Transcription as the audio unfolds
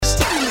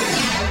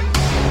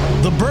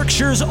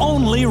Berkshire's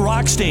only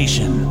rock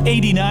station,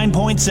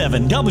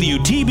 89.7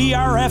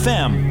 WTBR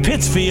FM,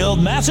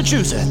 Pittsfield,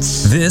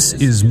 Massachusetts. This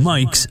is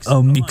Mike's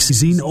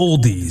Amazing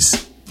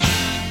Oldies.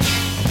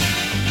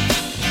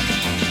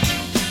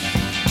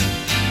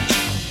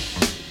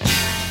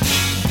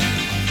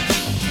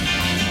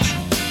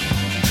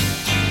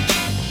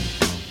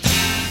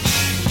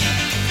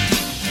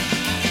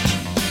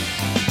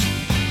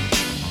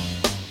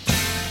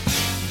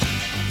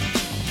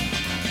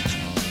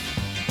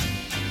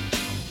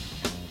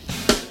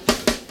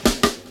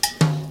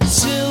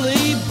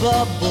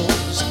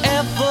 Bubbles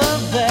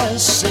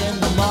effervesce in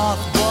the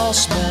mothball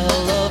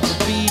smell of the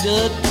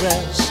beaded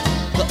dress.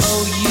 The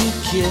OU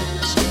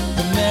kids,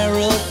 the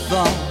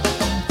marathon,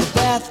 the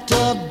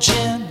bathtub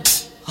gin,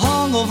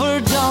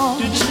 hungover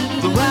dawns,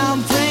 the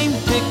round frame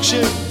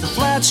picture, the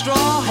flat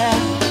straw hat,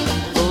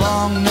 the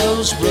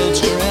long-nosed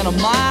roadster and a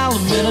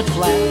mile-a-minute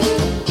flat,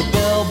 the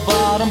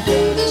bell-bottom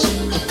pants,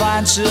 the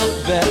fine silk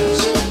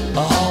vest,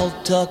 all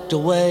tucked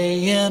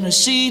away in her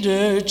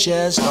cedar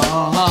chest.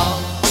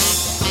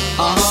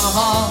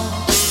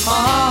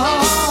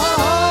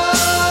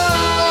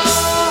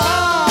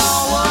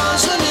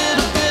 Was a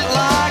little bit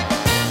like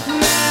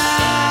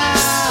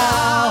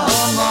now,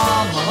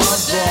 Mama or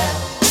Dad.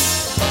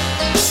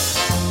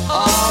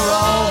 Are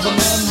all the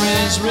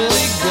memories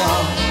really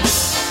gone?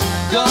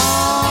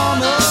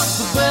 Gone of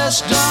the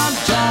best darn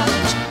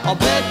times I'll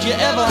bet you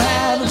ever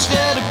had.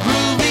 Instead of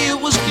groovy it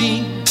was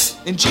keen,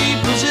 and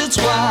Jeepers it's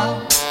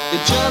wild.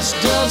 It just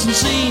doesn't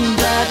seem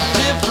that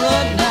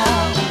different now.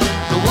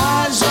 The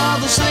whys are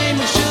the same,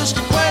 it's just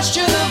a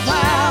question of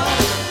how.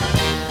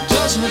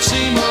 Doesn't it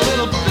seem a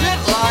little bit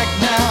like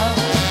now?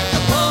 I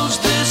pose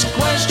this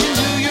question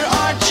to your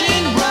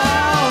arching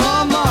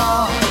brow,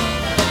 Mom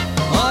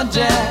or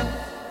Dad.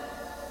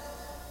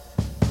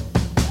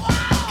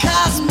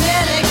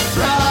 Cosmetic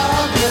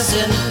progress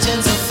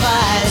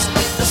intensifies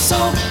the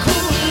so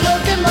cool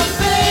look in my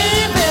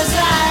baby's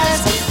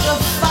eyes. The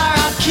far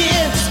out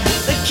kids,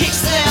 the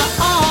kicks their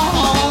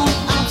own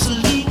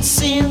obsolete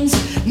sins,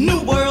 new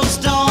world's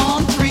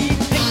dawn. 3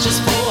 pictures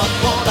for a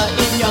quarter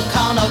in your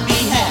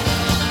Carnaby hat.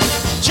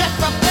 Jet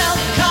propelled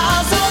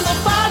cars on the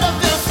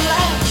Bonneville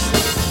flats.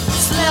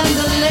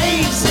 Slender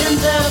ladies in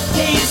their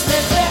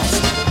paisley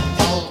vest,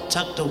 all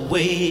tucked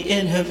away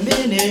in her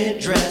mini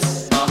dress.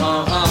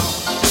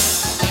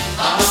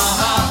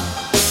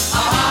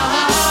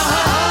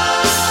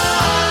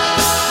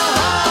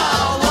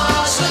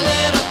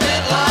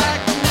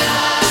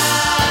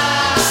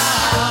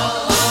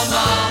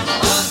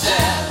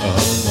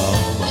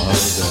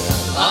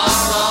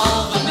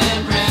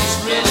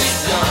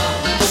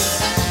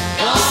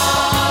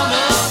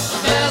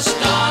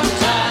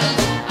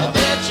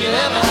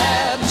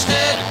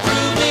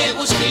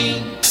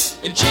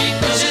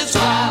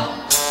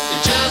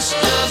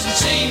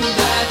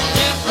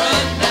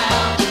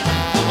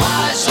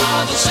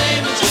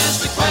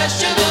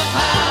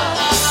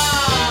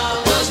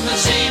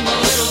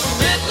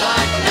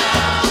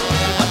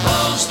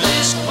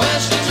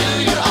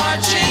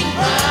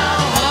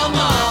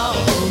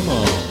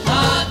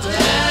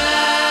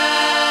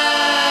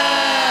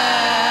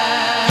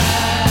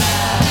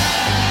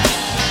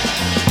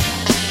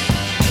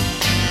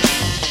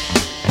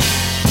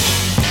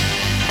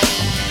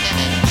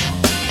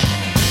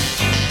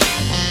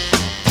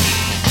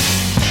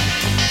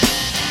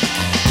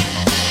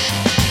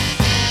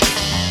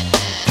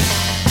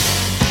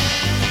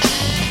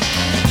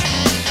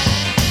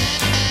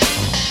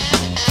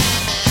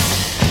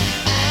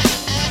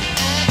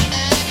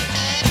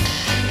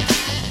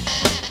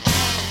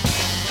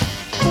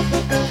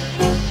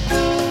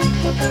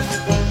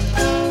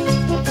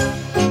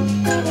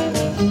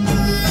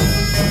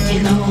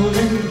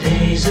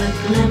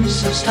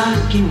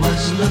 Stocking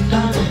was looked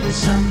on as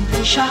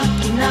something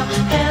shocking. Now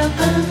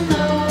heaven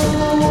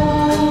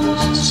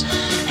knows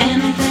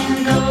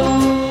anything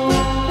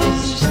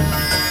goes.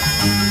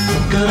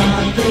 Good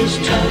old days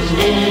told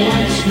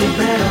once new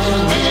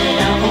bells.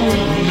 Now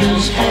only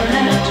used for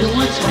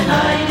afterwards when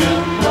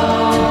hiding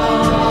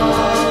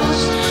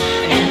clothes.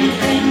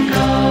 Anything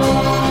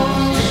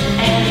goes.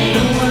 And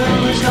the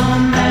world has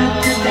gone back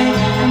today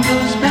and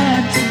goes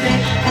bad today,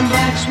 and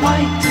black's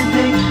white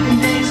today and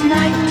day's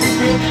night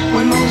today.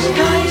 When most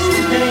guys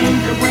today,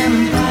 the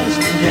women guys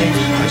today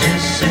are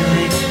just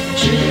silly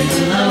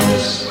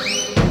gigolos.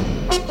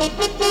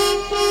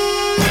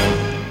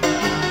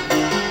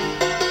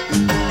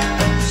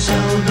 So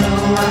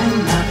though I'm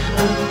not a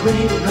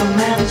great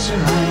romancer, I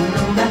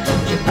know that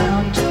you're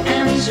bound to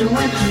answer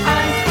when I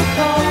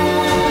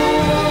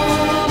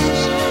propose.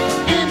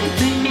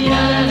 Anything goes,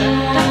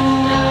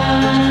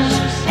 anything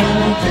goes,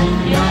 anything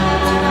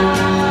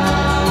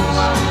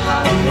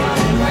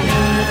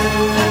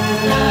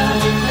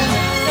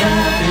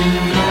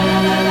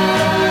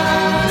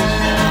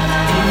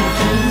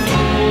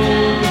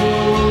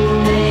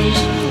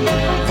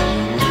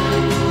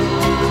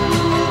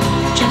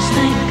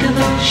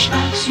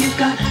shots you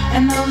got,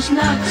 and those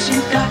knocks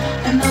you got,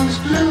 and those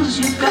blues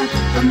you got,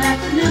 from that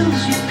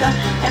news you got,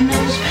 and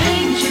those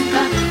pains you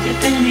got, if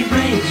any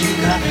brains you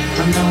got,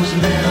 from those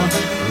little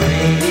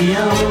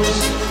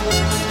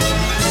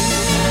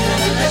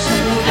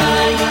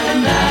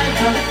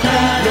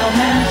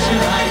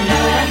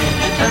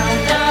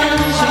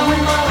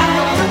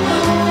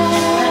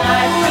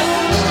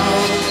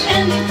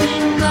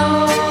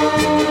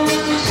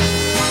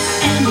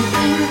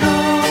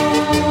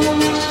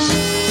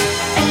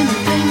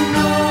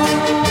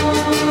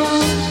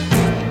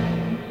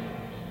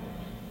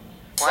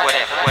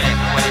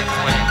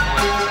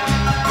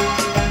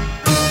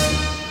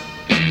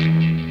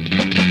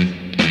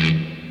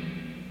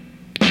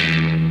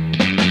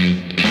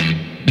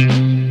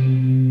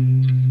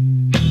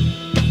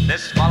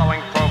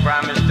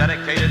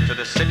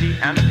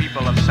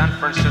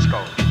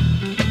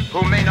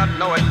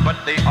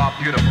they are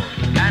beautiful,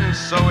 and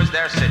so is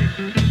their city.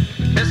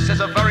 This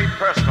is a very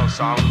personal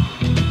song,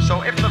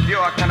 so if the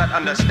viewer cannot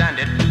understand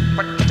it,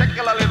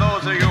 particularly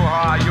those of you who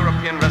are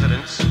European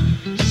residents,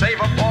 save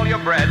up all your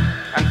bread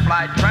and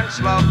fly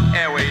Translove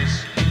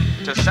Airways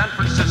to San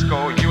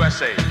Francisco,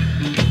 USA.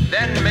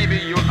 Then maybe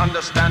you'll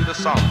understand the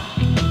song.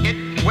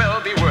 It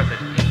will be worth it.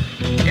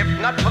 If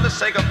not for the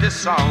sake of this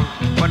song,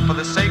 but for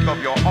the sake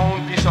of your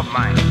own peace of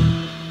mind.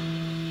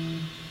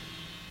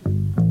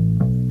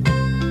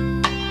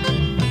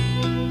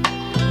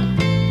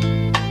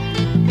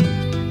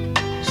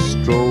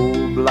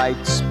 Strobe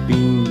lights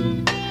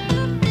beam,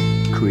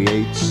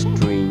 create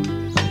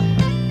streams.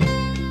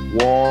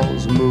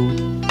 Walls move,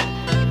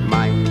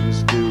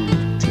 minds do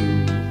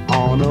too.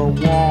 On a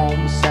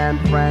warm San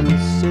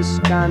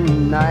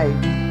Franciscan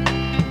night.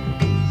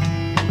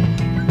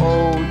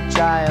 Old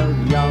child,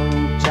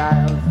 young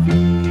child,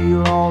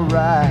 feel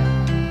alright.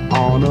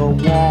 On a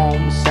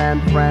warm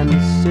San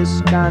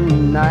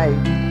Franciscan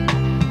night.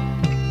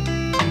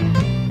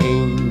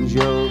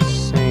 Angels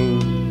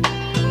sing,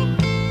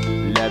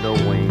 leather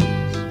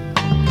wings,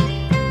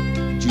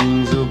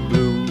 jeans of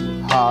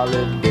blue,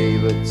 Harley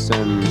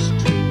Davidson's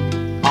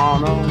too.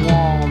 On a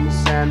warm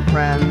San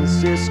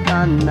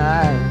Franciscan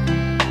night.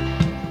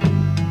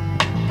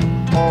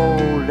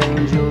 Old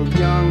angel,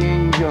 young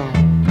angel,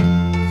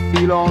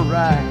 feel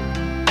alright.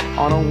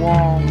 On a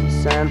warm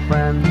San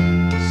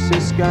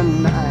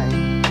Franciscan night.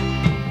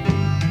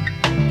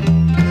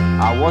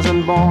 I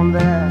wasn't born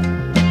there,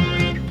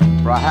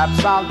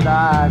 perhaps I'll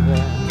die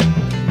there.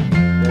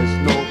 There's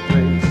no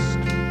place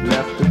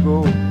left to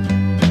go.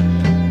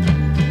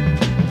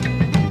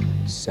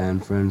 San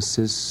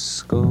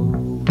Francisco.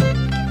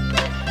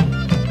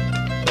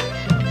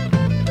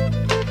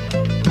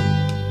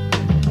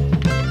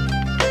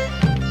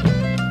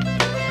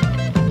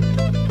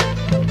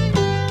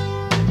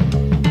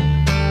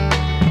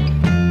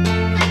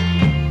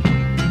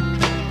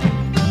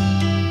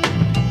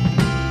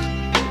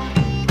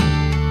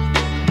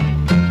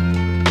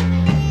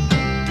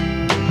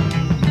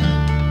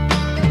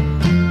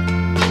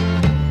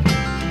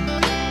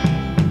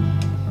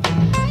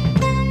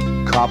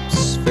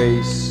 Cop's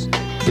face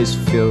is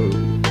filled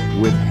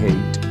with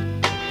hate.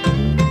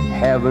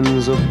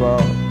 Heavens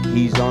above,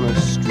 he's on a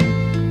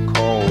street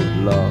called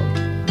love.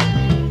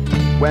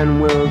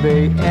 When will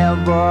they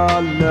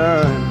ever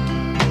learn?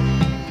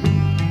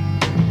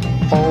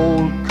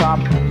 Old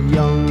cop,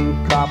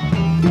 young cop,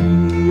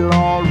 feel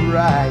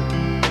alright.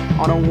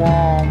 On a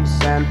warm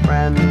San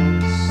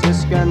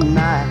Franciscan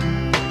night.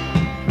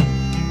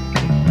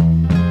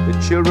 The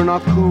children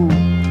are cool,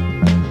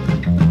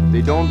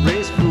 they don't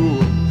raise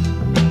fools.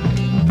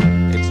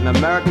 An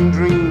American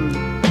dream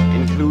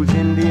includes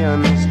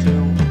Indians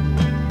too.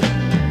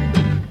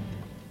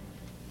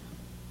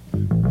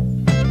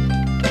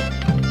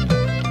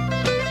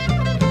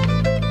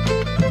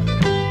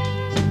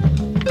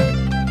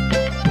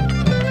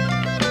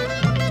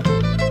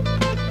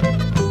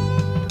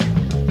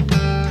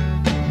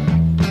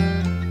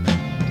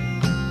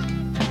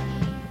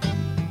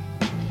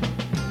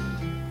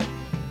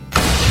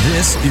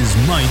 This is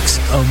Mike's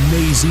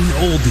Amazing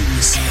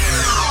Oldies.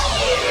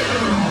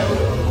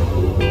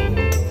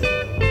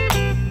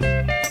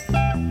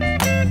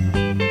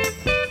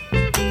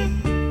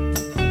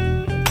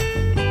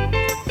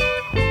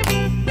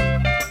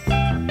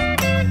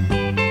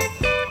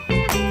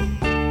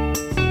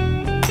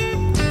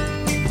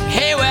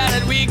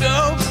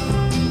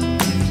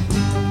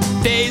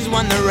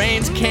 When the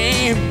rains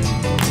came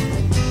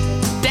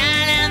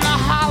down in the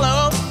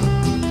hollow,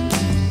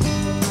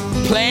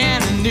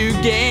 playing a new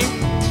game,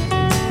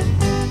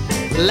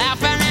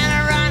 laughing and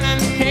a running,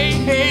 hey,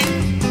 hey,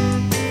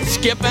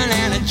 skipping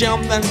and a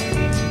jumping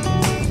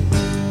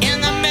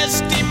in the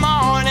misty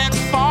morning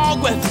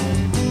fog with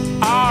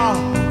our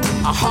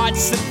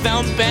hearts a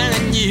thumping,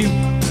 and you,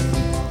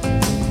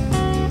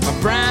 my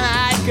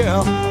brown-eyed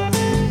girl.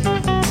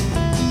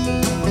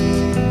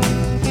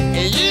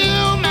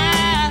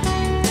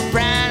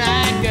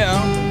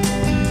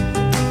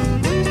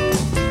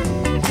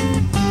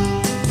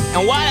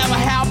 And whatever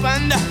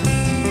happened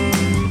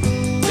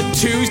to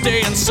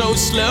Tuesday and so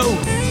slow,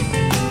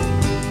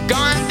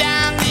 gone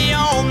down the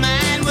old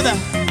man with a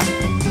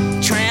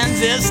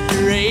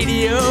transistor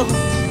radio,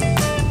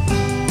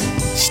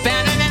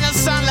 standing in the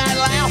sunlight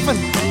laughing,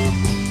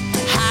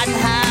 hiding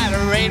behind a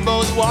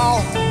rainbow's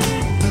wall,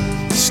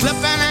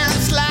 slipping and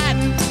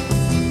sliding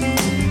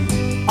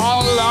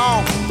all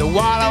along the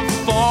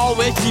waterfall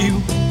with you,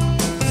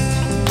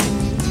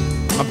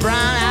 my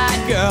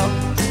brown-eyed girl.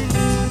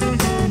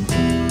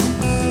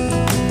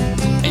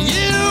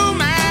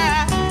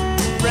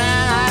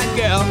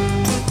 Girl,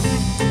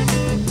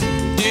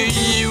 do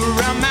you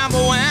remember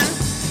when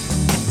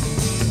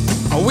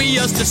we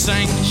used to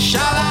sing sha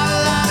la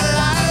la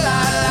la la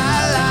la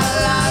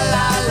la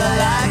la la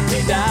la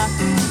dee da,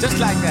 just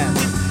like that,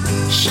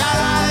 sha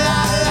la la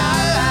la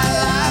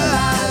la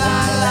la la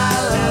la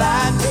la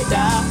dee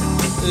da,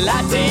 la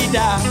dee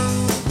da.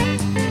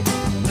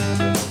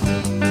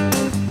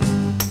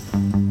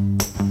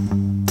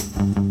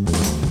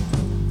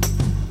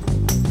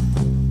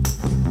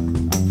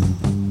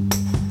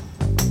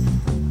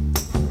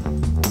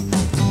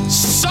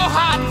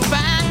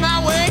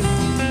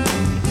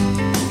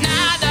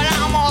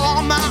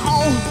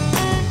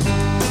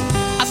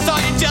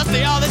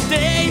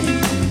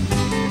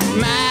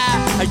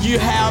 you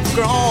have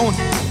grown.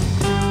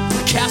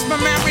 Cast my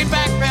memory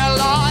back there,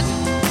 Lord.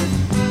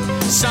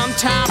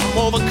 Sometime I'm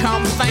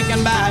overcome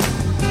thinking about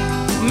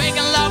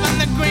making love in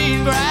the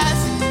green grass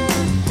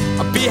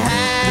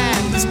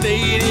behind the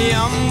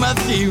stadium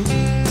with you,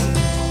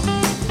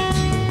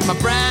 my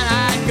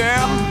brown-eyed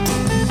girl.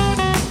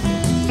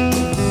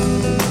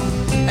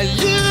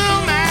 You,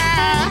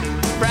 my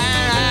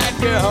brown-eyed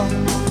girl.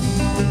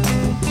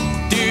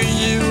 Do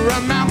you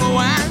remember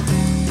when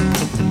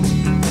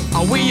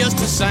we used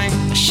to sing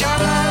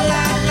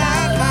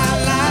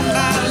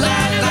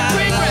sha-la-la-la-la-la-la-la-la in the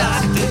green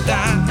grass?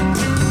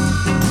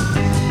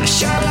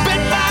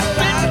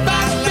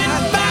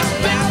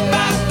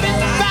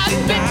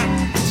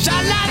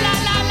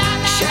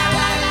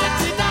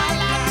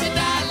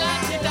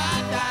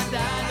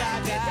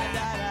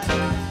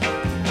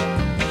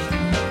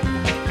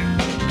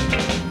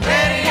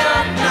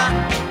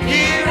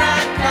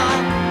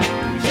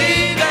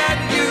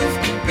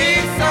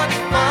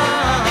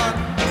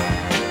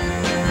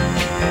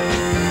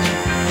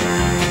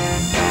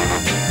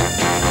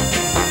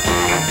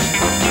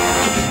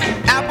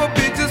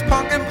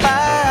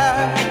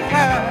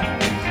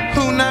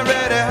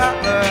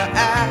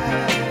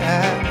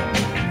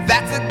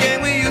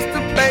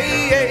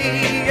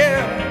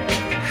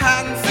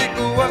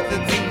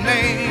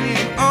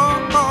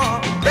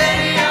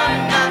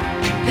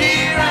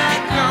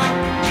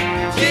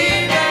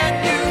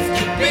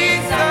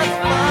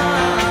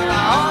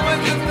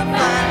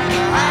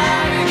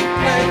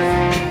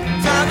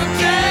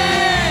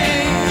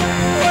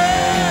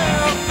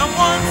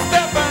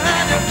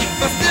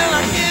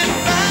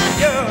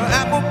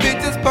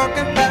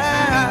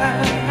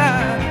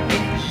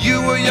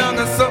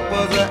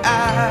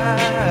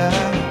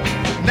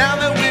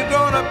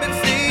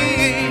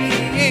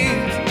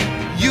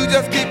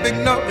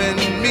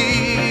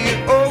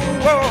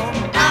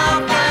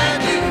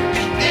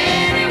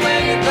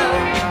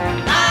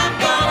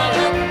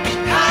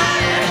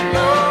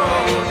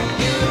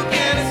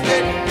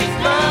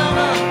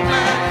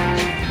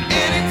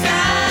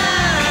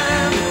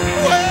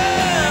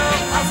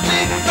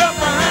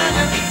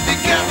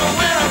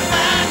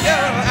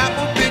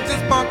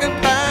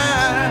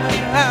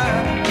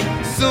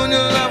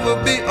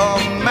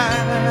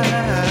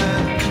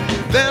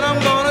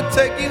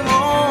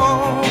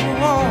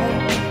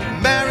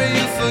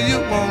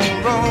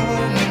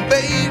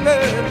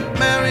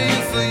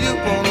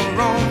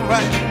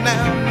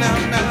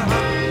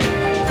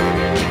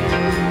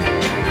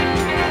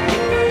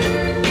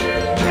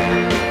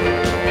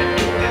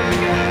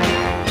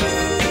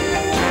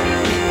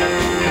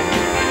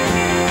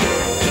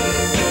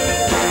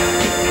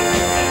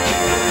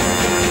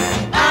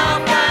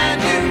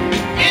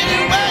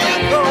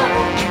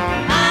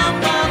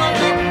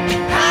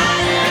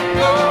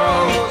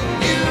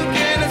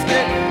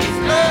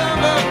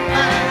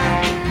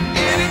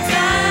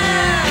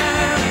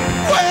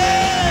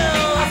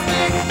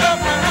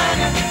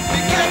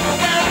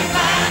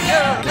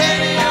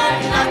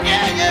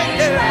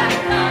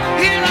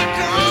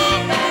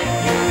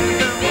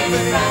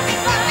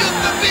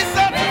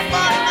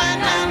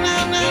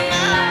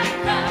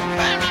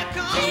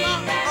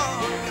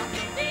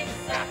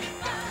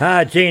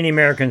 Jay and the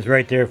Americans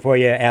right there for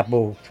you.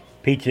 Apple,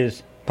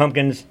 peaches,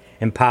 pumpkins,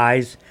 and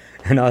pies,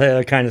 and all that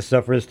other kind of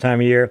stuff for this time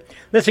of year.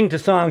 Listening to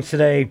songs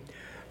today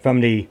from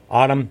the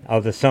autumn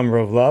of the summer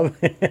of love.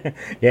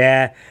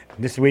 Yeah,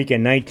 this week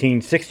in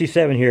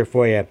 1967 here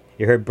for you.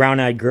 You heard Brown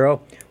Eyed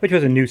Girl, which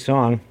was a new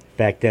song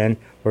back then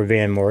for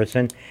Van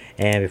Morrison.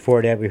 And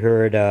before that we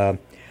heard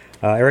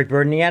Eric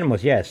Bird and the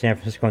Animals. Yeah, San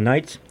Francisco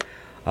Nights.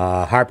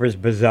 Harper's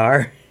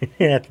Bazaar.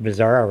 That's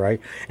bizarre, all right.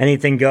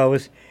 Anything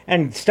Goes.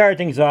 And start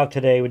things off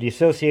today with the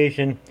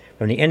association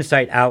from the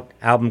Inside Out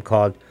album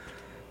called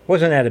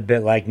Wasn't That a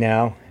Bit Like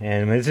Now?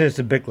 And isn't this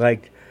a bit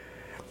like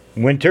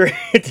winter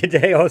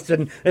today? All of a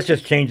sudden, let's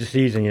just change the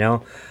season, you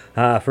know.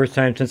 First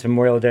time since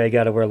Memorial Day, I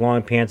got to wear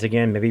long pants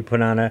again, maybe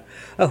put on a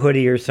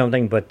hoodie or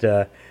something, but, you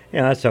know,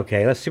 that's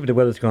okay. Let's see what the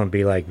weather's going to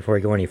be like before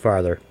we go any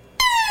farther.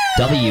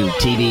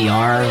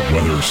 WTBR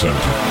Weather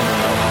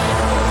Center.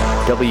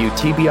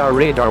 WTBR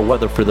radar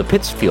weather for the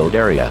Pittsfield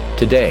area.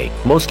 Today,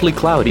 mostly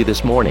cloudy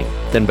this morning,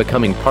 then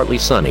becoming partly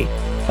sunny.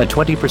 A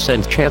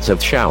 20% chance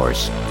of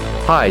showers.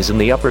 Highs in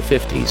the upper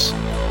 50s.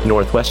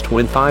 Northwest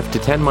wind 5 to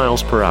 10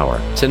 miles per hour.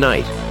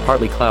 Tonight,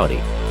 partly cloudy.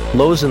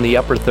 Lows in the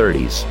upper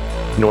 30s.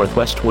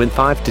 Northwest wind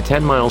 5 to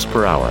 10 miles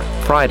per hour.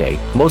 Friday,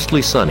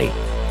 mostly sunny.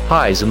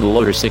 Highs in the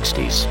lower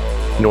 60s.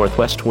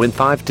 Northwest wind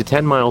 5 to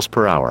 10 miles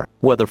per hour.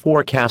 Weather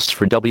forecasts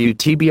for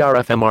WTBR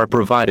FM are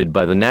provided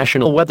by the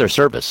National Weather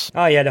Service.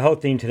 Oh yeah, the whole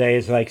theme today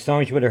is like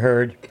songs you would have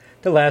heard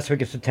the last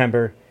week of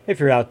September if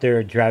you're out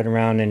there driving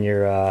around in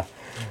your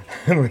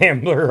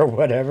Rambler or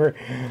whatever.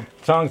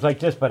 Songs like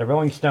this by the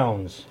Rolling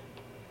Stones.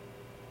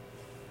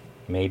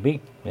 Maybe.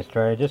 Let's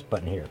try this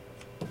button here.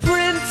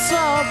 Prince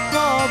of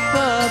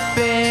the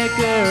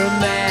beggar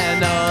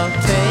man of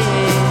taste.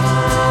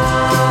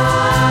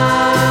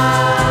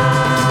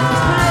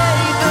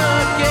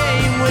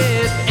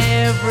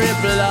 Every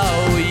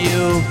blow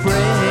you bring.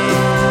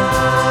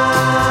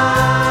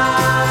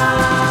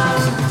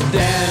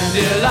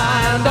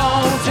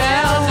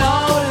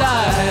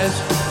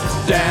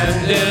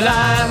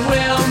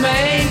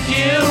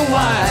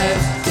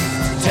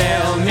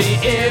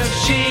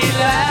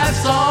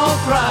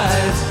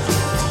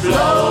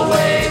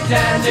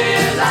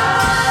 dandelion.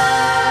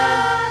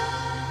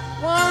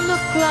 1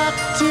 o'clock,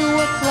 2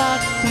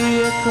 o'clock,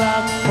 3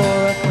 o'clock,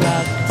 4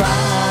 o'clock, 5.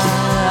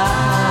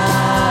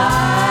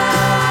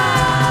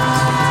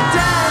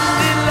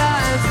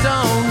 Dandelions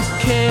don't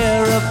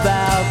care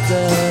about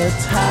the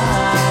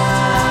time.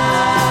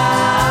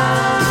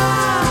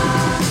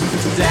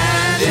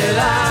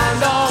 Dandelion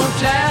don't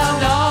tell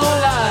no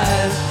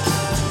lies.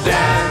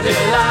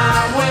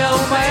 Dandelion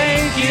will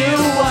make you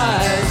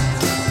wise.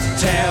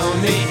 Tell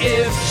me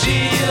if she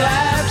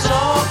laughs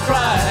or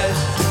cries.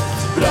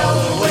 Blow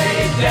away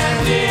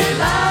dandelion.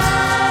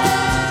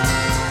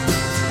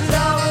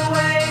 Blow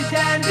away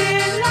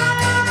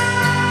dandelion.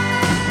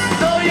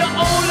 Though you're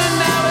older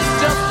now, it's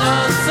just the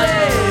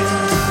same.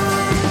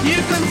 You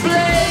can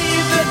play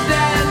the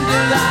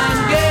dandelion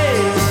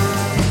game.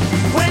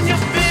 When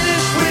you're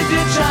finished with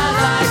your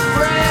childlike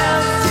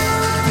friends,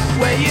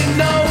 where you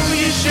know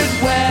you should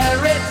wear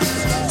it.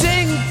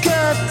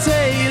 Tinker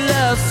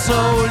Tailor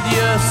sold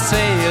your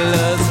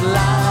sailor's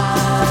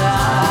life.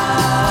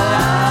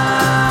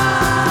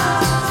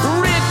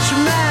 Rich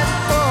man,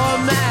 poor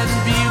man,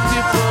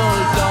 beautiful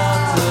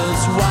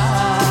daughter's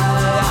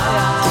wife.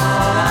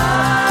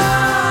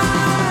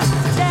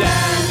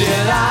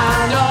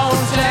 Dandelion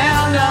don't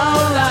tell no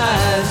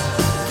lies.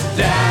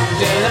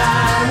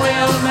 Dandelion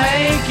will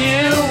make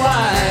you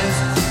wise.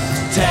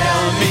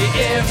 Tell me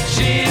if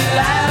she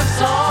laughs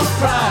or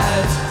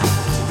cries.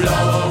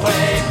 Blow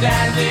away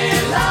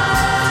dandelion.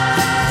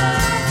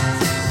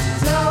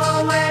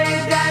 Blow away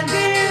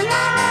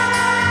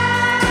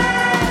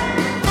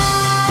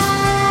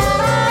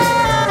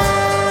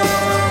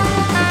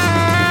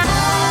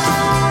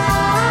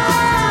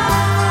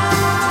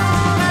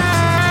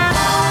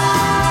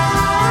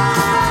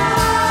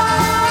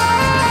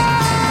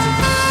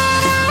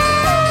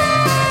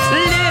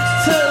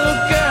Little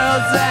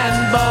girls and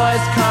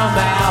boys come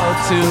out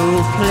to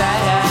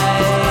play.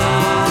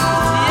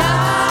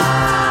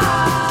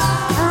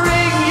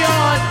 Bring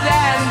your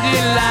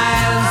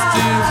dandelions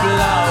to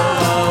blow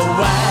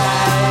away.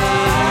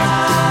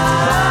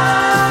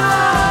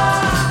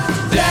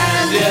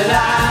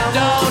 Dandelion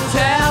don't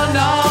tell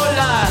no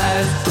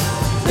lies.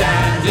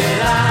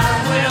 Dandelion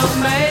will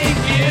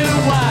make you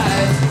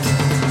wise.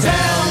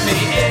 Tell me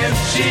if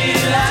she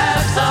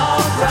laughs or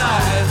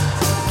cries.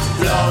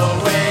 Blow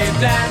away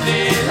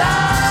dandelion.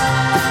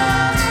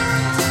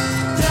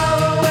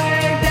 Blow away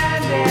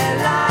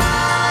dandelion.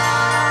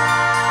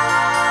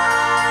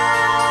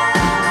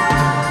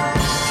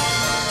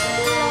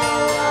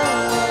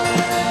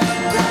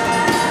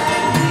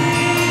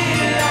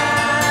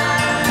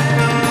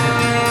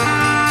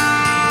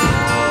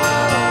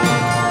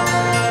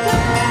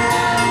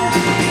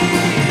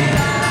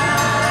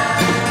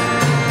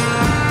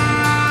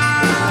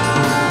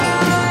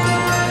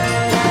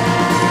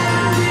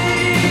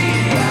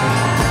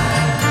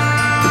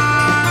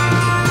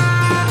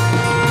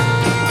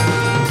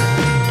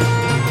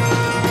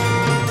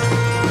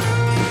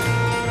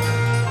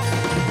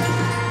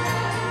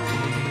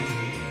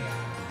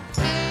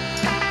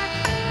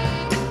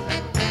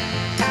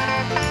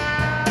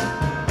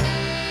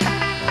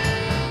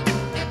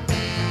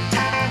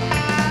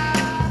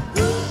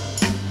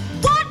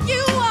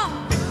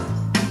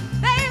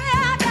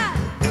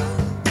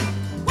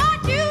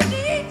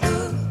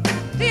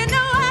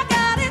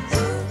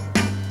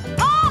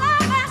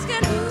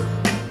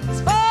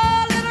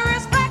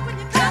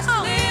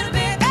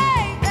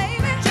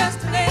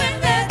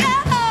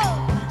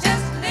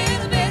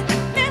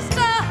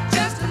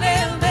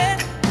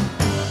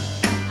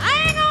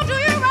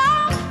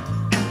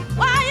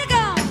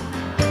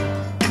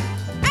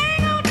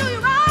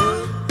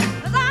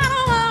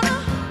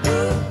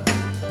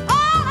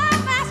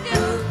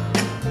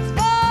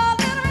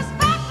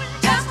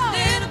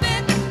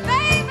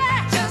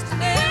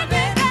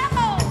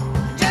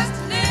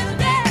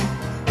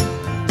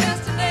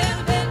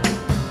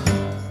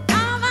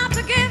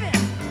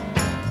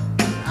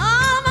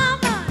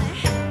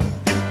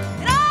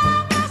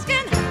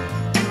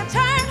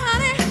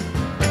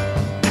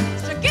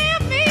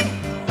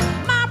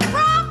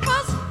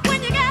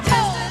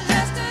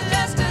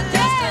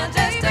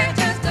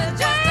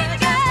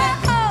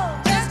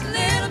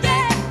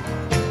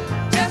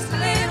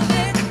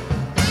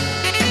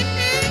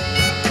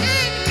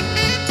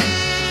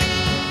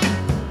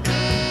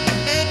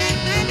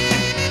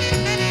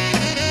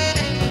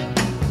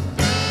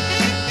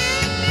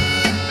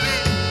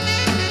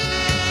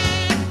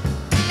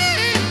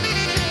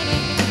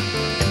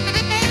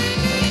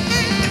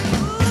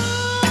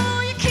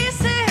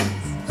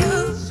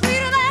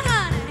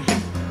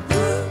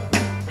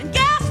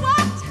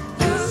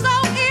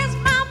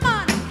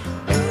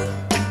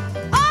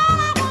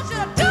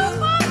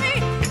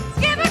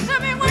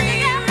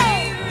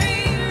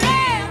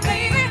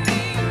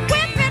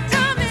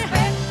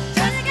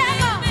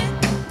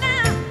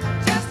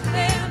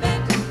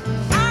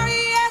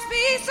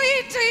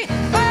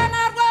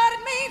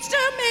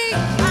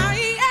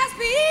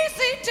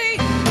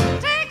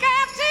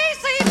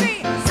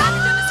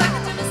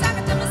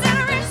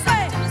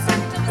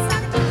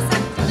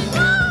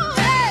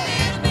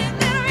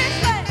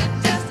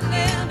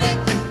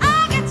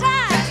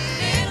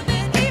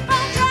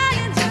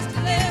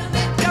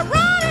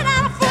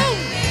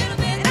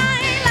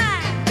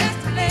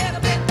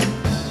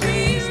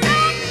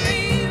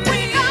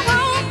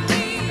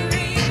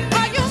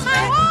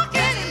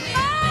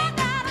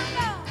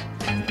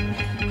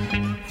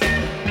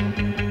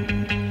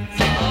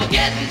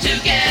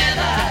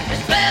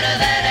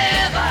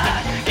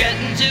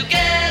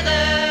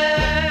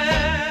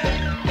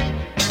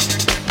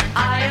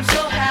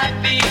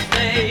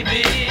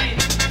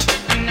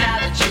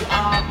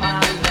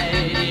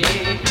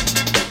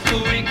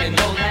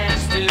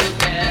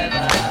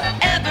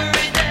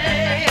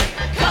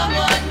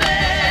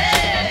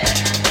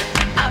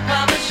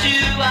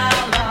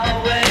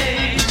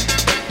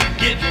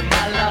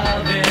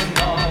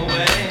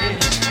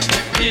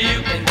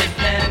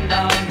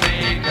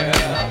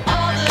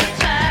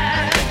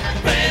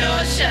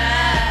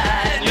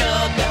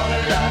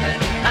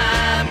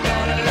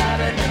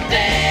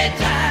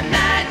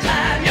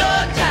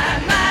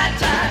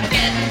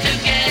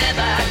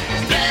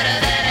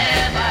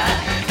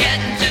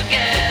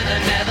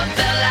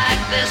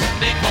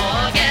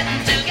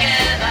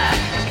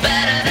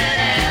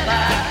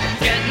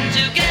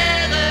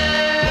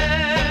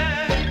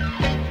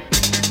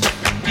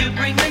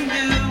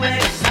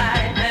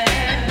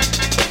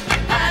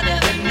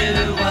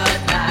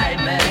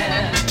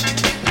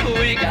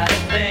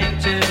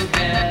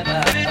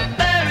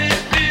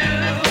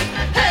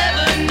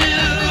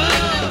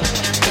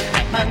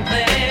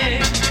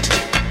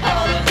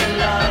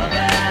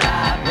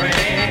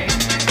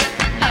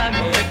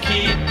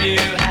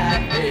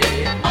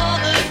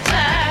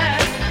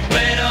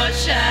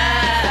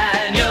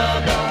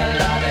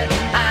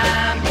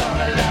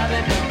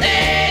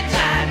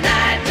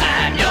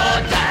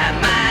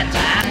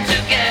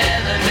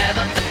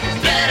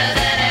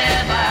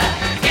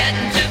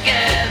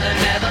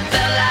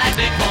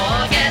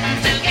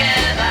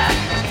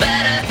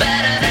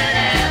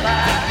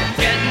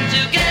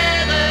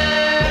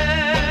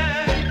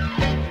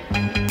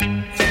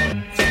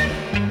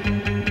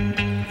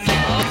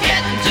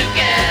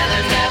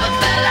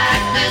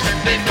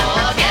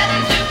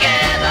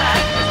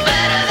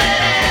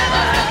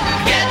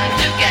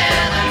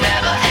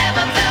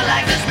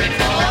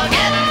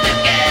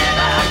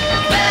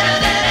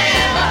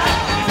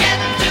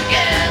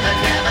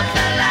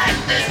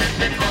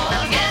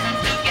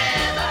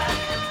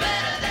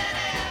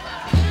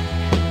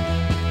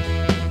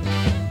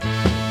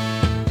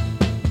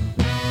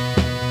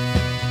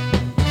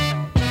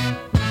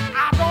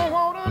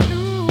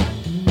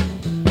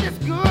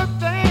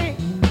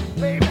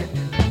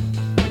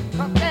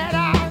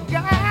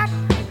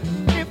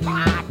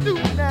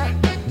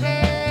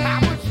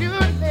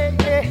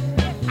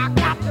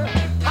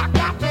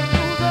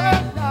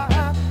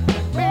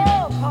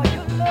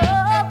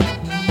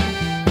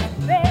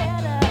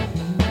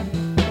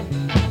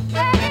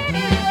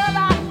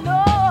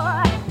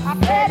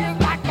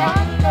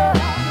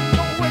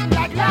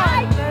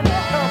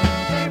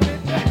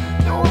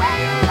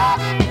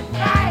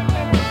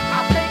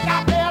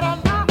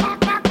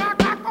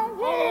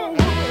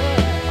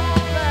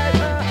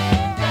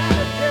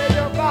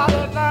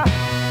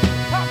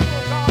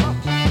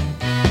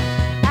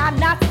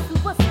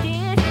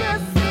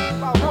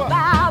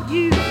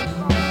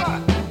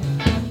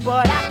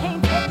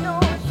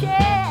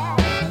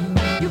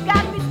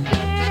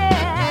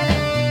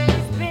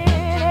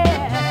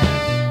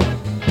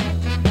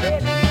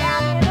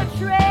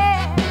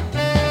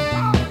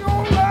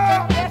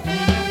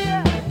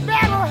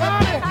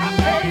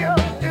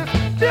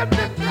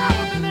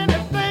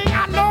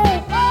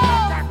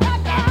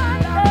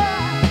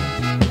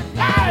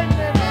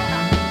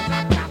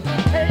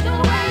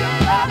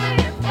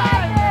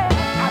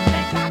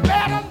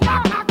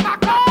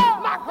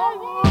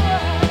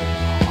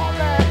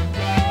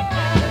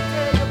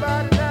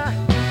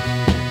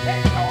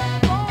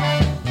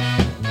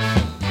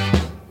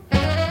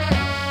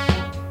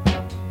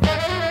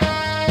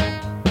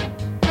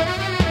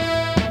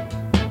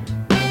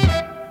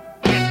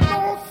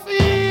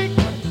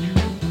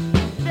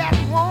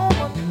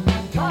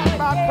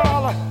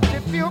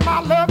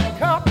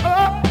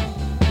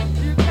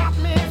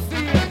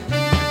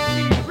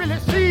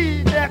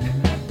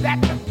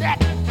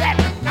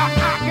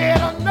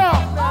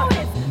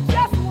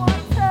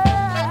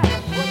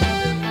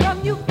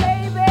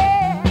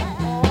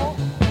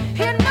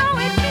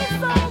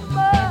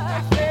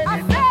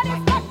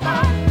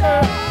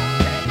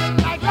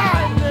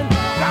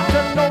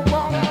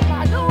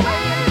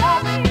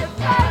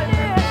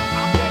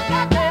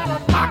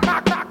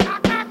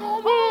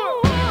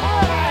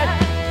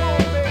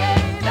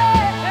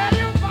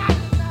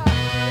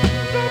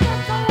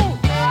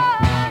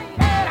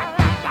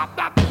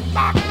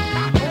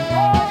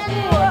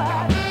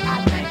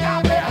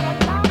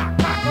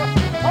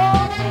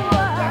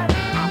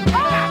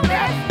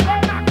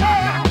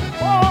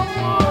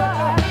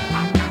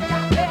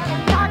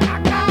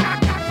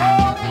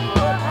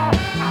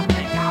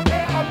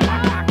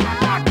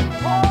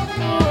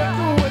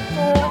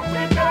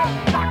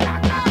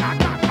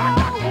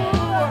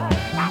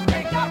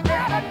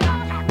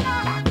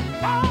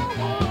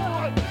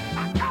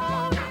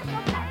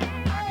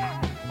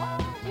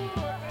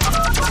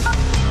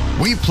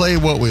 We play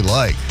what we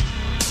like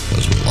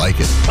because we like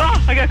it.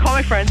 Oh, I gotta call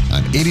my friend.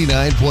 On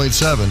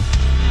 89.7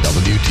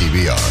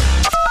 WTBR.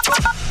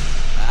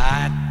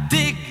 I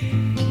dig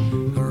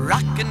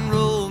rock and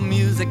roll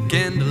music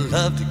and I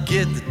love to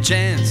get the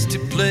chance to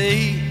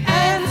play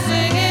and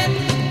sing it.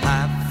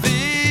 I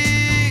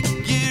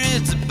figure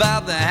it's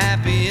about the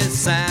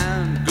happiest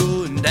sound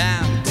going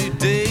down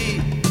today.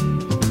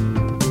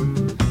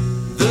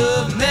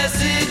 The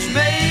message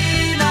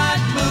may not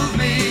move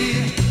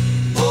me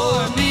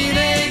or mean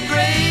a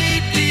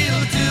great deal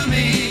to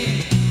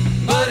me,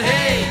 but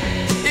hey,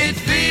 it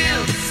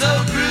feels so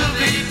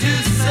groovy to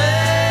say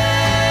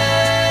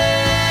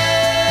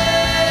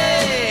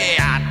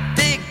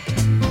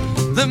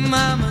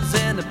mamas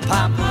and the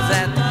papas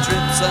at the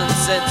Trip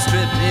Sunset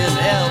Strip in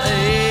L.A.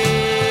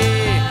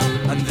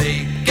 And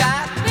they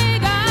got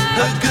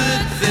a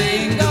good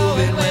thing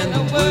going when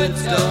the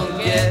words don't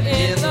get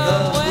in the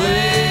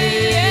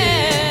way.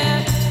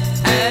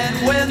 And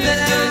when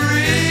they're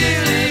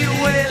really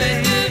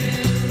wailing,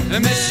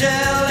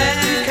 Michelle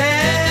and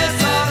Cass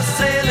are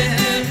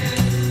sailing.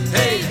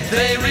 Hey,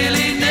 they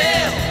really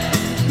nail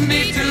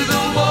me to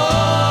the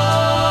wall.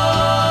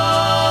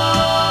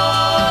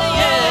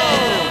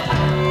 Yeah.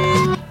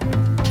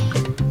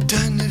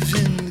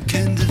 Donovan,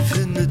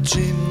 Candivin, a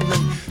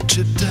dreamland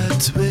trip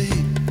that way.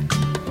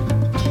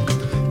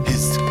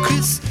 His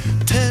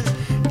crystal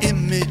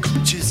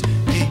images,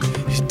 he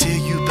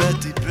tell you about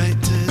the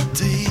brighter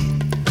day.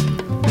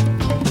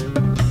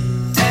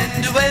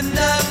 And when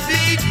the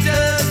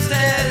Beatles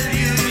tell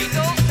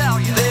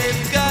you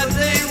they've got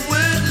a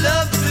word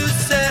love to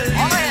sell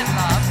you,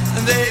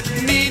 and they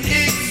mean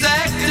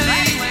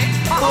exactly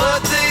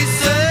what they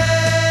say.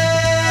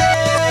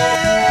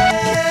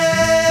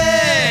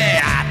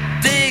 I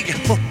dig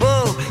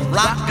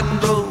rock and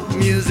roll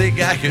music.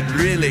 I could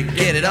really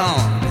get it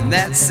on in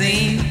that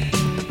scene.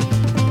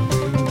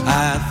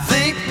 I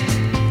think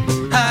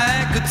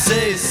I could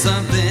say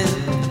something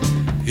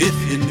if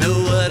you know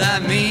what I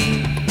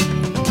mean.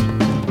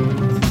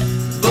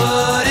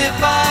 But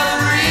if I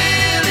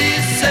really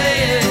say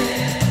it,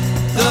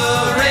 the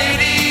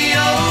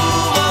radio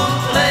won't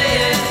play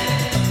it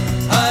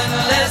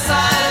unless I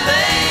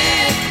lay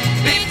it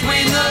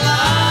between the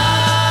lines.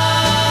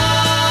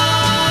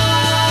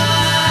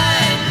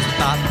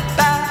 Ba,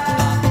 ba,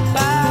 ba,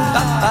 ba,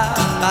 ba,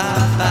 ba,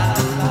 ba.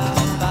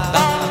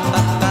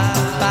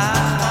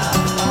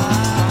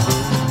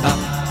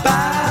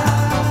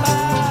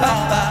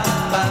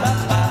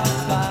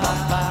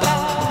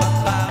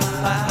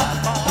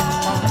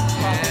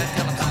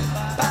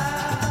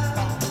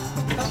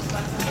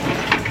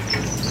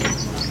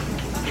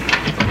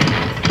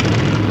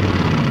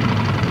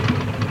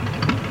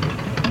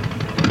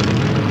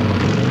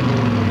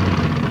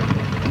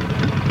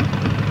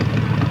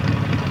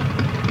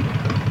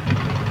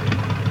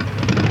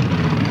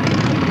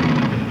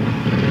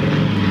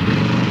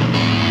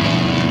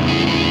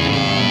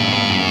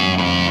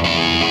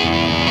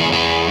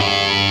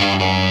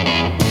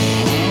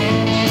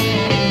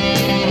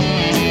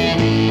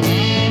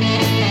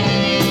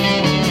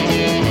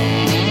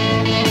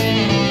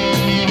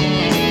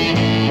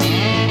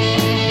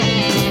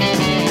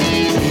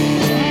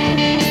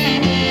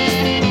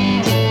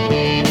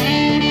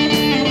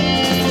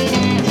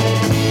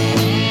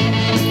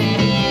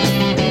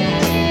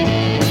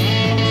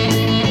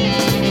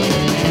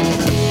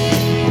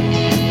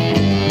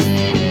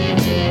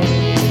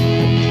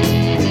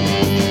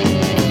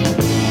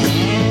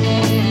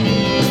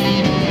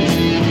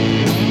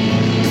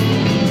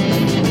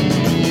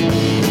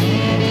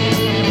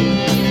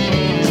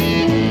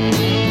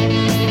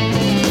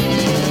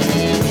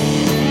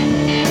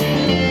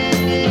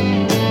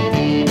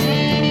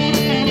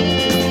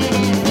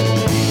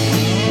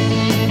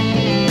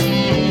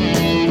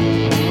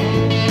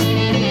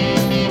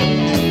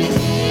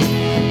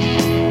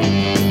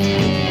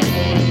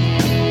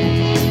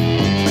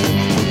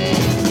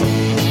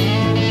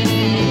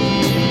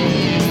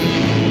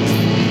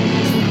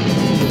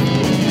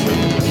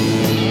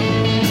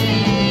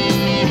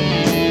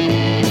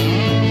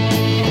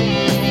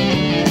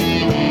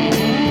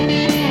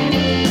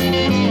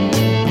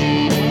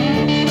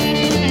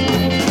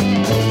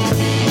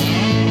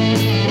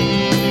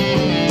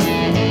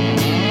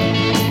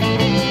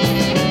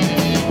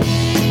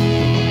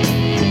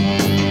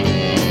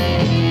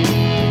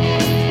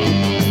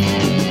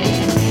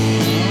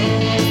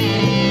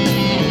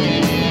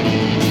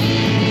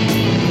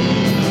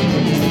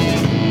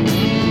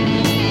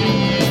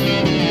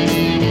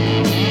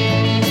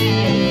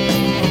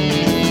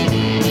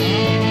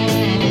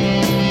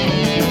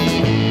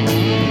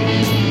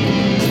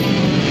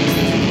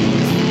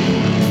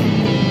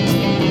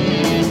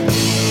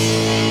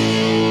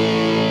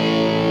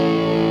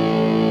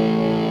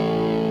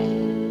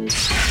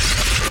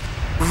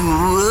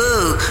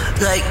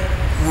 Like,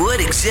 what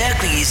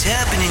exactly is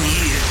happening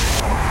here?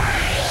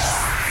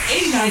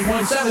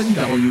 89.7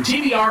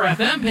 WTBR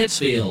FM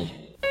Pittsfield.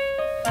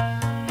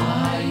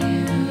 I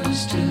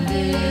used to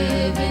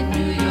live in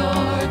New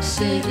York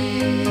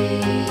City.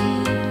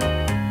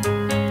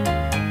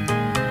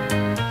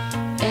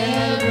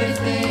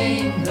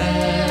 Everything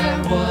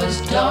there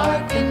was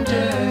dark and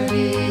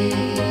dirty.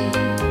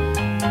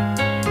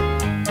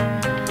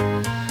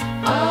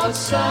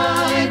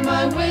 Outside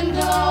my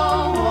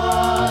window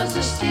was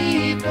a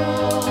steeple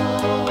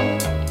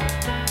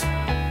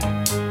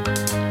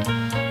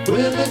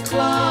with a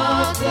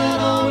clock that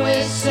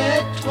always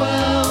said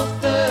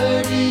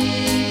 12:30.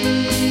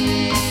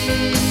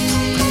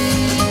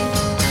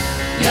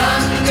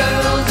 Young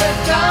girls are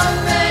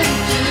coming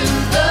to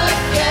the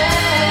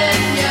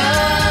canyon,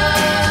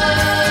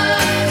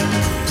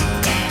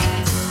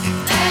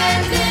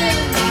 and in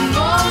the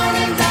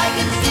mornings I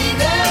can see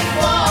them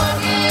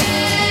walking.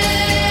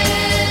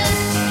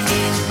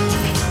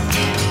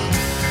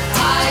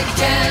 I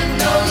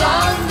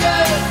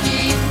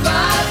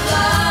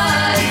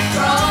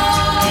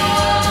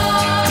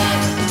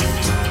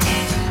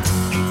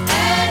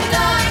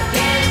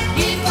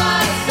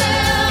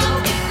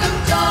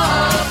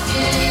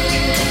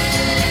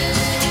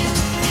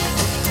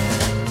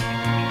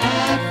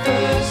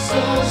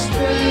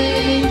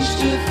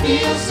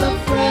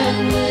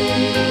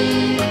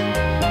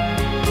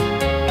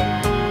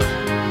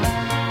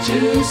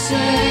to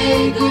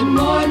say good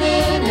morning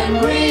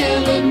and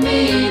really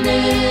mean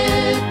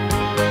it,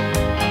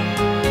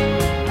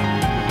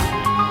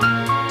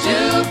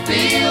 to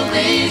feel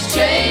these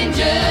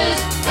changes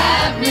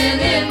happening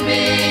in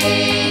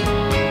me,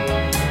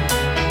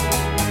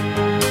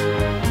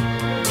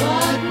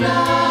 but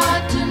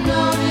not to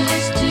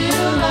notice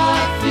till I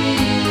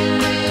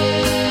feel it.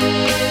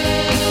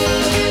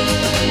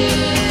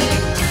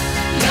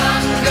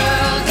 Young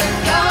girls are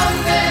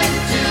coming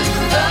to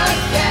the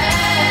canyon,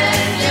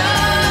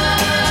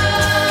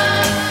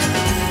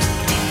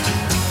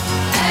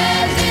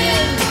 and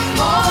in the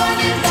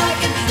mornings I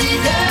can see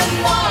them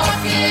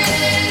walking.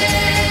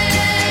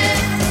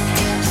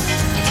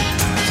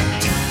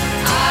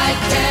 I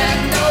can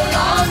no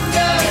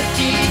longer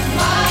keep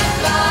my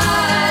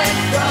mind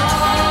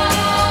from,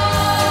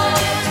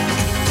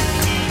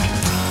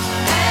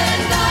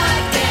 and I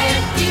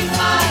can't keep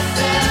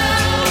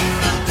myself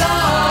from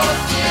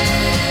talking.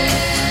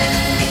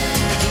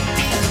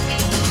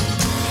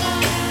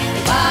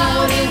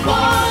 Cloudy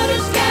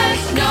waters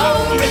cast no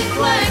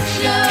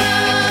reflection.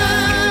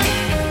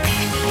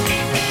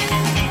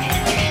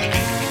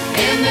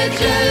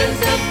 Images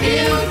of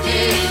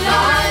beauty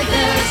lie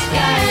there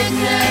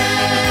stagnant.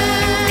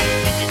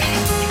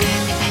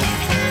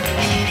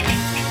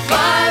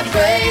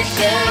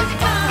 Vibrations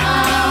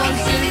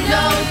bounce in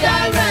no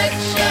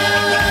direction,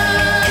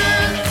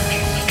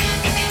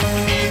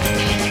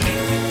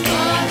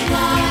 but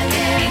lie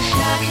there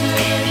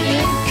shattered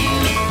into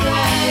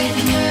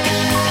fragments.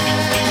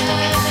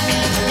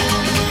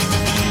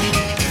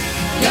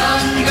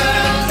 Young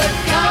girls are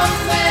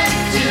coming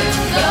to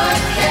the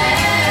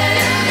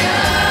canyon,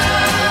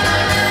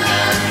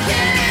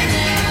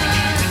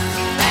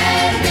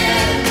 and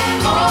in the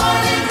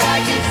mornings I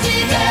can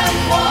see them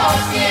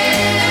walking.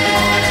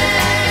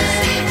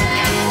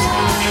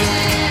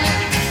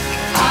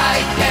 I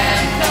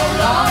can no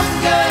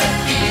longer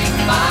keep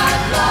my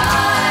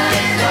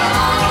blind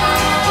on,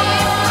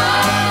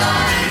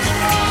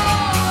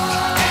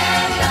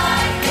 and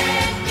I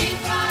can't keep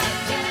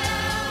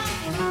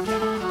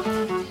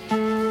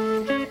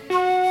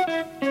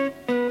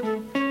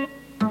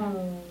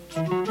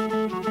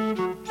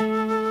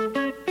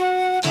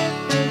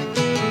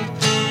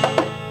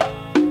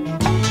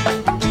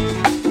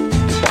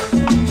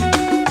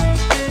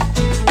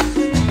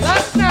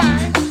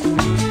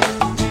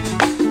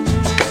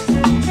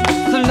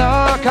The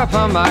lock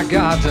upon my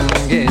garden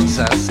gate's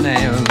a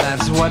snail,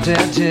 that's what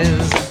it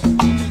is.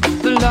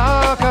 The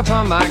lock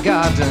upon my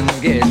garden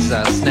gate's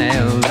a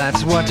snail,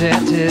 that's what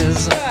it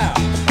is.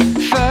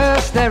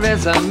 First there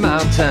is a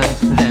mountain,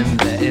 then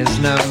there is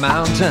no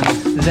mountain,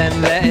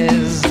 then there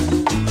is.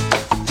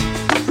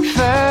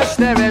 First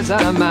there is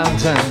a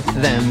mountain,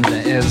 then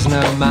there is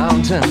no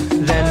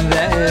mountain, then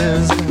there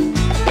is.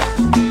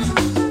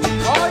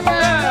 Oh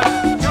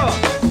yeah! Go!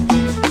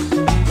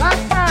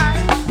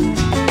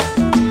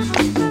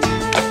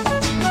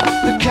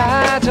 The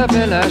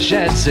caterpillar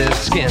sheds its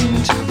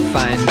skin to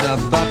find a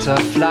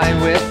butterfly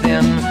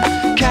within.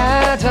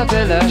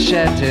 Caterpillar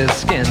shed his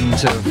skin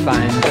to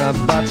find a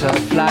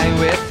butterfly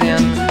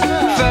within.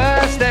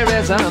 First there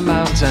is a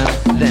mountain,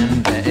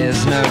 then there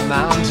is no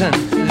mountain,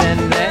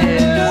 then there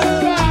is.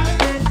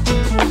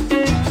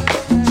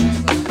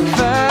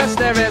 First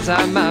there is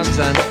a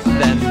mountain,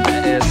 then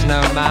there is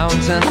no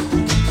mountain.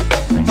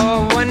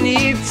 Oh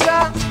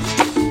Juanita,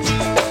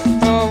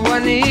 oh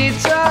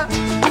Juanita,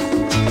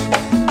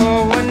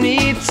 oh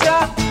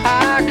Juanita, I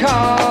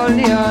call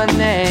your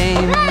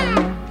name.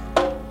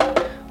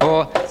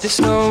 Oh, the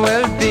snow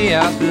will be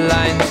a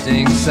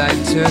blinding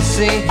sight to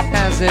see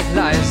as it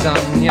lies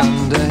on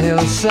yonder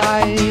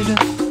hillside.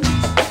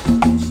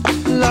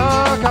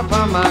 Lock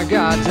upon my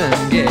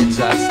garden gate's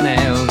a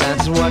snail,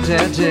 that's what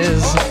it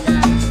is.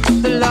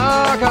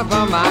 Lock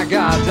upon my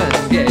garden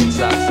gate's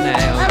a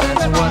snail,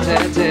 that's what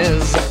it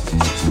is.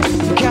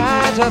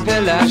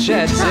 Caterpillar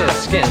sheds his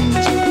skin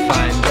to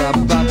find a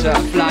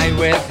butterfly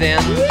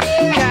within.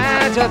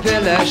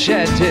 Caterpillar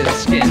sheds his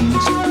skin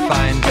to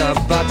find a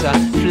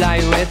butterfly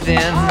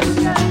within.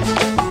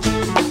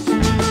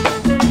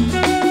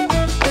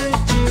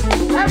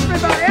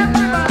 Everybody,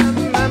 everybody.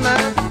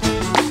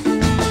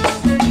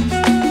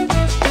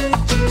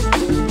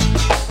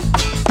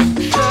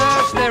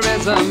 First there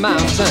is a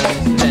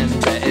mountain, then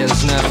there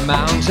is no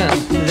mountain,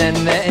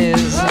 then there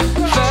is.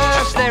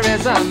 First there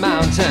is a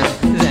mountain,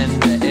 then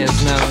there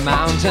is no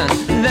mountain,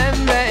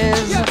 then there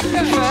is.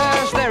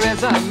 First there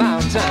is a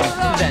mountain,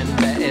 then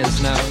there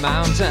is no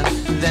mountain,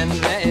 then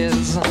there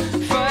is.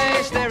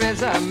 First there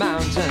is a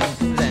mountain,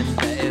 then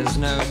there is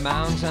no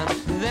mountain,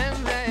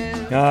 then there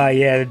is. Oh,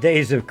 yeah, the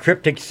days of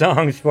cryptic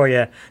songs for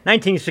you.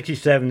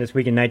 1967, this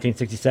week in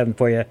 1967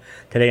 for you.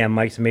 Today on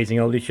Mike's Amazing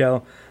Oldie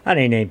Show on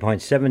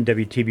 88.7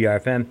 WTBR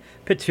FM,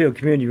 Pittsfield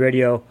Community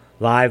Radio,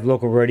 live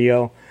local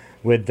radio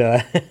with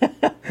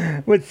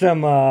with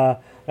some,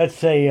 let's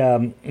say,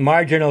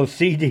 marginal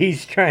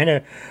CDs trying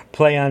to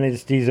play on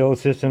these old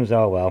systems.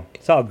 Oh, well,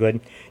 it's all good.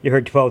 You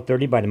heard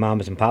 12:30 by the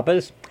Mamas and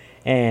Papas.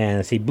 And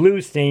let's see,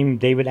 Blues theme,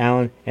 David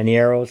Allen and the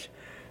Arrows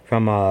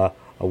from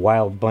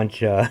Wild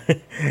Bunch,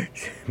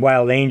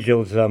 Wild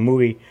Angels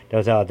movie that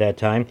was out at that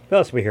time. What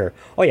else we hear?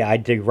 Oh yeah, I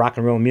dig rock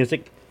and roll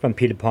music from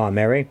Peter, Paul, and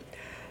Mary.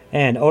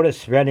 And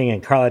Otis Redding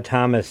and Carla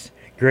Thomas,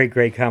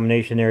 great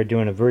combination there,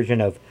 doing a version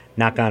of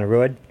Knock on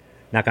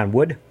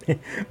Wood,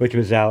 which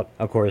was out,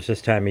 of course,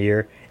 this time of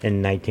year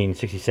in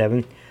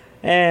 1967.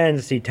 And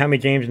let's see, Tommy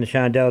James and the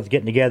Shondells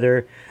getting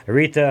together.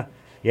 Aretha,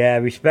 yeah,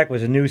 Respect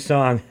was a new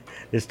song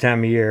this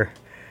time of year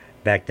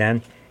back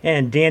then.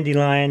 And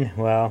Dandelion,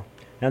 well,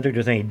 I don't think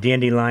there's any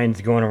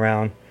dandelions going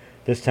around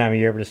this time of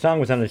year, but the song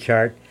was on the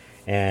chart,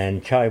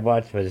 and Charlie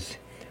Watts was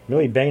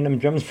really banging them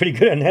drums pretty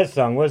good on that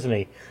song, wasn't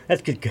he?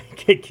 Let's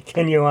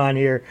continue on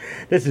here.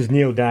 This is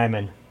Neil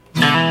Diamond.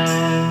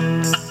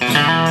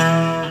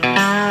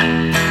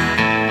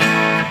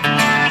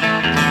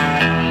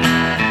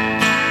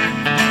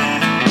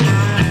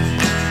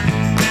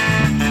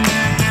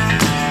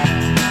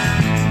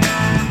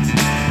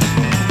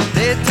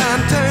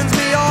 Daytime turns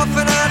me off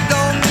and I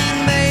don't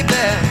mean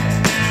maybe.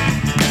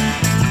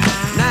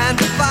 9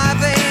 to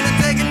 5 ain't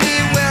taking me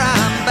where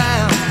I'm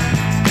bound.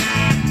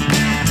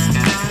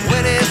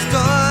 When it's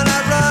done I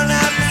run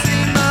out to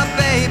see my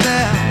baby.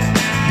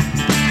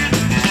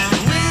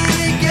 We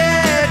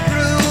get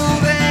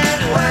grooving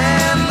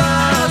when the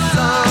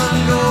sun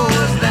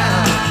goes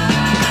down.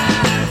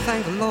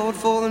 Thank the Lord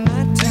for the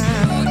night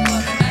time,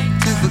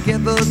 to forget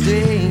the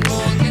day,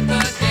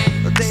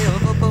 the day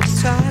of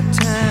uptight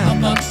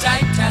time.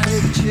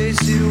 Baby,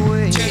 chase it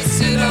away.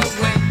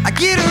 I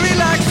get a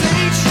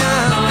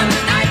relaxation, and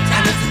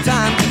it's a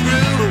time to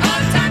groove. I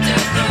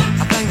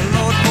thank the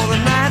Lord for the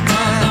night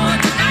time. I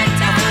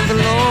thank the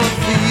Lord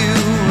for you.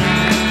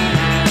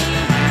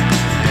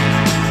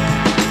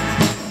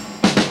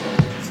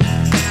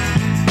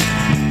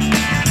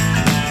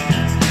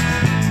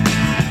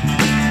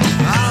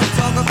 I'll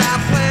talk about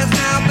plans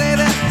now,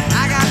 baby.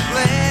 I got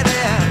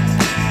plenty,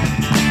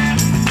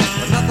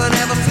 but nothing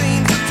ever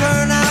seems to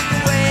turn out the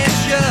way it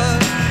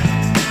should.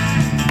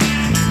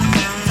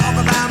 Talk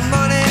about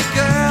money,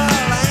 girl,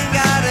 I ain't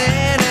got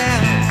any.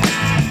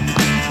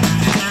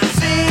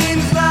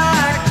 Seems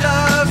like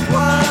just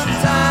one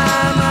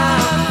time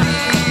I'm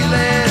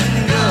feeling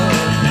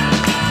good.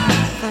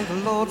 Thank the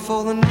Lord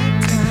for the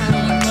night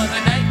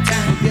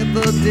time. Forget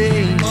the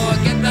day,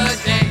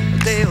 the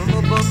day of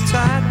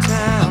uptight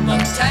time.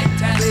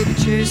 Baby,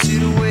 chase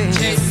it away.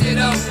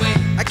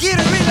 I get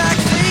a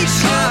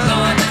relaxation,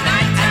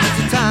 and it's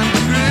a time to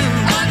groove.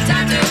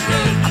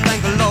 I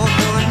thank the Lord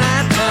for the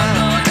night time.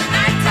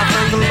 I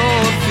thank the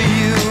Lord for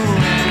you.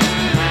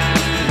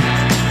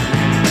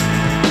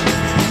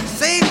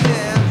 Say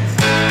yeah.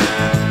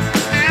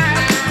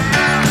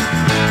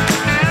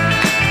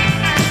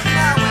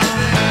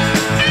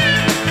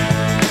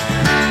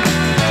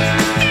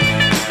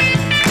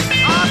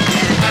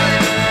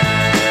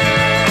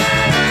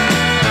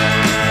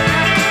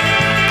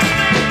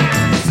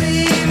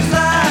 Seems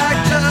like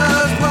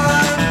just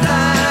one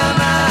time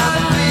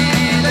I'm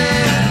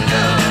feeling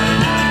good.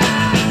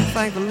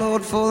 Thank the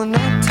Lord for the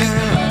night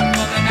time,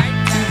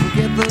 to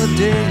forget the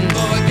day,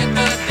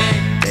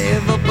 day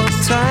of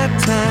uptight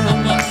time.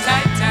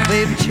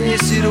 Baby,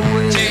 chase it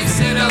away.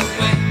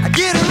 I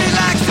get a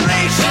relaxation,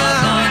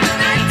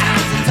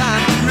 it's a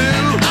time to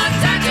groove. I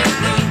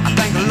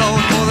thank the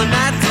Lord for the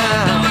night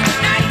time. I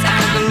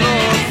thank the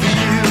Lord for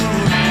you.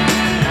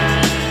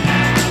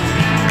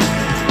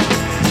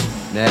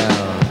 Now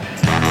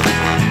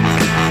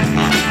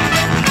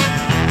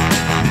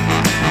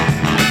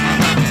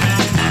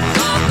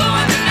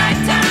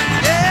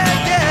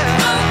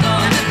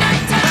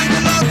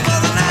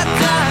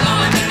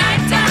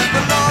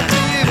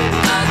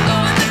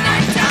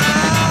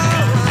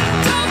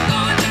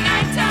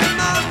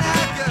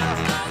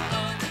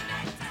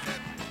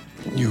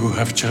you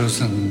have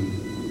chosen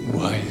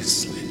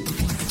wisely.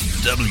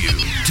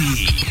 WTBR.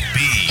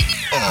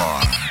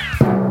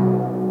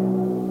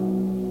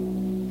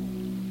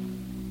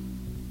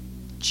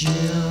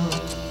 Jill,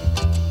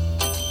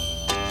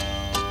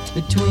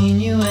 between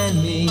you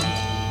and me,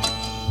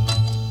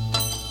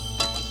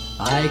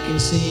 I can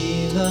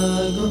see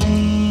the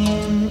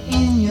gleam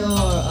in your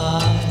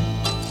eye,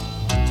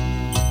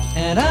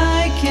 and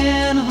I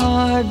can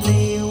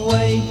hardly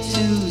wait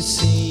to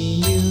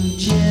see you,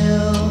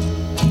 Jill,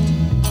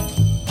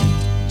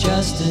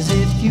 just as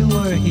if you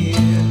were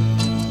here.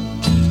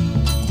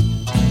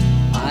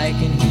 I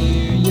can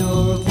hear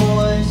your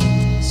voice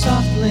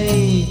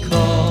softly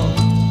call,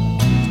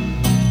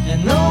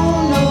 and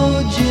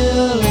no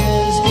Jill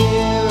is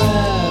here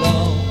at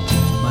all.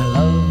 My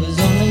love is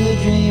only a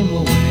dream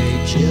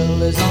away,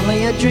 Jill is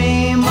only a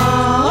dream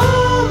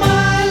all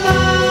my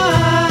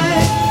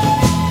life.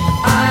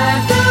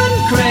 I've done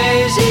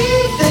crazy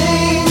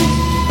things,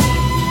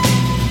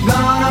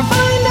 gonna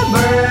find a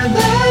bird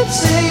that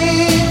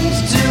sings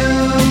to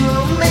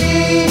me.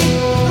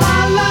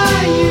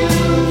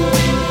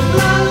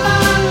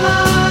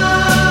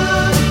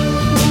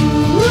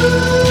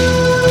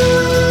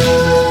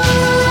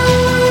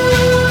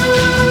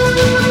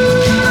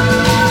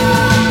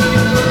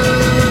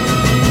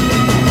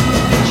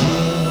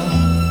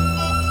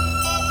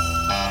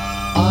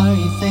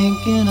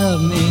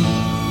 of me,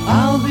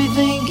 I'll be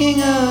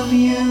thinking of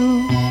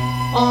you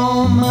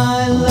all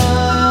my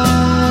life.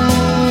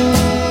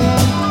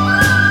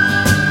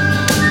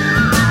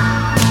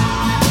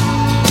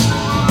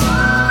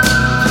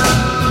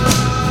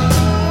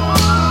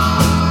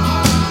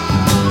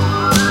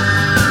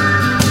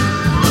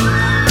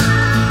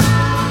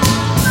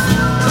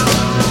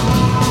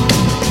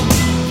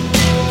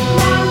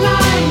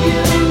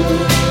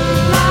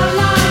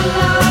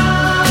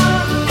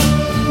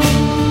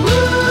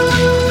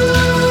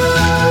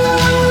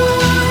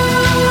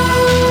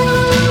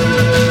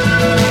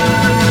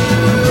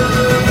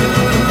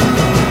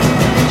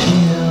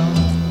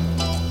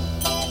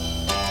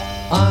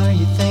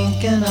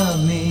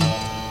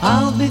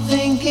 I'll be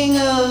thinking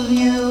of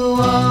you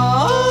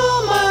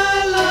all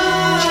my life.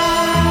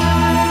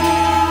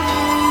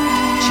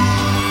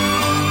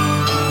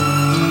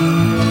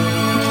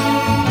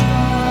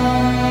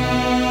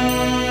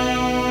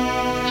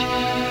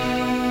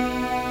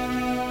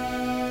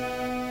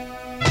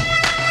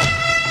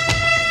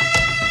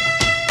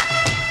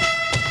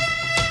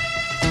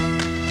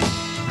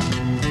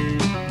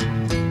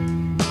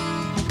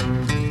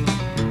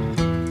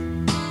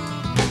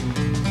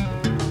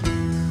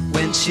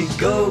 When she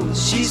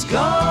goes, she's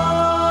gone.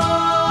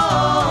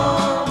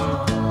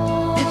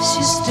 If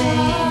she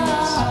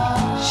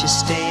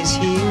stays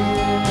here.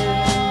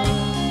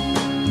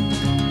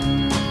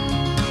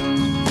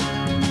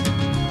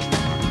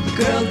 The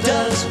girl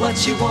does what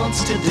she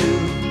wants to do.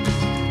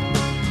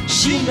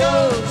 She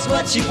knows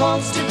what she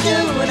wants to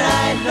do, and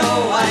I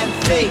know I'm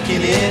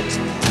faking it.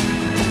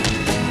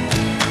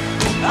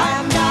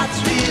 I'm not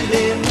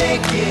really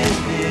making it.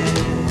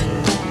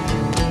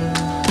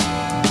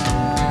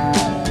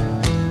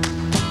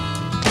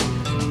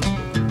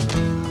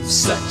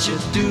 Such a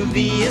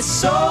dubious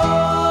soul,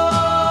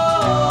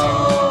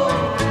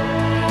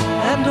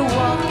 and a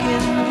walk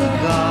in the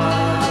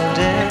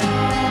garden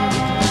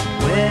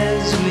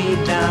wears me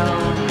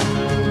down.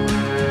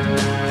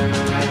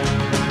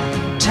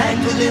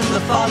 Tangled in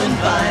the fallen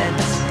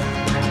vines,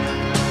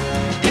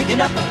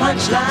 picking up the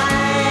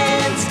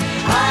punchlines.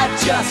 I've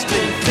just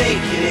been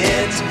faking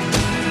it,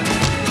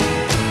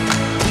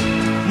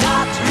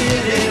 not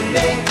really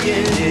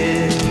making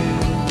it.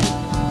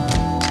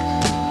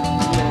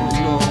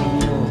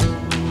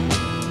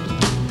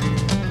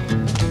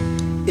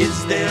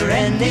 Is there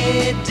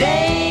any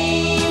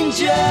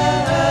danger?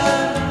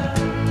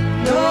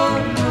 No,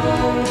 no,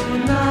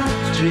 not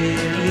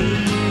really.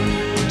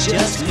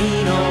 Just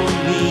lean on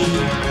me.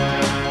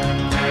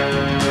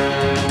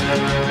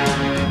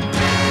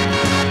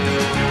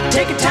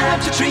 Take a time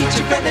to treat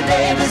your friendly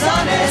neighbors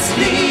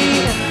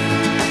honestly.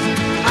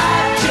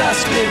 I've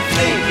just been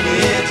faking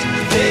it,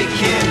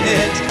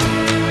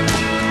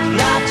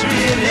 not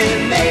really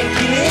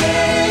making it.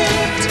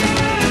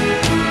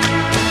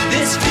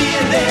 This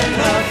feeling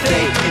of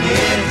faking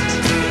it,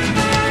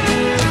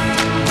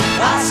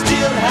 I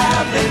still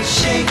haven't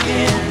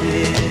shaken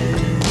it.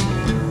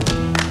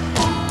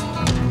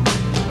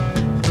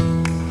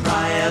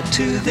 Prior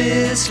to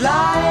this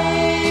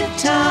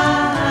lifetime,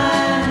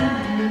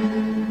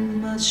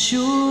 I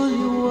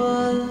surely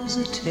was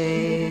a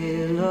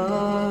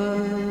tailor.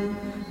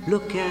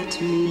 Look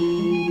at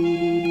me.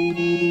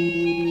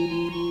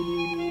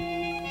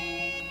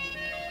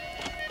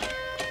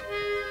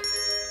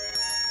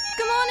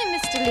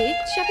 Mr.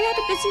 Leach, have you had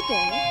a busy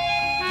day?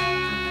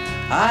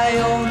 I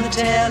own the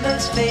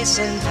tailor's face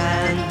and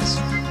hands.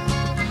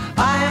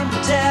 I am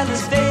the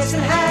tailor's face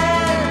and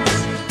hands.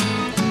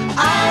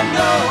 I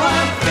know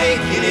I'm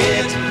faking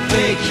it,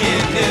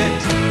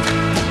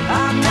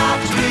 I'm not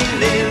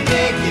really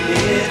making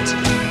it.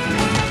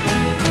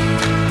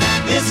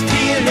 This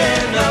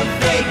feeling of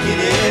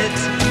faking it,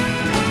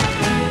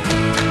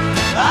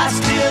 I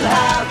still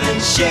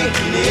haven't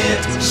shaken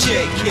it.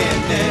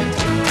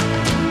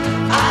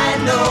 I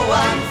know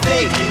I'm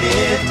faking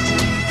it,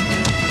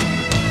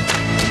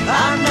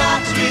 I'm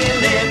not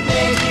really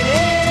making it.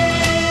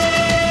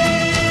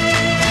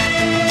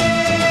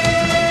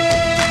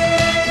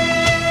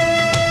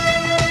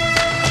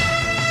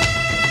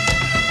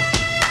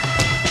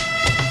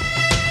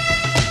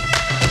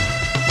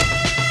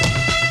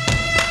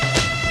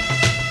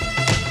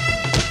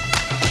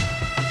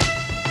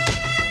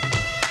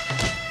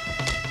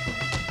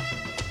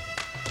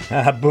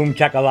 Boom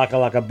chakalaka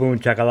laka boom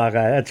chakalaka.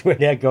 That's where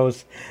that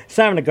goes.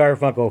 Simon &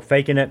 Garfunkel,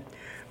 Faking It,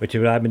 which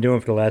is what I've been doing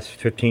for the last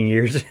 15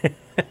 years.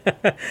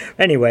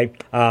 Anyway,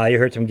 you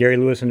heard some Gary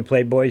Lewis and the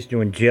Playboys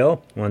doing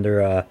Jill, one of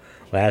their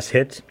last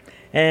hits.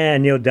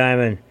 And Neil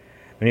Diamond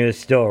when he was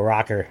still a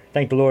rocker.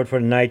 Thank the Lord for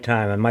the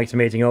nighttime on Mike's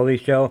Amazing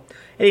Oldies Show,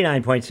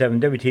 89.7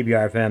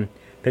 WTBR-FM,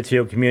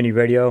 Pittsfield Community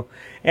Radio.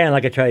 And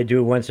like I try to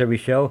do once every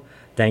show,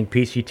 thank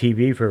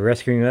PCTV for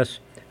rescuing us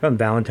from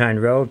Valentine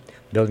Road,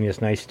 building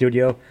this nice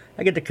studio.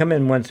 I get to come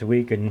in once a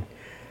week and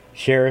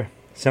share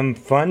some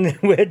fun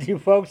with you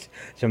folks,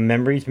 some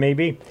memories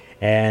maybe,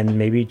 and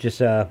maybe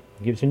just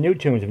give some new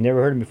tunes you've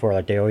never heard them before,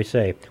 like they always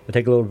say. We'll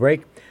take a little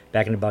break,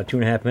 back in about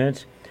 2.5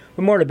 minutes,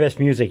 with more of the best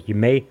music you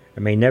may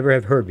or may never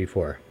have heard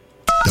before.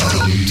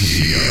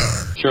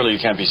 WTBR. Surely you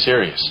can't be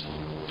serious.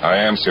 I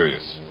am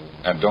serious.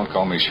 And don't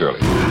call me Shirley.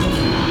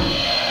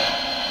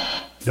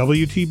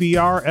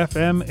 WTBR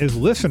FM is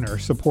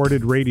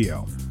listener-supported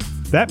radio.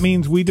 That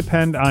means we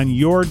depend on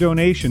your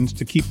donations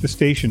to keep the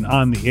station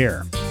on the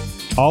air.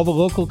 All the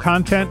local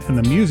content and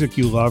the music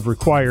you love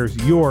requires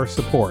your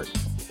support.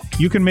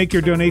 You can make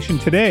your donation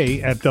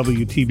today at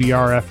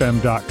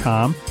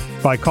WTBRFM.com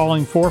by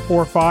calling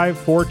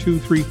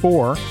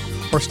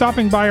 445-4234 or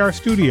stopping by our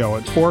studio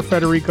at 4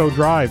 Federico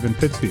Drive in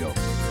Pittsfield.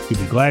 You'll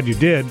be glad you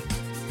did.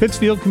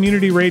 Pittsfield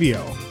Community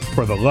Radio,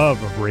 for the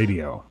love of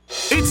radio.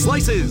 It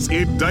slices,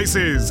 it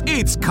dices,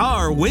 it's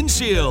Car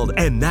Windshield.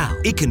 And now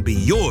it can be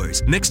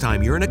yours. Next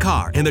time you're in a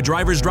car and the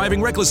driver's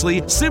driving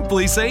recklessly,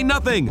 simply say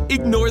nothing.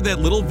 Ignore that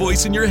little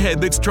voice in your head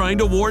that's trying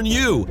to warn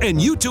you.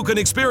 And you too can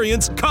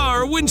experience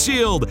Car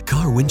Windshield.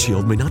 Car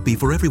Windshield may not be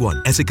for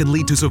everyone, as it can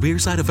lead to severe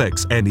side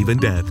effects and even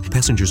death.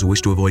 Passengers who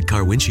wish to avoid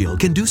Car Windshield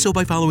can do so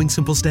by following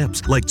simple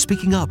steps, like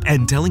speaking up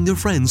and telling their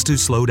friends to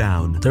slow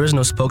down. There is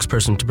no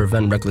spokesperson to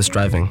prevent reckless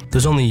driving.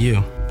 There's only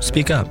you.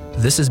 Speak up.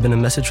 This has been a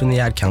message from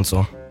the Ad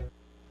Council.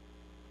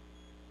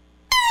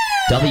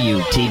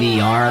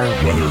 WTBR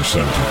Weather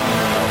Center.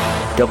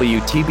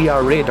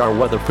 WTBR radar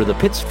weather for the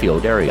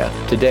Pittsfield area.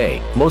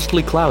 Today,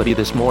 mostly cloudy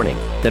this morning,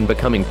 then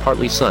becoming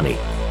partly sunny.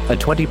 A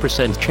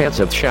 20% chance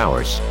of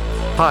showers.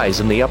 Highs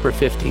in the upper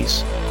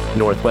 50s.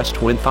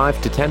 Northwest wind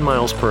 5 to 10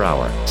 miles per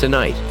hour.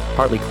 Tonight,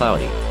 partly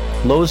cloudy.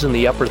 Lows in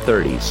the upper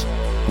 30s.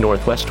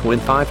 Northwest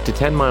wind 5 to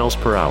 10 miles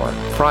per hour.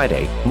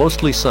 Friday,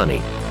 mostly sunny.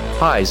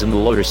 Highs in the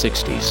lower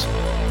 60s.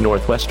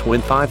 Northwest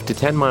wind 5 to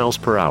 10 miles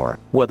per hour.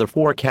 Weather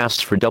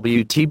forecasts for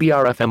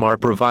WTBR FM are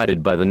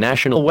provided by the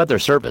National Weather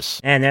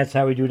Service. And that's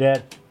how we do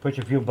that. Push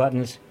a few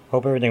buttons.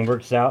 Hope everything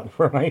works out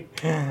for me.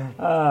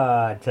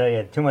 I tell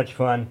you, too much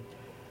fun.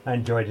 I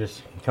enjoy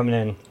just coming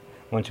in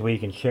once a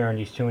week and sharing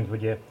these tunes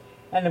with you.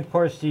 And of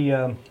course,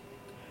 the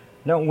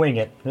don't wing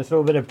it. There's a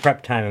little bit of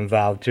prep time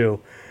involved too.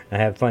 I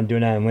have fun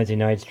doing that on Wednesday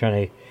nights,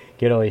 trying to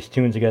get all these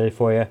tunes together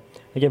for you.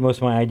 I get most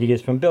of my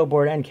ideas from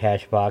Billboard and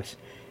Cashbox,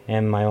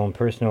 and my own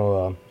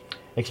personal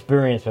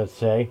experience, let's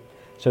say.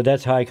 So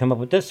that's how I come up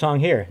with this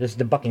song here. This is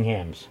the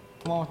Buckinghams.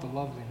 Along with the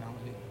lovely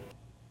melody.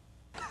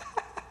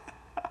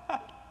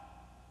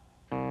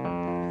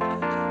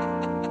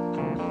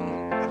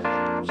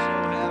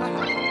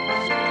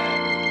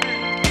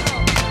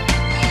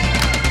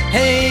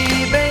 Hey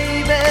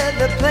baby,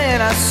 they're playing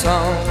our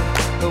song,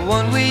 the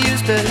one we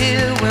used to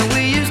hear when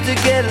we used to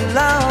get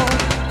along.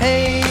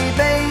 Hey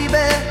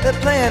baby, they're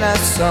playing our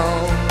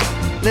song.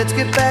 Let's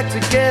get back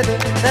together,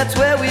 that's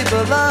where we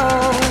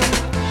belong.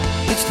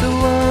 It's the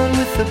one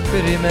with the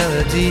pretty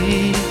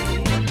melody.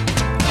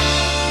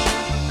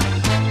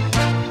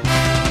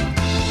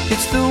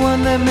 It's the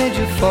one that made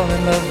you fall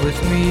in love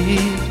with me.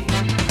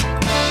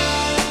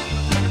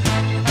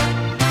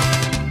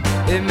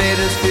 It made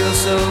us feel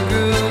so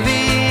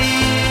groovy.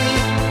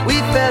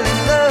 We fell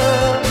in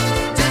love,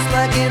 just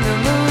like in the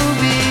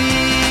movie.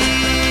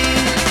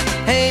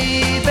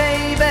 Hey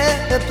baby,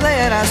 they're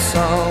playing our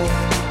song,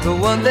 the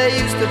one they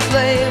used to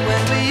play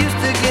when we used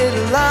to get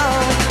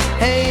along.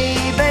 Hey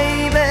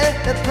baby,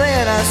 they're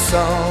playing our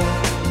song.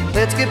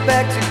 Let's get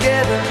back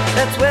together,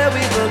 that's where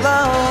we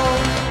belong.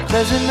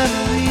 Pleasant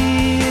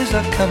memories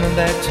are coming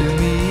back to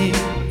me.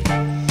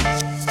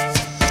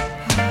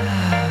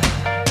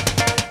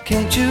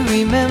 Can't you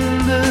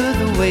remember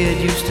the way it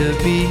used to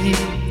be?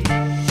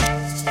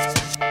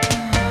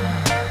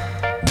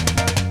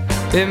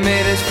 It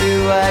made us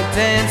feel like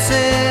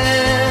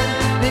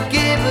dancing. It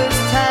gave us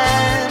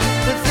time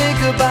to think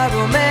about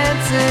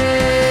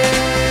romancing.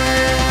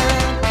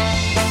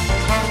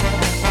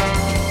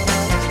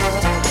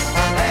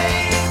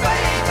 Hey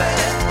baby,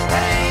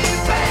 hey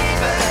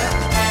baby.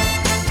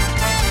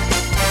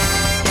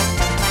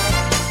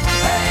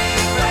 Hey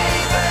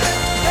baby,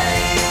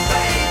 hey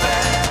baby.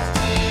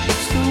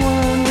 It's the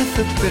one with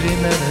the pretty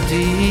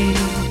melody.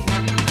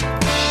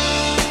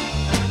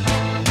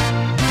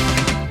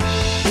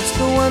 It's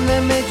the one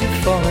that made you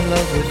fall in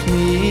love with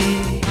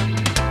me.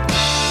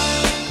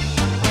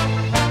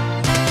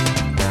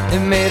 It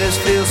made us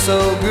feel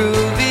so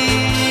groovy.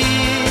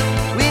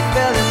 We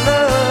fell in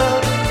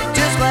love,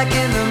 just like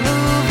in the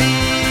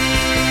movies.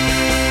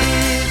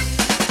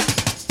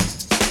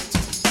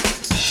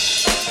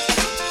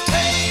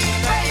 Hey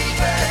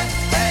baby,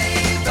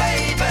 hey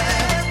baby.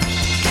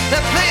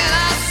 They're playing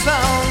our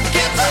song,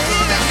 get the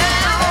moving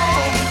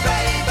now. Hey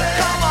baby,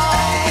 come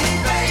on.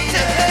 Hey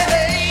baby,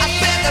 I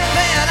said they're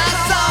playing our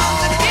song,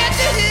 so get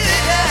you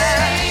here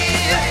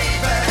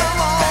now. Come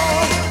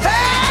on.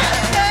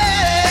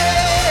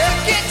 Hey,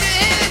 get you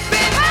in it,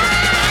 baby.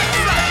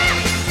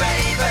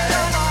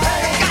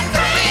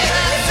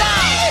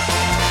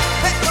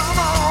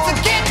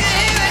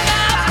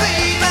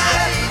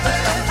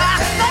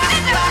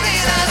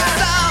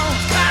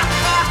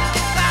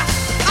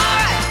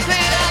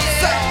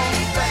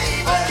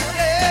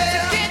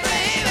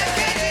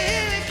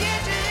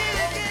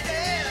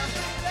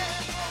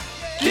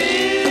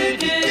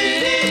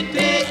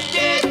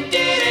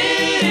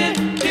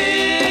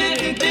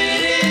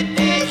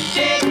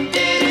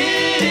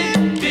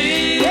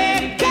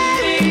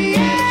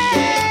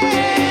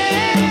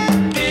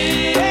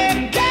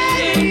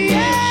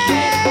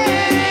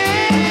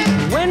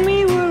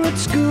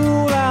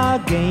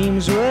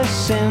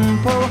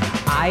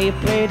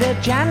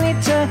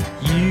 janitor,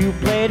 you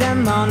played a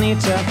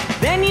monitor.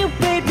 Then you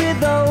played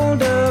with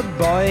older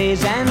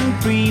boys and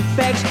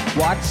prefects.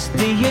 What's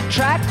the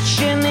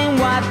attraction in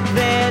what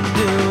they're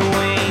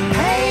doing?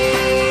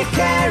 Hey,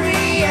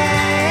 Carrie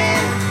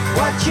Ann,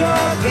 what's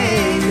your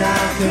game?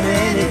 Now can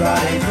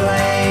anybody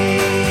play?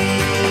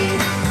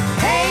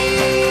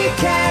 Hey,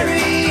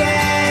 Carrie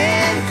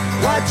Ann,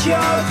 what's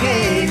your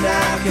game?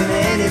 Now can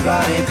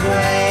anybody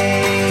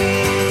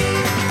play?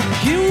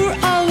 You're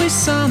always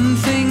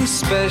something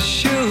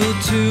special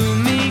to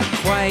me,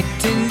 quite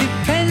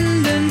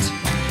independent,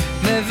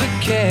 never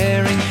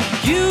caring.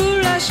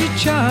 You lost your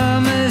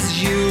charm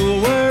as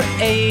you were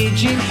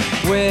aging.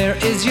 Where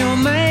is your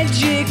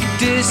magic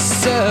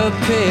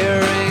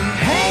disappearing?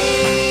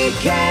 Hey,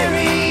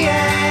 Carrie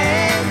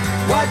Ann,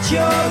 what's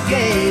your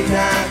game?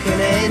 Now can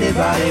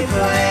anybody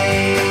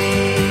play?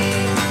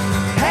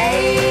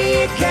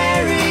 Hey,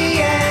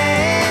 Carrie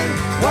Ann,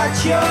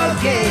 what's your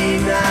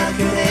game? Now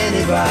can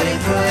anybody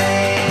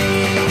play?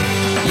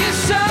 You're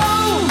so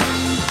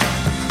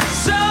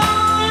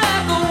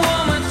like a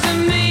woman to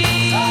me.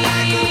 So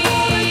like a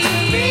woman to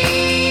me.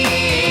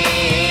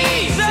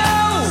 So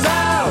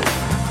like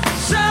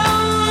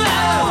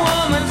a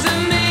woman to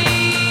me.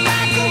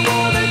 Like a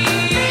woman to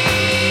me.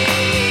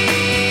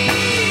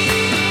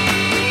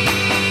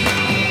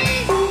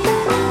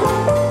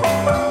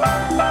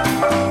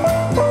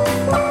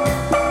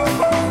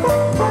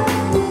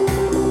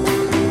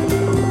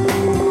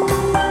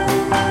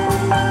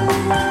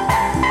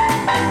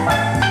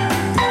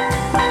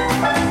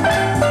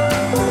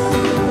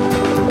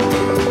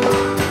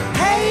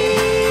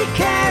 Hey,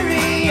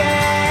 Carrie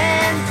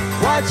Ann,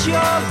 what's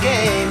your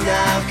game?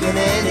 Now can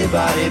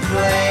anybody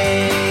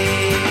play?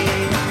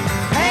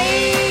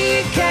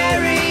 Hey,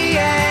 Carrie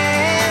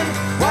Ann,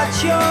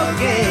 what's your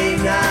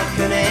game? Now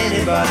can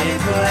anybody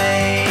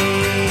play?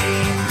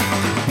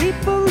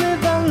 People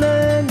live and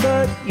learn,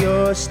 but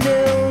you're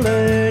still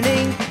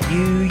learning.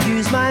 You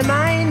use my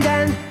mind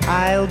and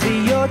I'll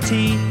be your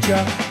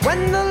teacher.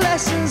 When the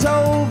lesson's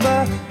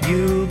over,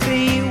 you'll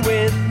be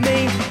with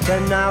me.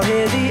 Then I'll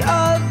hear the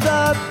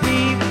other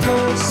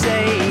people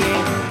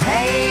saying,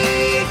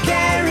 hey,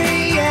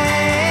 Carrie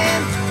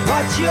Ann,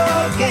 what's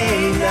your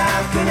game?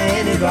 Now can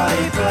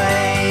anybody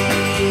play?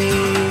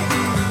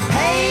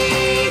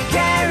 Hey,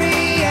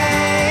 Carrie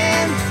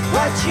Ann,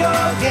 what's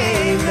your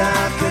game?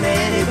 Now can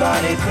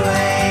anybody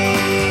play?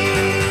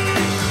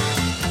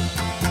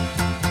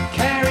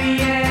 Carrie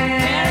Ann.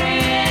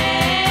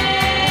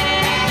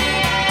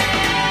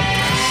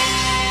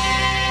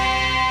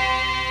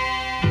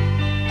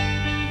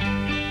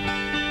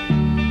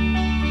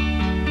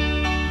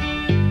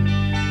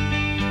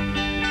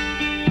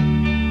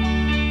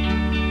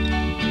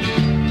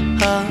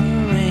 A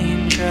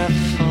raindrop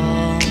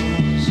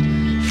falls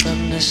from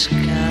the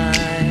sky.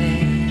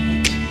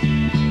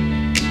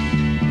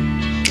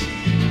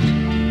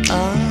 A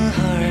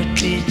heart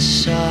beats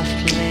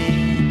softly,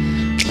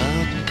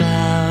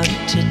 about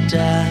to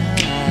die.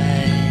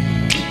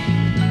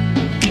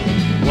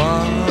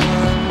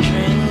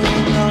 Wandering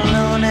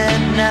alone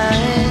at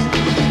night,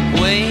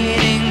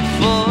 waiting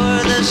for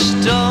the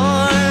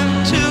storm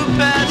to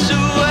pass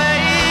away.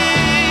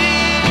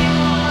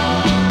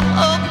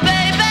 Oh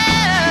baby,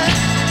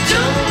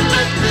 don't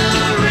let the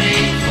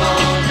rain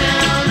fall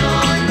down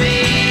on me.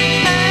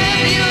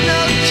 Have you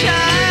no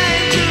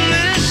time to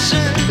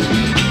listen?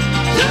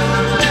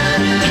 Don't let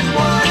it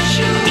wash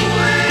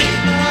away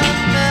my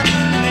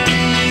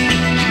memory.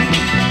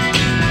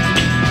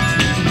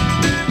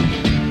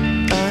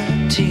 A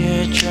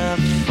teardrop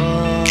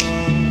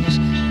falls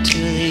to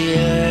the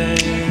earth.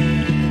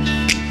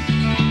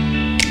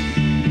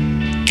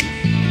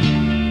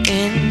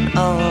 In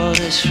all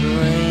this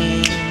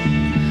rain,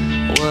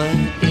 what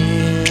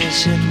is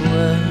it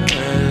worth?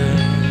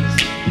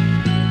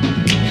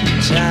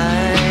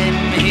 Time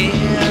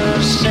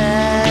heals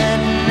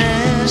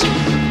sadness,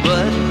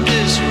 but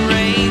this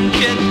rain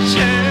can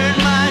turn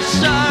my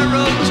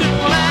sorrow to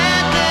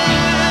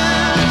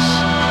gladness.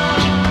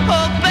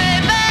 Oh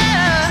baby,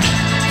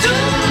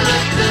 don't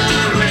let the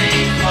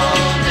rain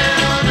fall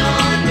down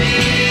on me.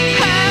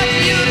 Have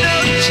you no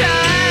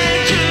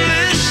time to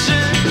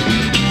listen?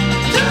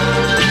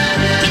 Don't let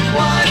it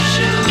wash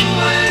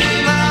away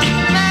my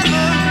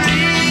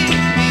memory.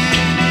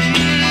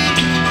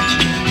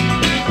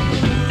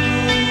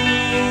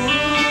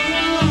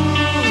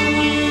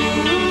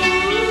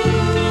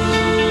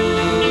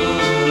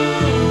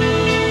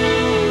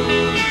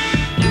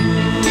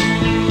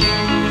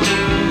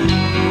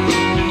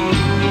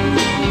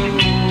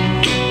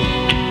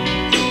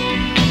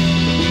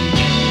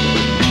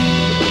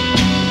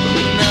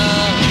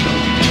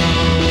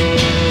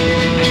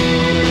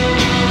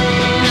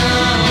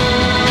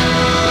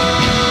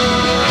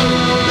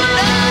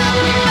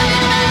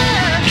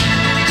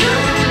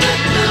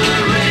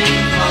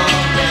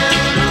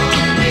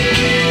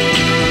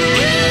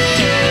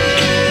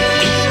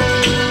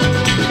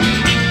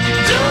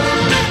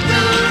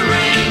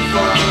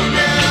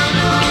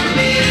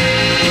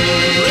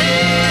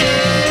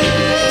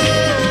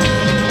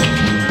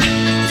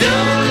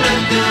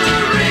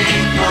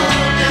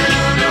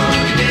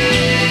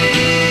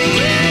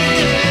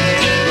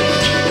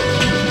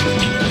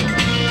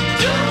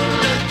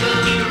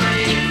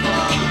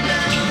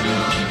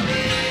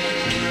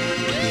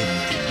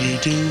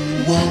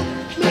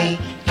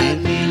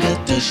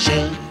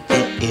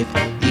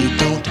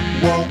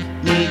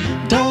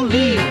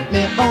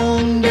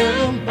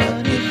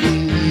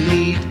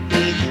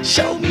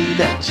 show me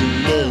that you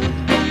love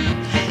me.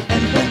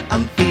 And when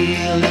I'm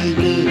feeling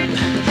blue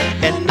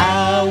and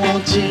I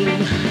want you,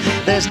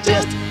 there's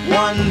just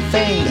one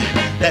thing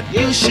that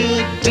you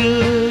should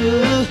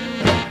do.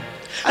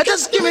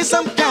 Just give me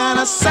some kind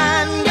of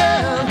sign,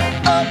 girl.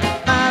 Oh,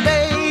 my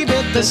baby,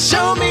 to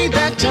show me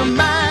that you're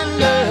mine,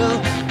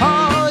 girl.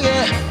 Oh,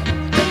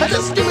 yeah.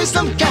 Just give me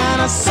some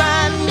kind of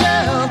sign,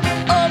 girl.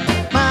 Oh,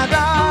 my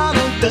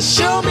darling, to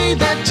show me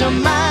that you're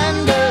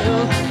mine,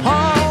 girl.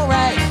 All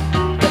right.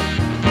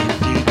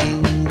 If you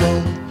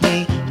want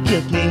me,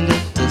 give me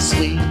little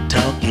sweet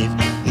talk. If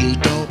you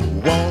don't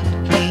want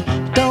me,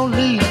 don't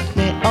leave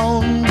me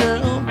on,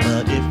 girl.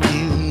 But if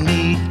you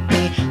need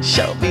me,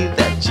 show me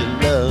that you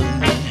love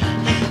me.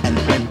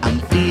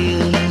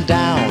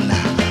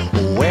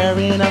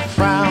 Wearing a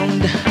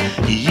frown,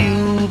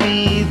 you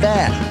be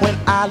there when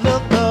I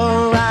look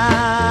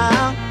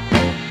around.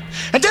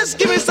 And just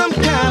give me some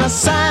kind of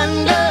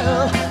sign,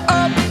 girl.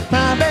 Oh,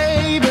 my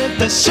baby,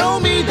 to show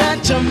me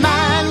that you're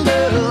mine,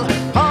 girl.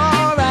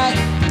 All right.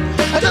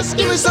 Just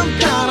give me some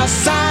kind of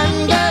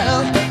sign,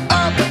 girl.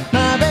 Oh,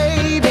 my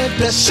baby,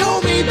 to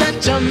show me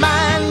that you're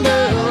mine,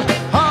 girl.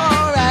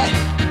 All right.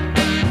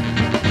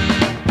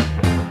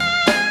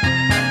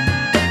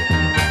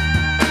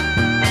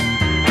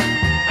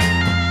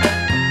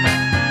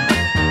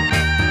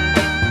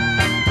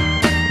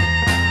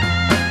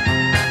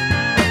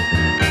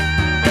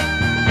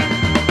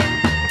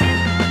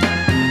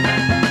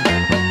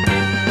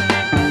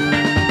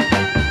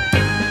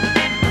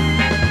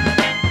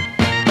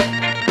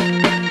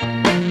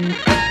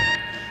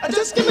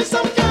 Just give me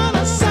some kind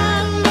of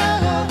sign,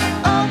 girl.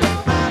 Oh,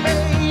 my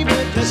baby,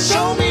 to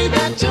show me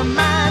that you're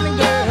mine,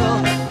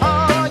 girl.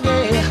 Oh,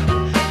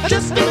 yeah.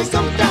 Just give me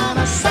some kind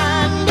of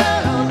sign,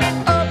 girl.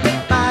 Oh,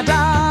 my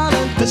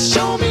darling, to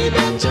show me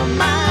that you're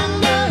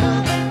mine,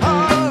 girl.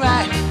 All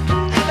right.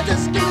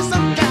 Just give me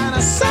some kind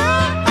of sign.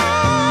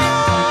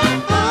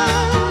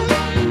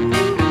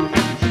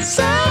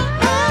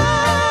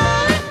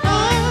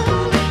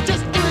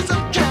 Just give me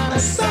some kind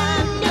of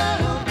sign,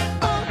 girl.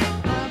 Oh,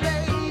 my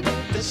baby,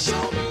 to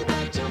show me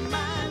that you're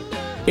mine,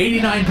 girl.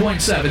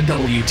 89.7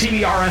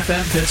 WTBR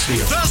FM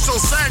Pittsfield. This will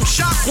send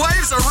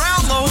shockwaves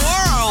around the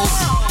world.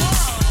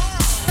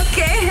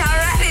 Okay,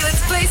 alrighty,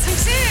 let's play some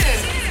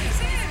tunes.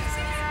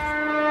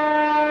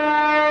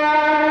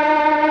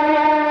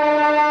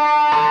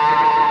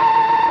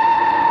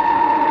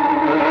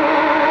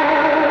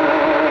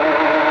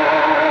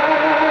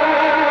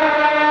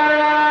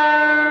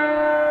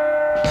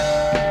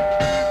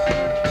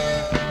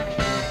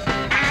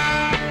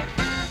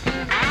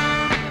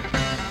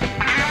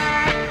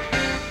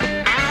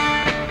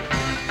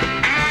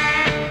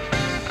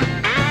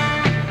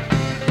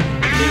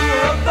 You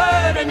were a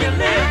bird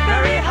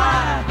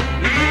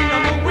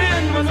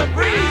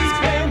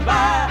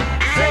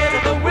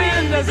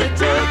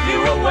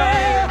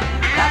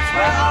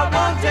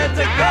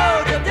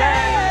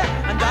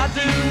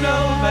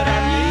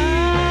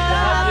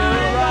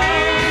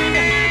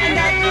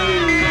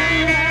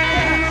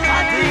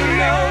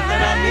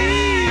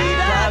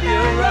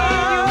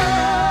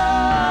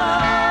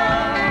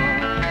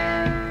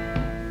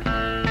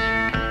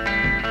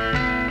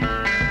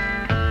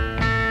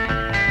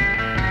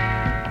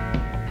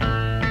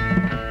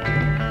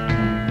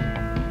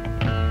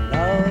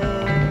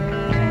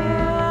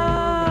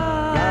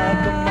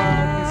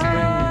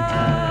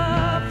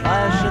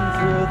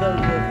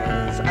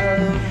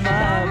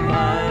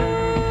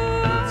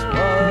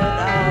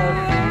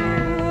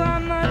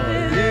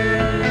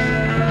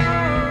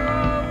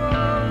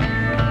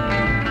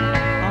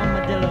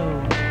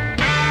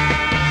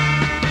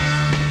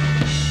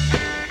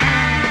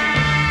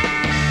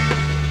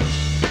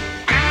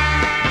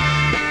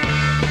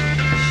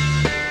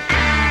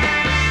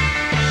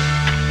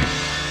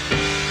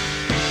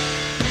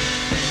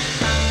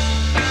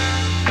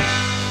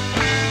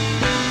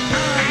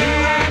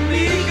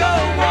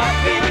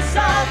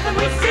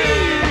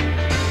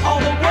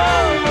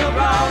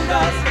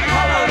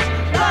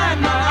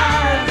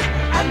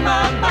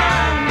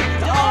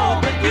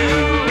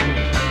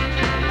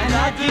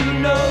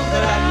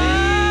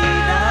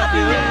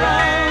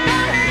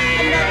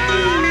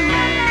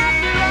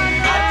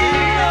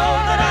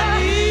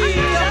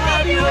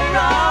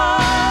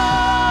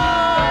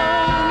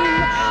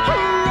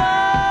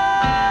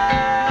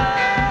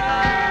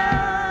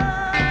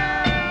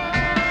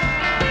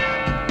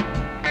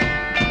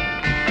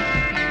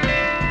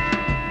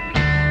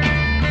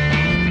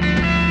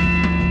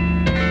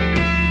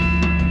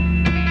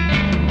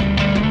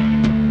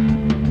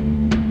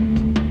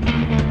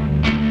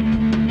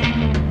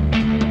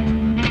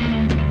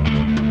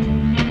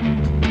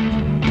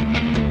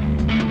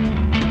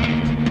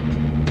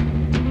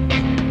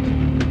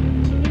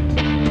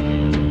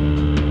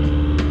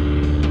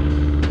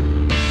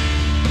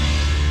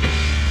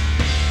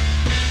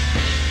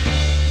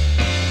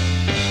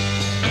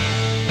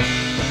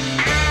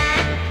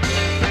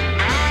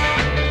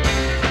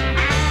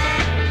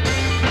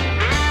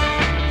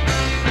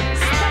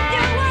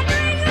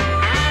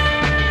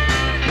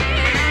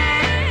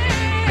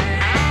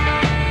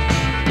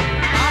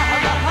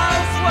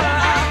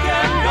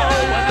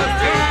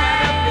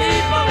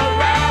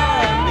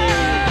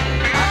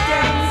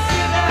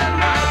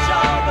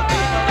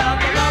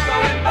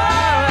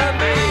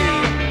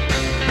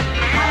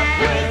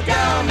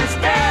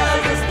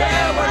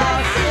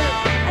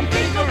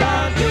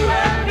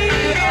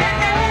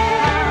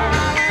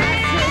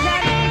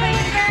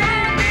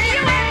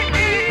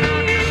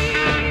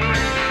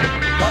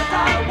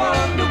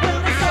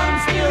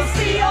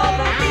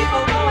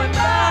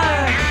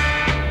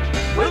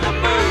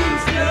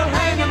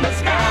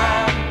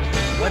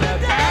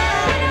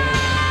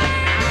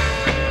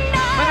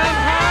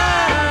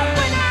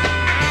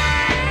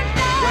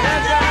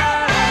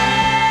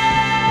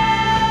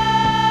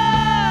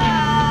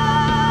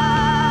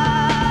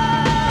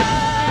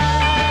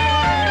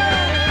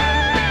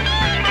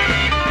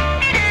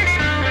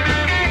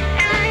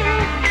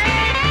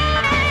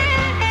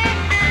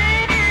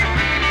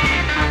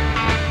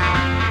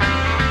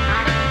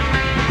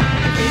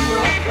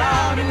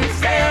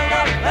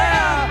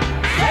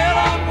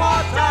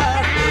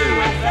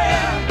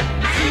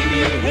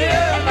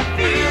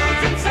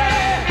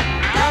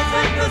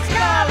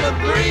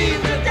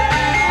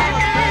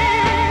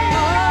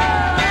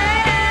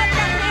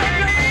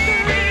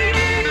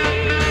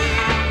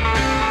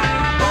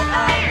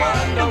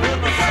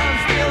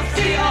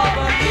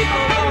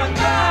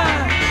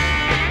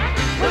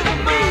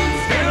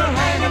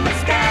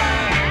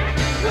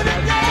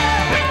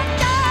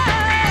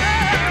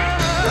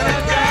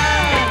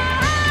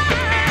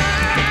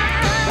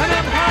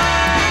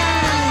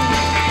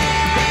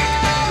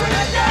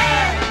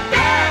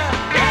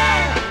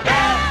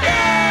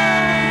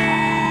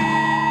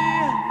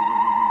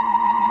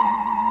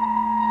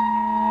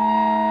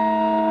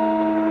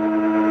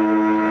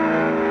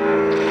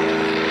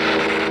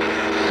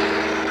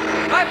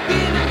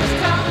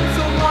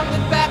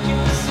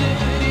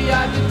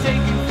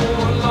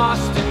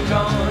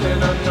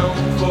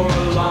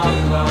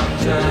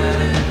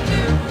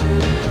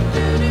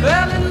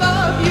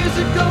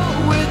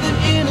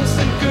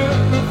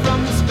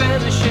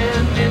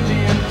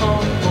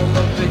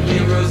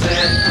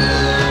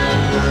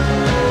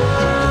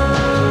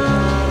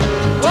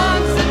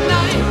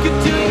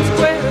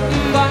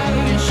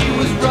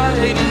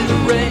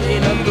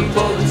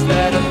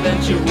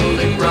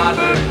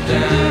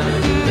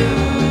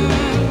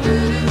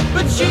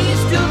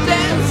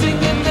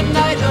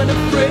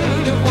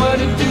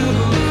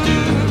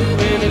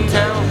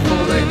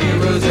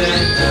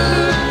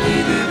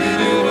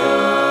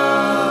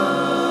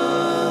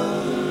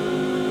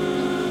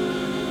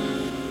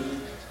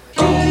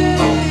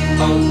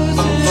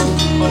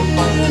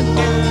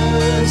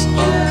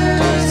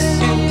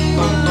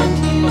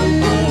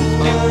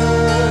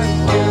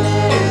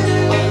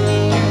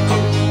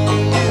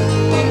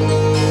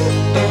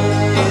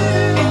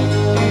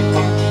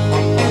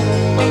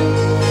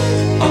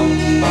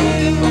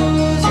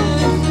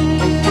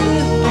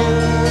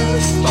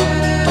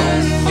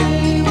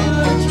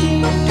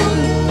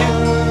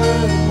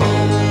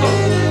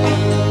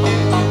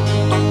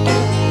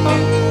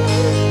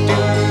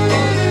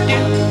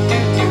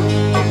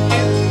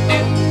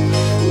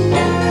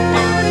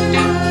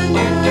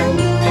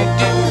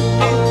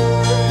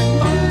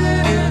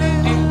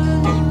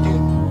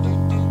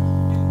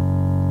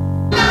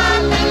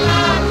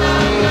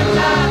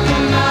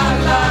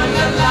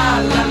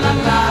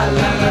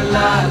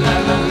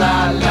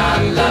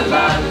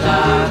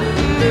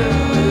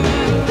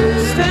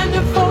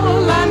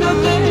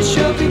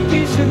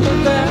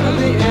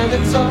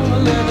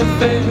trouble and the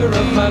favor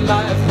of my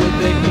life with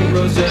the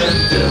heroes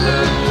and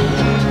villains.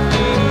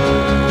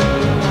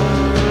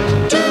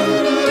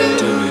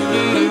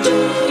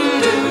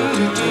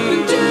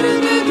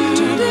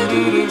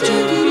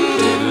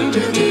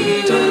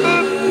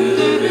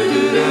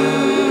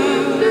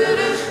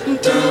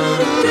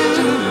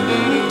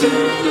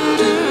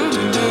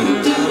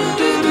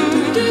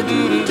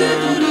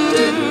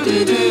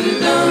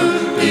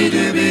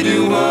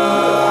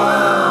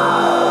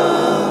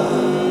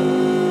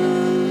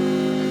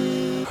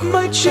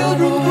 My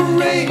children were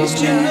raised,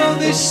 you know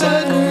they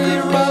suddenly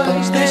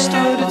rise. They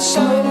started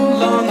so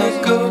long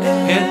ago,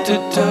 head to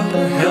toe,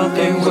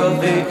 healthy,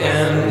 wealthy,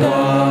 and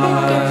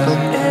wise.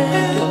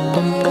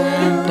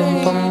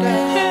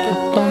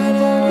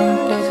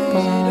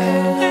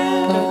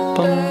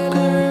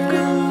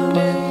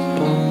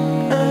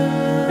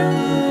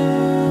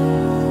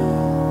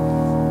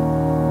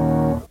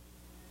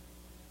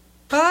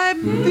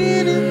 I've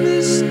been in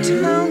this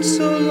town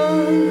so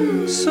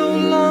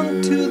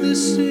long to the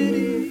city.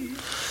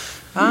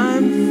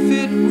 I'm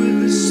fit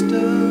with the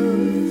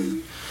stuff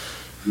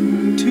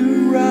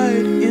to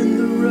ride in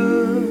the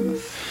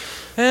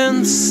rough,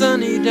 and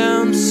sunny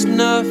down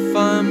snuff.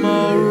 I'm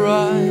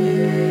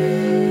alright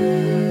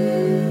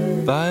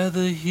by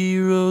the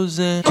heroes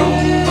and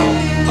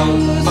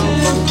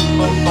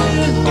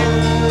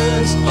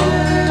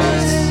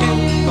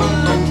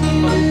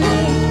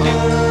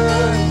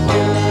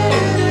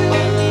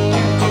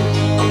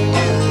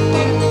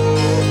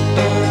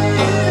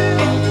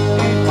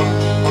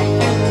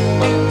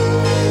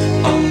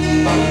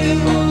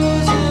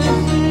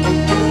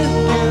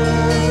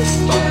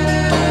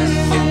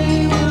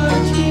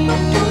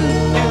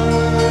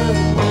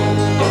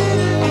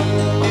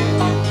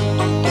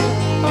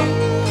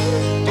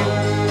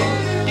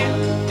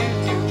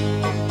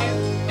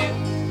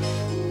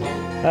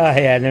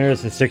Yeah, and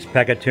there's the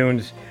 6-pack of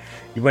tunes.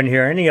 You wouldn't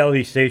hear any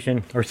oldie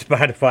station or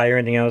Spotify or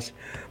anything else,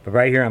 but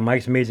right here on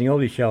Mike's Amazing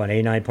Oldie Show on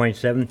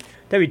 89.7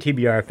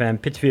 WTBR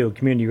FM, Pittsfield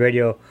Community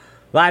Radio,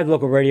 live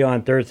local radio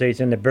on Thursdays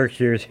in the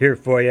Berkshires, here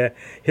for you.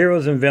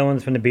 Heroes and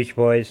Villains from the Beach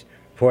Boys.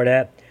 Before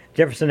that,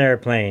 Jefferson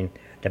Airplane,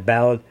 The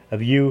Ballad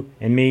of You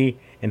and Me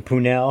and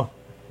Punell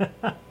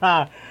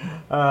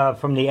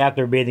from the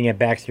After Bathing at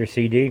Baxter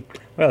CD.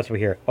 What else we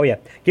hear? Oh yeah,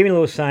 Give Me a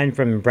Little Sign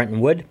from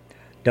Brenton Wood.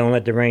 Don't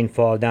Let the Rain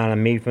Fall Down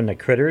on Me from the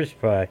Critters,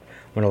 probably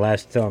one of the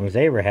last songs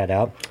they ever had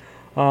out.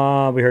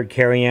 We heard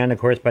Carrie Ann, of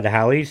course, by the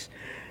Hollies,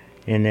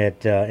 in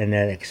that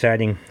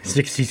exciting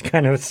 60s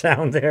kind of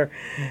sound there.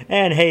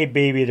 And Hey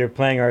Baby, they're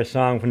playing our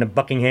song from the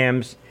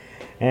Buckinghams.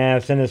 And I'll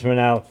send this one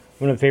out.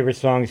 One of the favorite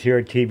songs here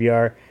at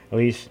TBR, at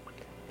least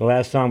the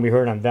last song we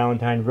heard on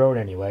Valentine Road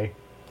anyway.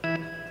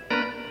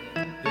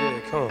 yeah,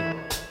 come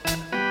on.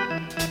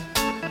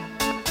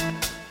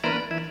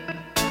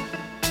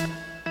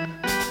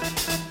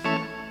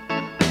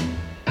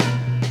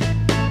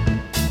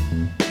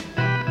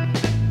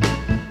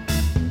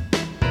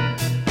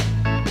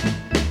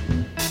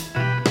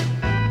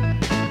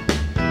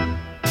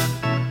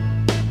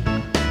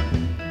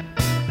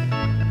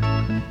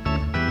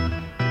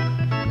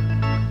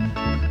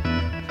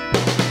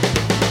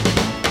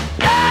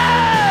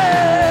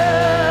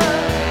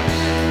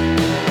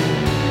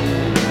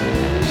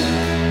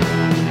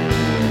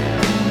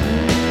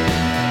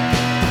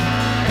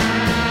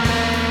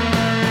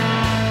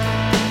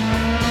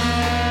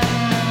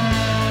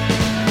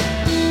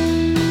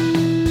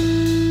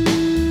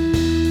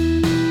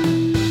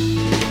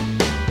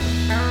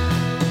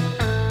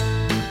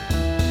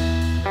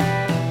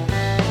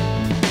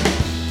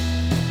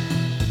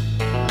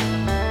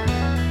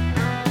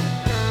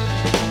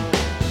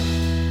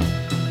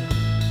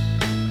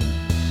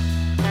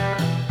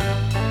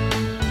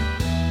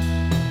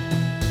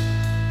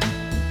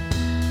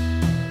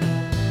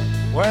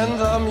 When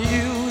the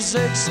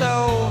music's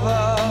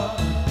over,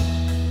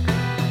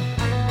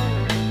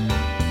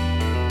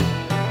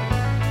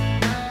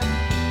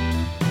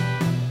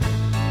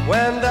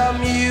 when the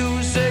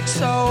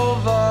music's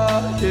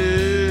over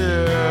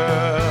here,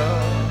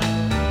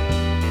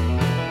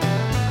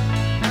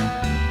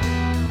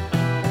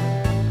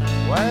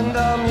 when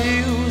the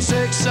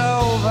music's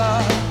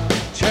over,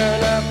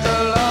 turn up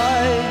the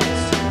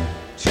lights,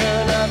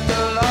 turn up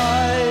the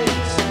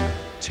lights,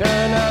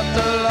 turn up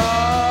the lights.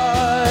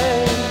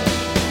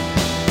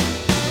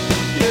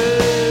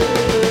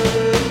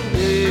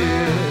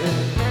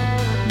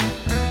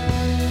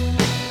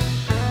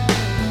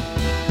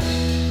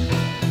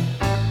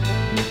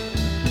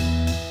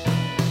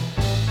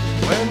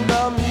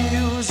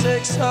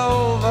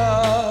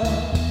 Over.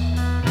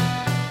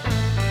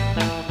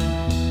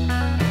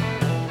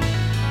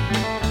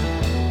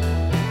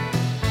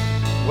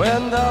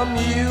 When the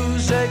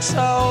music's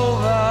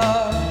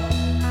over,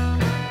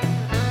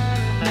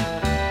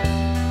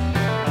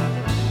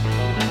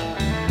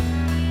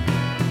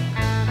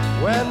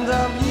 when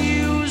the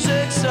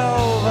music's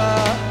over,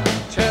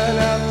 turn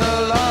up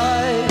the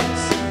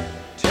lights,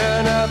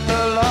 turn up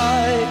the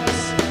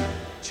lights,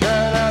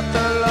 turn up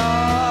the lights.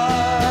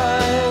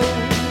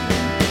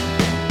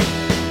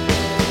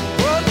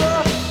 Well, the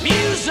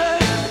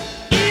music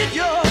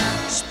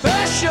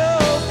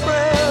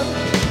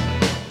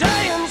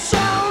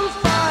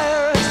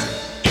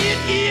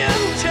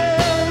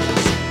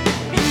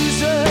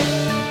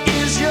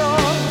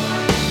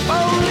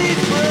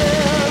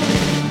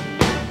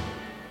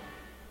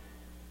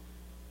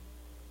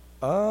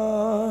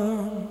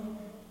until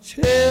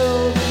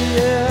the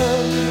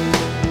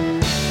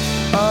end,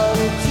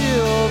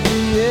 until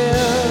the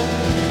end,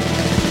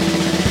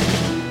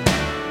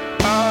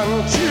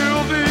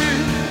 until the end.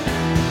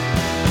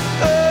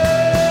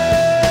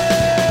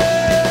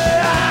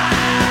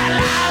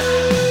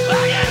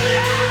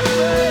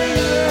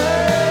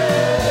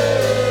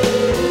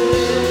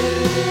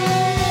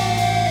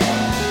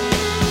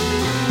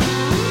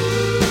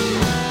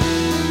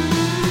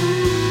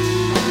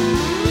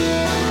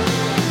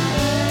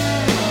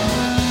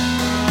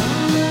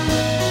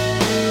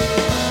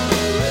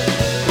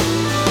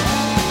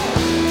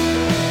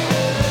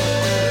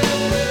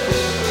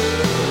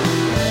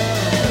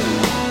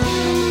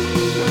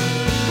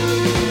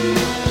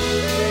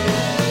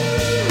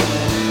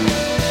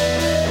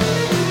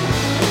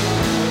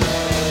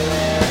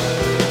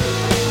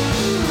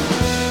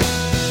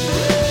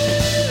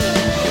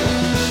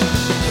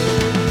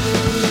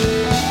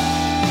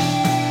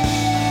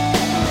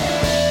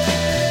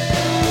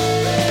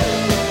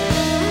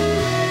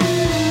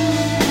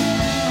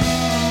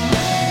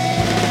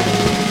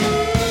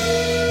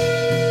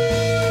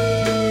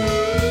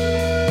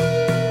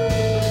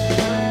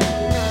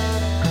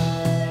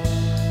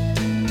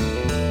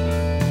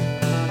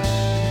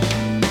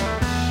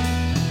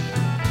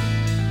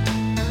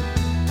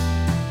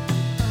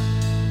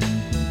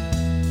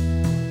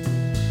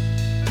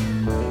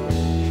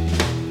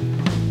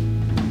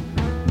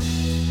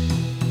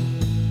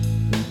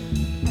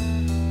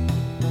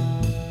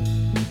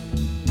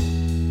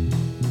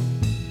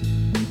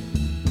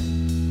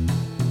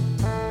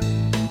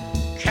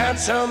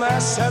 Cancel my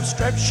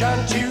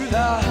subscription to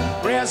the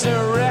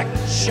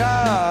resurrection.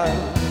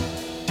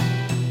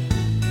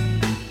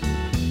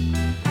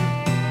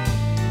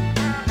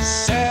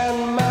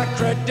 Send my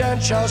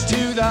credentials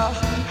to the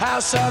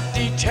house of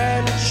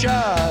detention.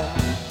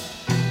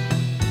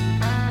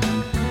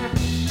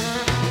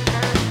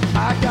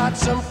 I got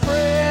some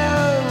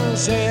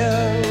friends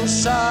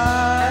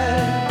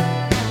inside.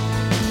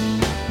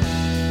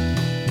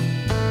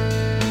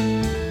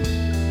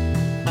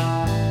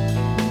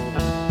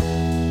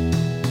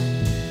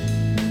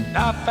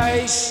 The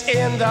face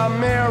in the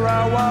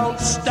mirror won't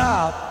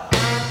stop.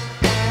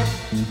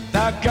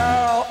 The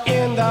girl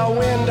in the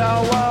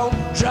window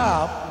won't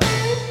drop.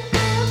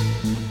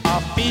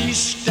 A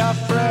feast of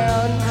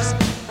friends,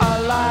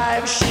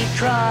 alive she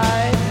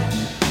cried,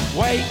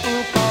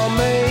 waiting for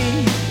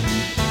me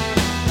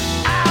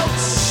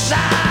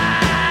outside.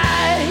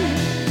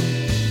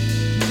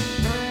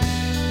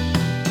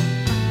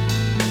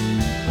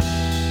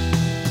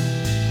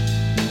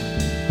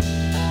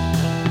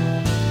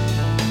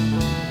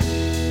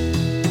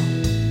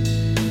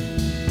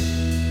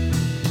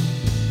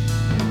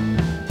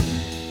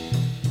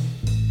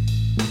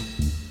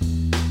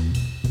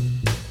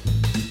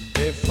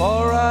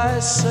 Before I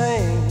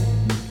sink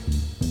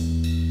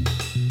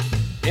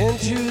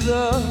into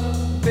the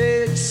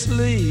big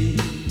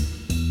sleep,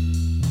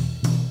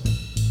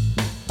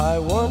 I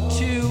want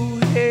to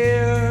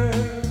hear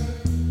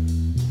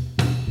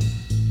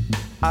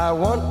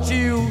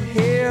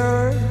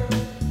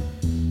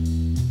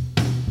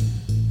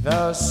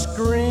the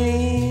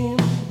scream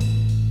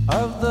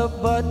of the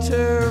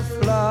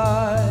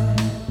butterfly.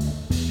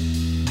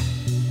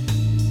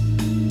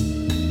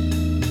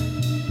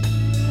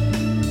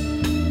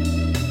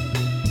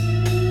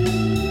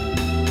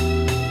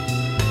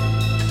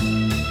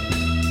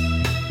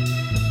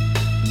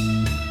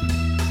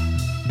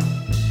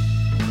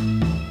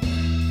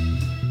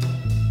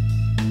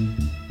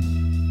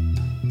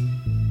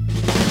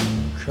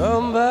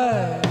 Come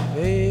back,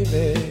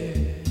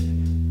 baby,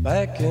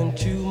 back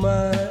into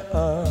my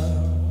arms.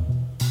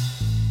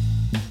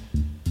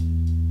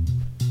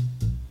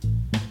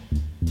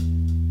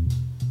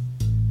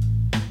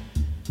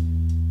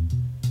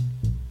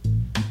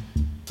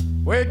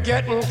 We're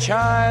getting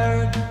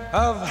tired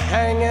of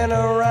hanging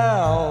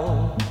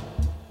around.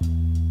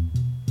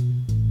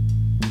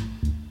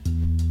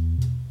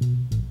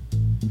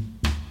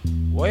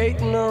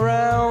 Waiting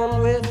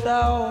around with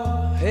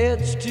our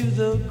heads to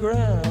the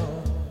ground.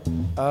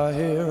 I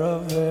hear a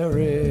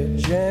very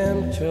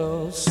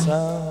gentle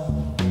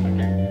sound.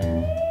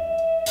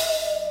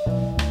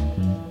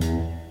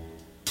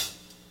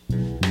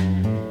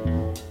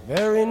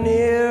 Very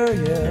near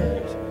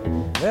yet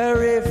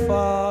very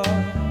far,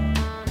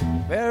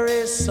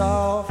 very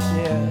soft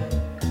yet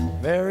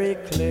very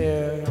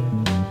clear.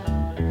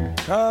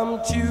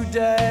 Come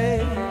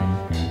today,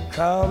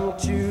 come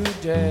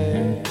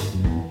today.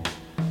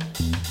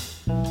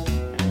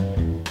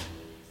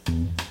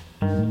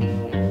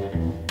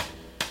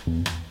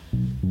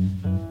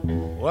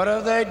 What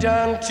have they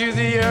done to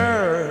the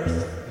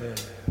earth?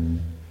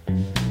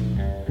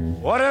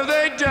 What have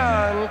they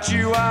done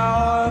to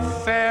our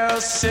fair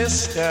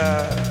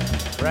sister?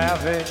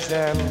 Ravaged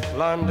and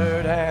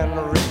plundered and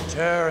ripped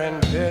her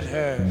and bit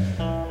her,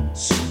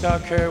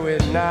 stuck her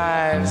with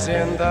knives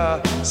in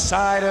the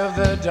side of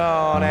the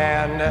dawn,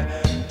 and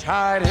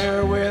tied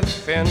her with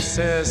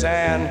fences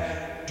and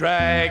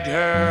dragged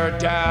her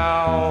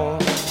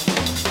down.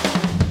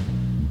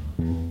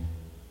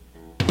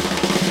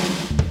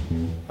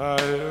 I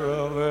hear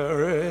a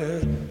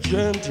very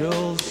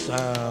gentle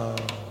sound.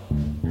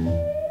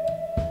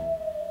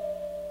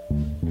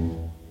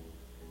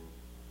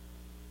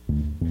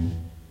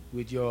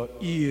 With your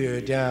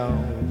ear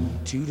down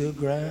to the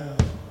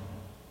ground.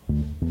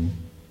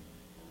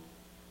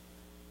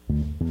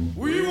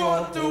 We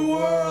want the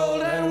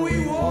world and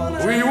we want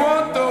it. We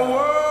want the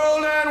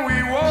world and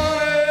we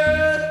want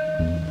it.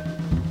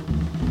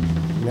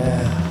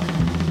 Now.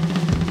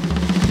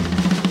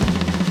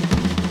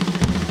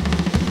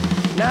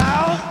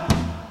 Now.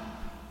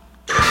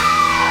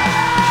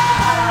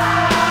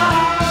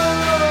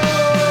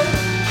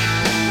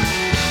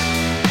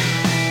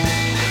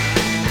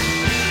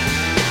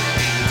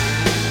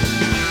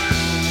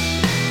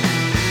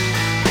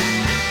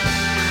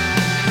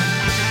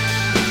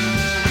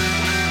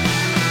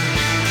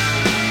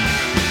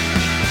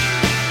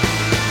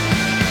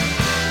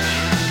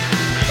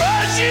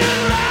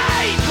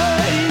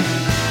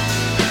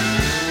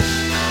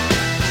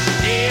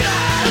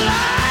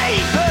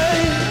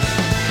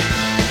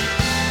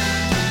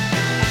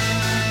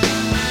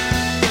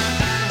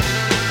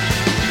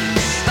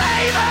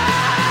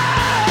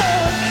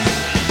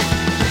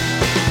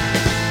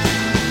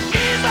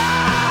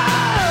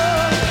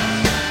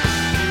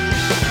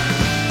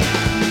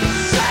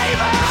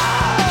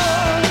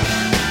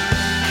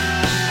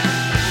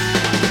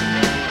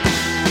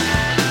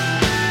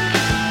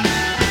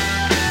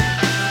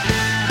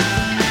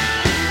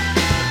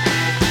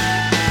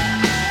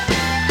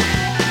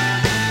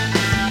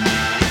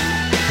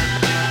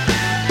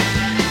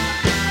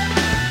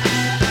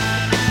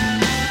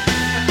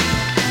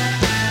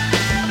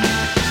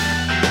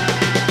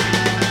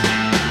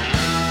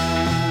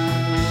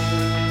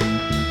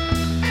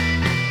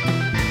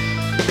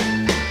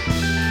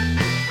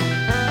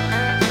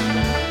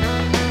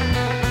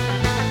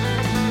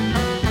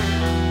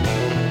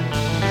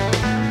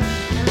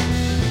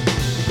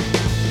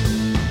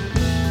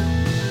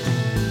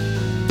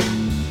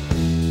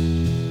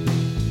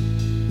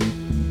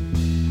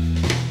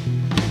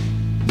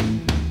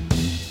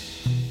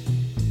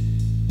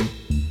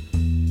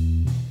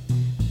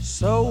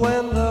 So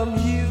when the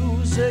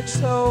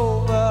music's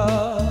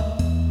over,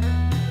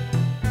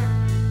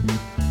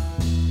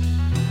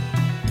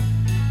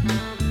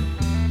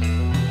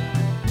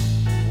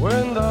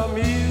 when the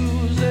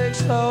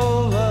music's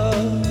over,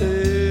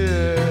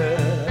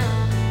 yeah.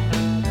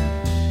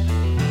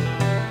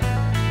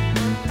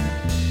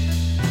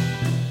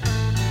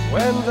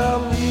 When the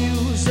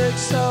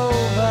music's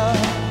over,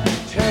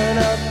 turn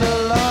out the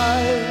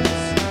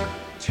lights,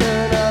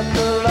 turn out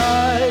the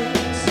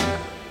lights,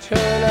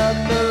 turn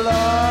out the lights.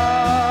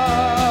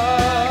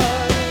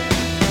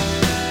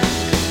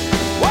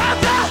 While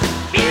the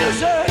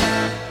music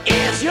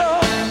is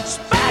your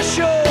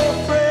special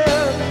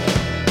friend,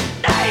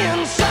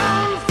 dance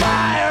on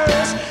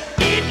fires,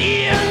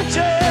 Indian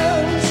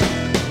turns,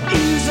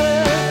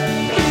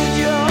 music is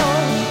your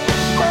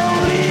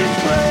only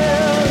friend.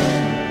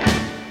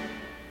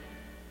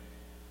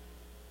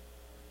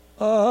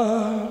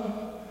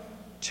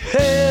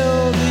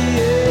 Till the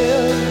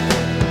end,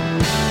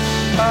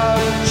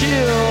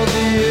 until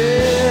the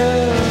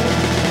end,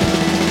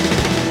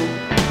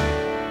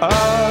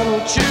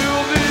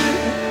 until the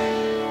end.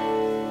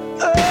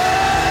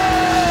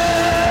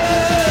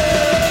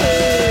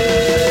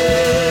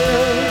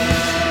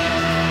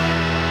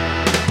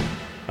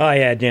 Oh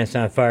yeah, Dance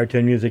on Fire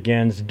till music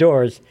ends.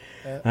 Doors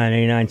on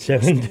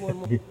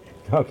 89.7.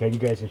 Okay, you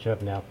guys can shut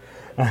up now.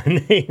 On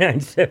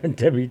 89.7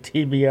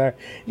 WTBR.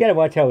 You gotta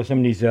watch out with some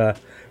of these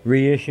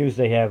reissues.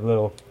 They have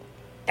little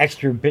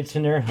extra bits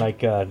in there. Like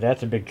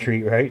that's a big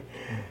treat, right?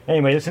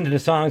 Anyway, listen to the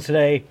songs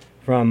today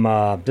from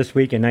this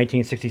week in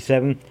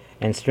 1967,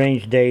 and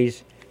Strange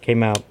Days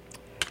came out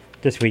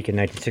this week in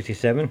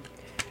 1967.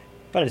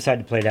 But I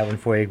decided to play that one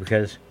for you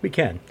because we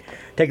can.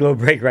 Take a little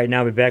break right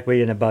now. We'll be back with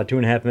you in about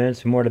 2.5 minutes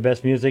for more of the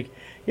best music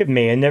you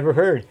may have never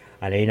heard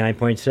on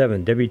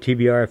 89.7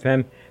 WTBR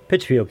FM,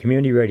 Pittsfield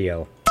Community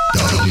Radio.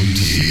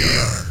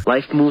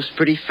 Life moves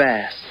pretty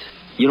fast.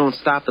 You don't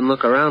stop and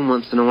look around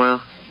once in a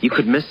while, you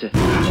could miss it.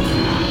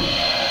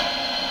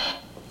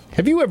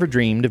 Have you ever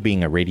dreamed of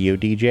being a radio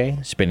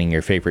DJ, spinning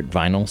your favorite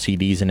vinyl,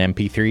 CDs, and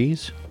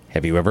MP3s?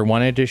 Have you ever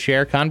wanted to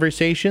share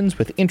conversations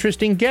with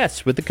interesting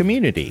guests with the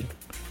community?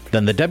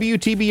 Then the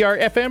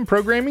WTBR FM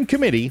Programming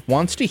Committee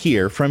wants to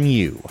hear from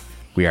you.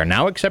 We are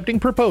now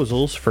accepting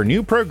proposals for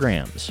new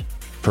programs.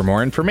 For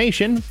more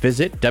information,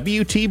 visit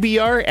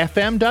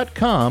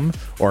WTBRFM.com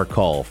or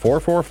call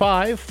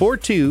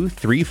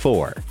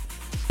 445-4234.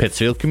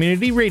 Pittsfield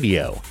Community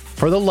Radio,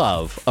 for the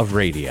love of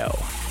radio.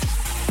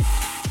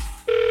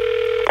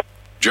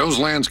 Joe's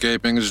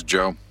Landscaping is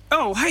Joe.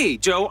 Oh, hey,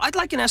 Joe. I'd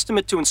like an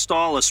estimate to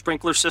install a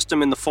sprinkler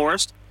system in the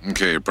forest.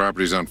 Okay, your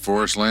property's on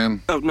forest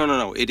land? Oh,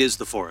 no. It is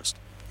the forest.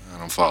 I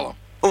don't follow.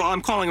 Well,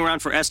 I'm calling around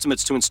for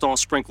estimates to install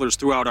sprinklers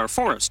throughout our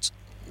forests.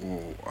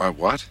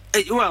 What?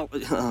 Well,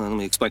 let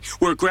me explain.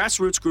 We're a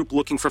grassroots group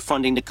looking for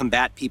funding to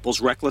combat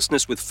people's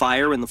recklessness with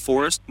fire in the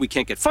forest. We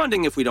can't get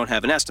funding if we don't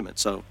have an estimate,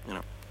 so,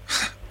 Are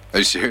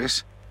you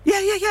serious?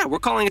 Yeah. We're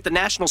calling it the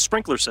National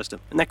Sprinkler System.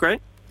 Isn't that great?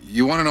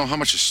 You want to know how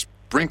much a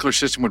sprinkler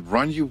system would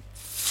run you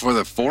for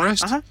the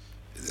forest? Uh-huh.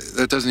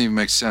 That doesn't even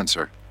make sense,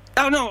 sir.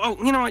 Oh, no. Oh,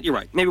 you know what? You're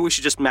right. Maybe we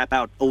should just map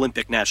out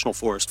Olympic National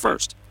Forest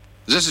first.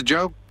 Is this a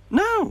joke?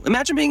 No.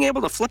 Imagine being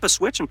able to flip a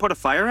switch and put a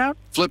fire out.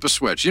 Flip a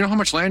switch. You know how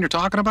much land you're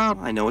talking about?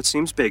 I know it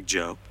seems big,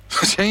 Joe.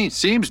 It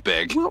seems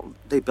big. Well,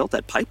 they built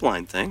that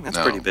pipeline thing. That's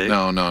No, pretty big.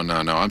 No.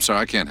 I'm sorry,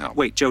 I can't help.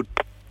 Wait, Joe.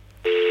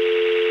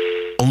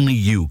 Only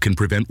you can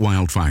prevent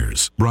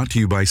wildfires. Brought to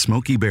you by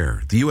Smokey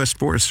Bear, the U.S.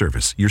 Forest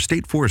Service, your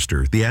state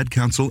forester, the Ad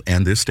Council,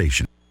 and this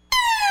station.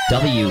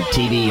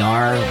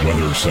 WTBR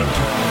Weather Center.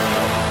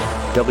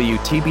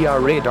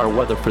 WTBR radar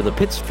weather for the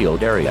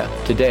Pittsfield area.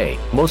 Today,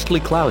 mostly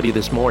cloudy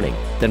this morning,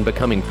 then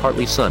becoming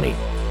partly sunny.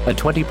 A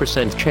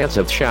 20% chance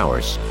of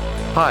showers.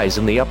 Highs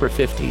in the upper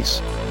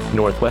 50s.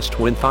 Northwest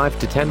wind 5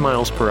 to 10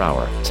 miles per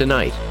hour.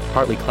 Tonight,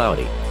 partly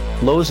cloudy.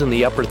 Lows in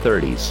the upper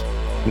 30s.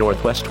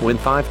 Northwest wind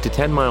 5 to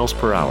 10 miles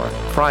per hour.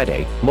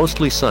 Friday,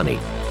 mostly sunny.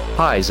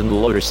 Highs in the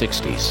lower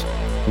 60s.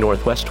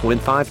 Northwest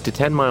wind 5 to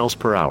 10 miles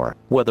per hour.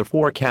 Weather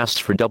forecasts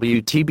for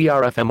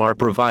WTBR-FM are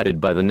provided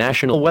by the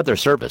National Weather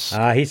Service.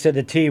 He said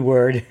the T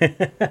word.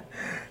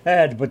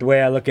 But the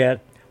way I look at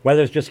it,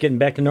 weather's just getting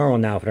back to normal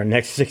now for the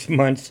next 6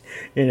 months.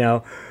 You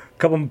know,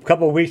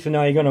 couple of weeks from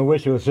now, you're going to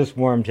wish it was this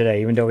warm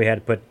today, even though we had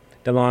to put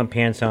the long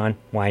pants on.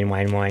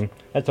 Wine.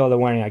 That's all the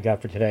whining I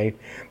got for today.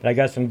 But I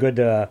got some good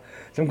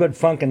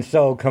funk and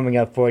soul coming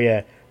up for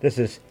you. This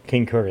is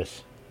King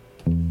Curtis.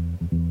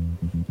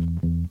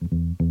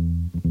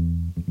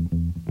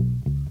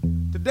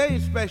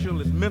 Today's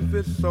special is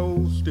Memphis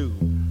Soul Stew.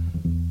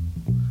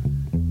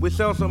 We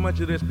sell so much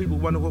of this, people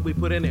wonder what we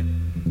put in it.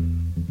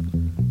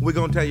 We're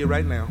gonna tell you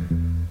right now.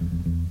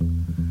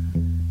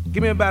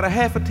 Give me about a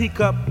half a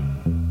teacup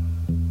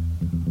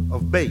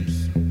of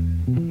bass.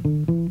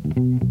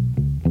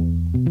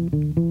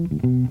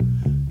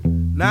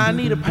 Now I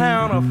need a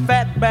pound of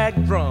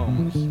fatback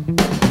drums.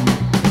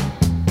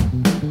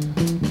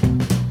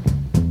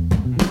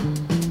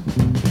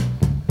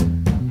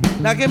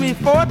 Now give me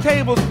 4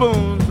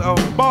 tablespoons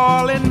of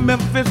ballin'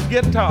 Memphis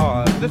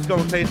guitars. This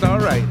gonna taste all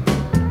right.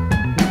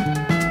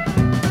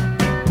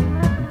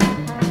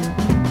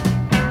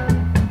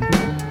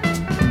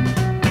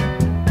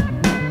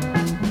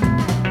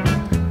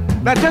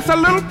 Now just a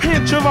little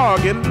pinch of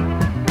organ.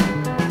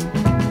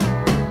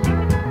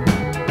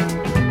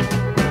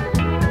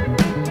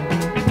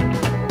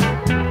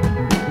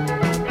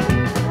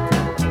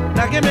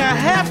 Now give me a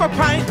half a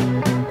pint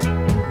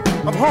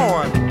of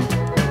horn.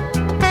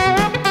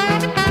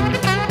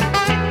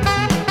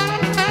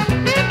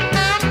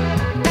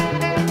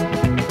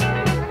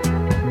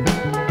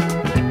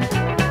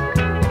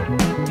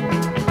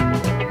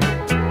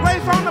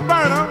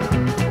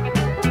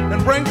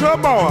 Bring to a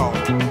boil.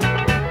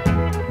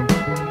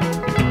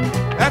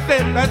 That's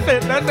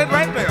it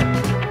right there.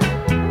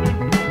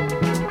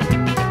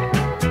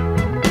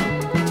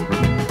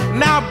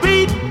 Now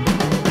beat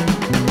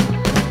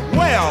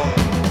well.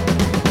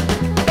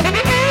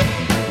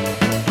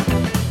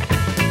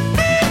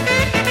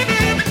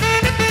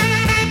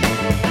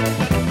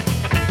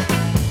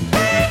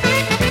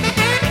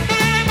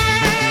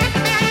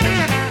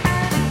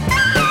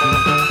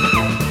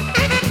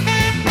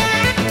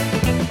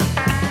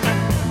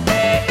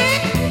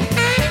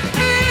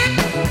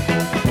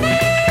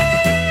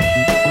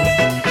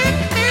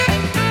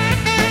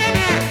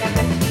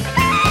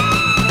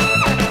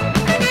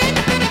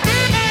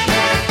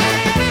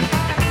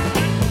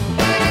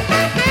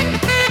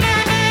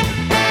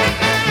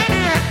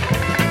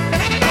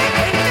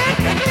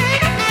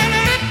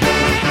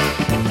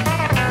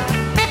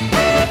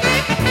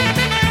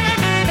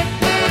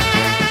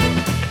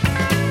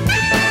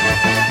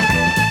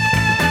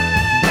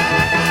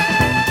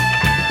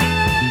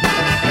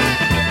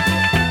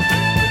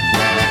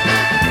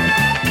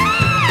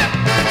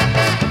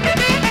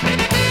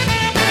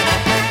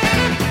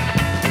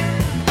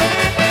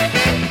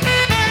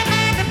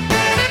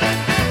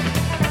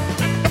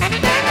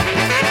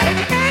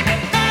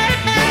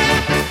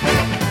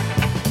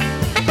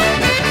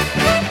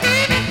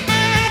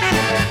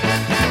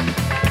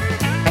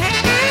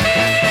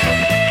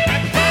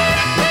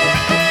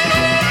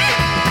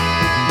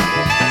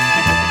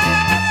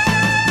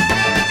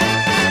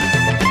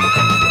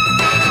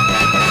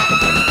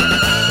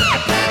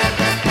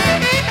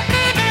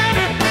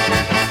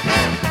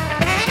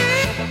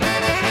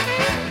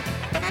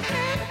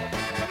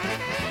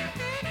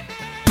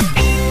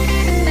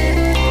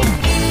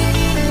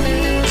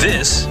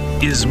 This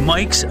is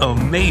Mike's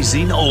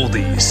Amazing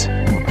Oldies.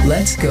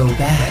 Let's go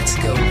back. Let's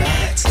go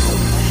back.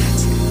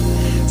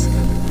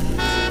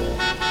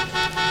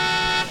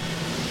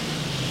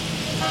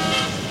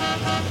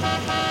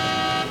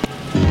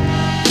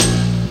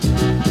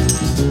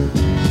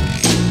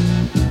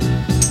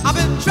 I've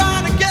been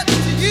trying to get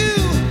to you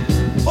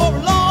for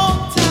a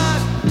long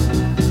time,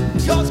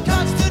 'cause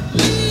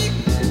constantly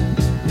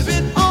you've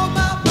been on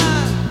my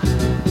mind.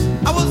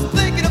 I was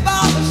thinking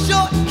about a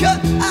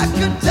shortcut I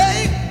could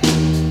take,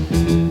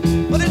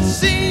 but it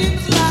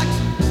seems like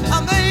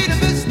I made a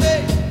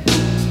mistake.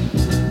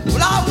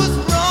 Well,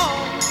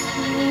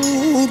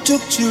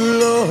 took too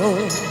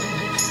long.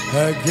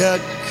 I got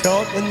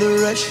caught in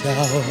the rush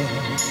hour.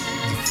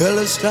 The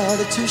fella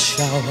started to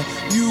shower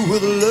you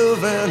with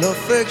love and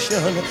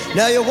affection.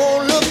 Now you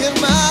won't look in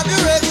my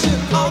direction.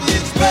 On the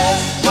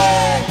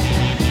expressway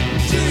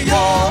to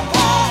your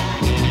heart.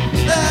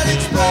 That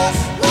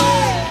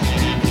expressway,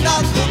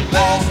 not the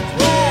best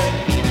way.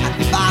 At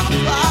 5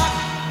 o'clock,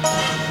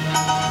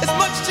 it's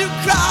much too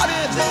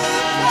crowded.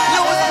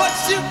 No, it's much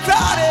too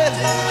crowded.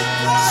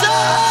 So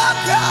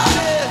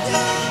crowded.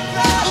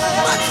 It's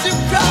much too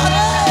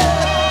crowded.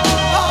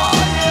 Oh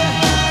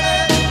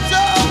yeah,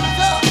 so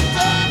crowded.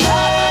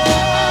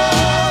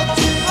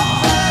 Too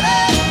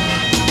crowded.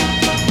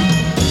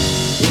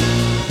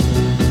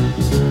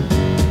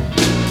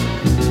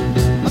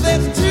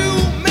 There's too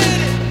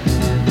many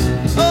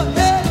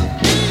ahead of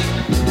me.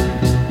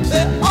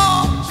 They're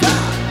all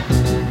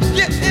trying to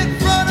get in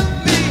front of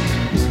me.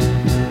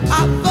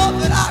 I thought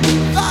that I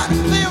could find a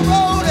clear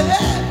road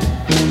ahead,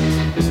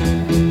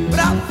 but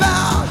I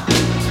found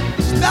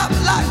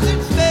stoplights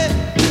instead.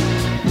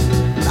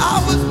 But I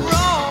was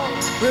wrong,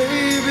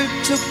 baby, it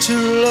took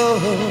too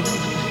long.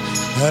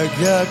 I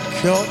got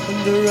caught in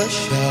the rush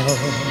hour.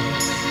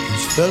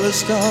 These fellas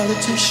started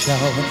to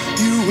shower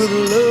you with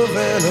love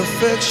and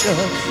affection.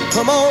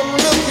 Come on,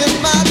 look in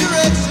my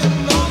direction.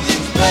 On the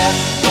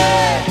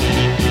expressway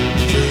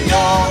to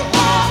your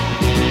heart.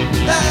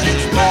 That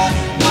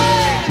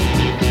expressway,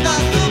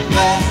 not the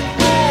best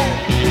way.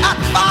 At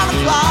 5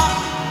 o'clock,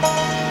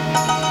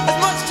 it's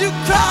much too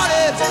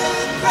crowded.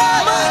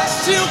 Much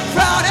too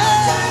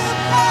crowded.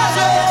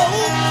 So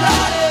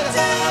crowded.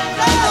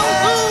 No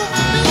room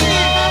for me.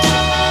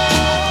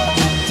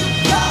 Too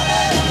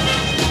crowded.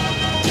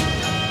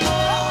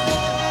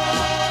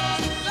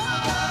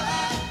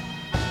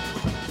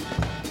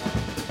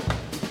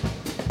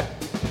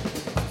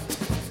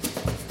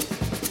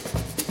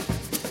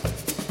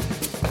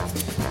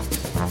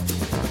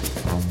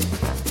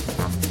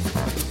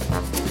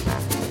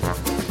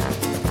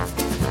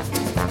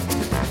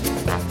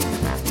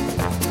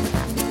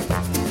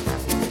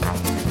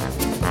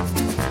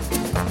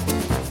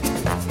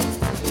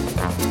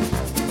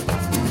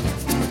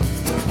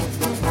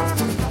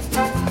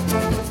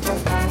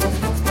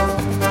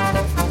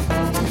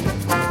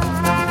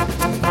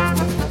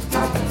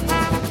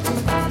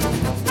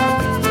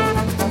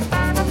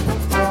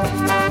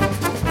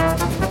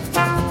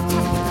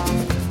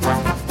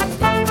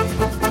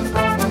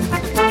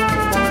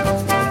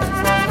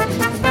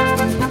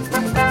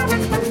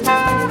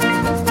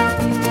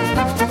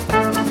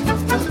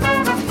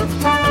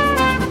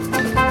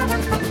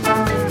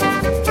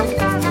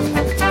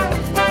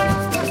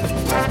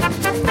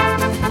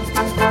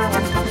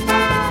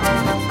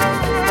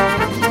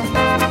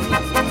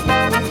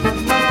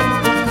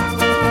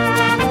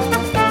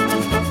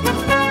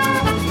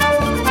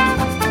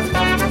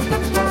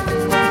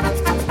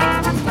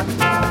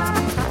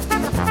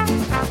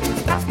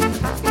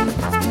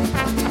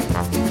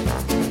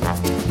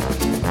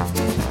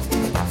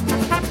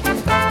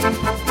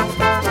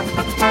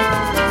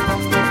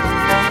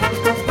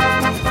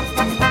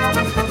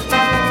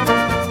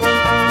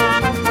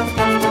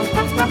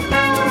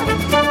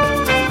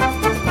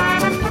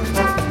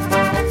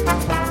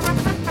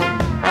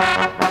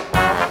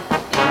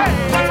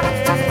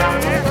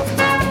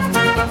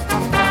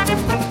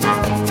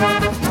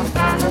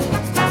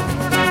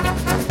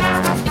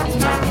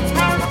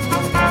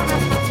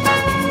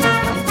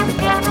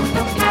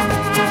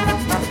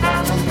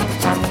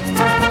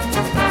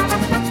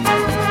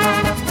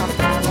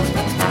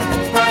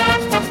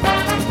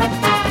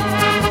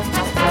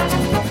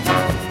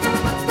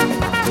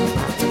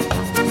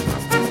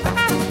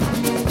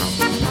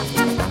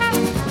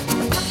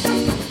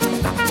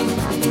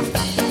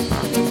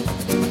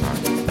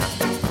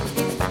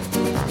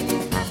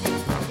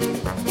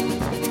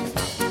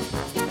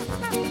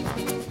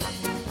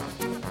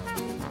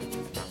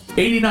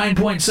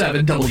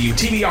 89.7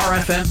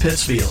 WTBR-FM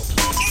Pittsfield.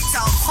 It's a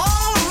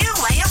whole new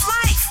way of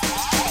life.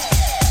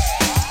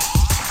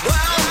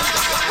 Well,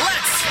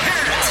 let's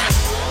hear it.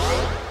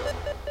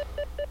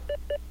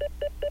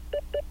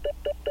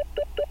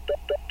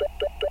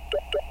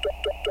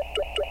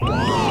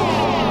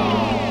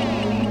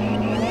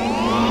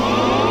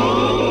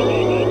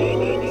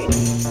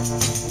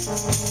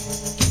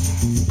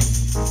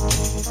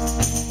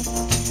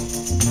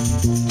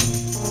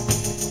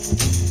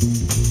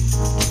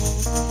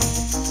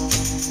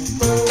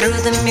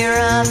 Through the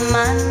mirror of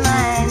my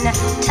mind,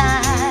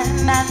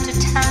 time after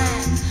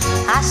time,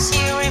 I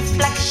see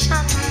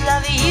reflections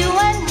of you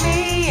and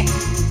me.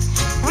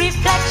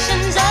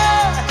 Reflections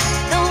of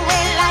the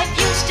way life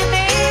used to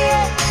be.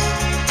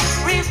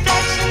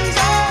 Reflections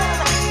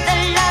of the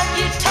love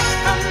you took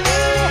from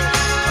me.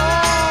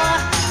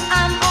 Oh,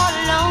 I'm all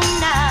alone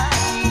now.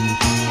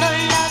 No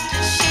love to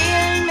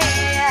shield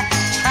me.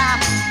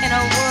 Trapped in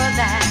a world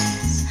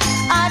that's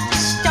a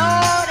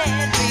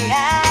distorted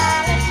reality.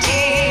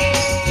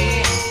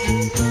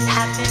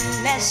 Happiness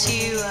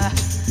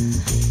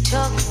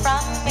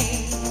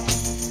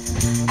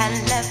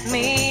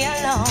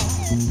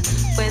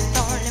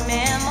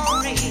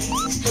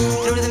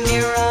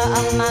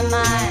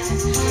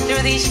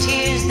these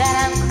tears that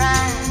I'm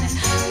crying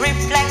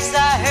reflects the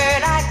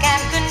hurt I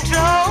can't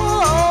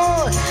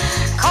control.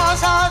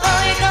 'Cause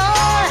although you're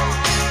gone,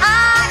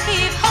 I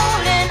keep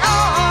holding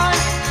on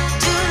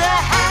to the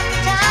happy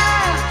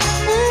time,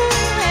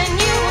 ooh, and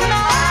you and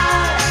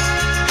all.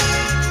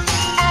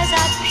 As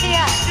I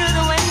peer through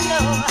the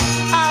window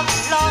of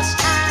lost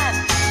time,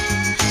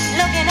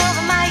 looking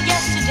over my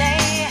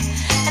yesterday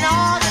and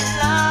all the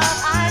love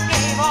I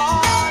gave,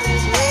 all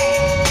is vain.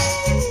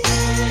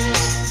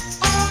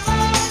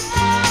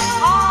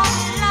 All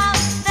the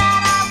love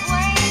that I've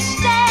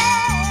wasted,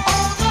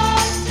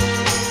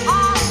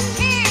 all the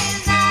tears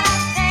that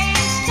I've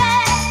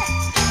tasted,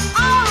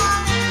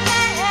 all in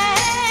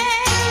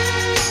vain.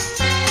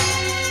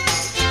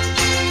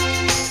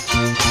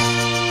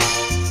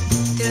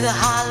 Through the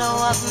hollow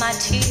of my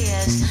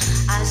tears,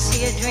 I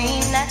see a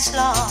dream that's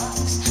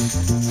lost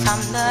from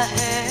the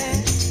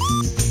hurt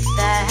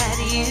that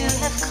you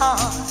have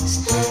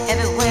caused.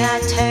 Everywhere I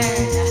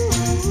turn,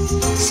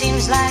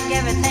 seems like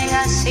everything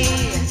I see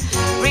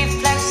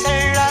reflects the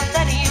love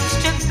that used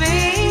to be.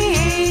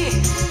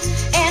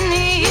 In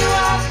you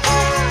I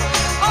put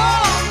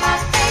all my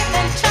faith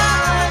and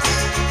trust,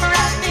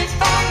 right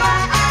before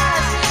my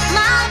eyes,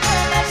 my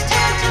world has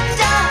turned to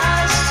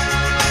dust.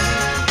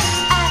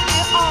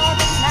 After all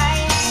the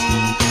nights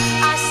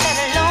I sat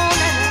alone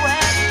and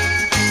wept,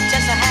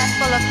 just a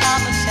handful of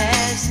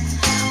promises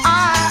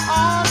are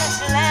all that's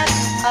left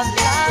of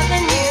love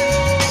and you.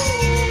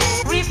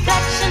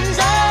 Reflections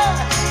of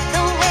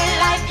the way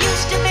life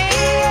used to be.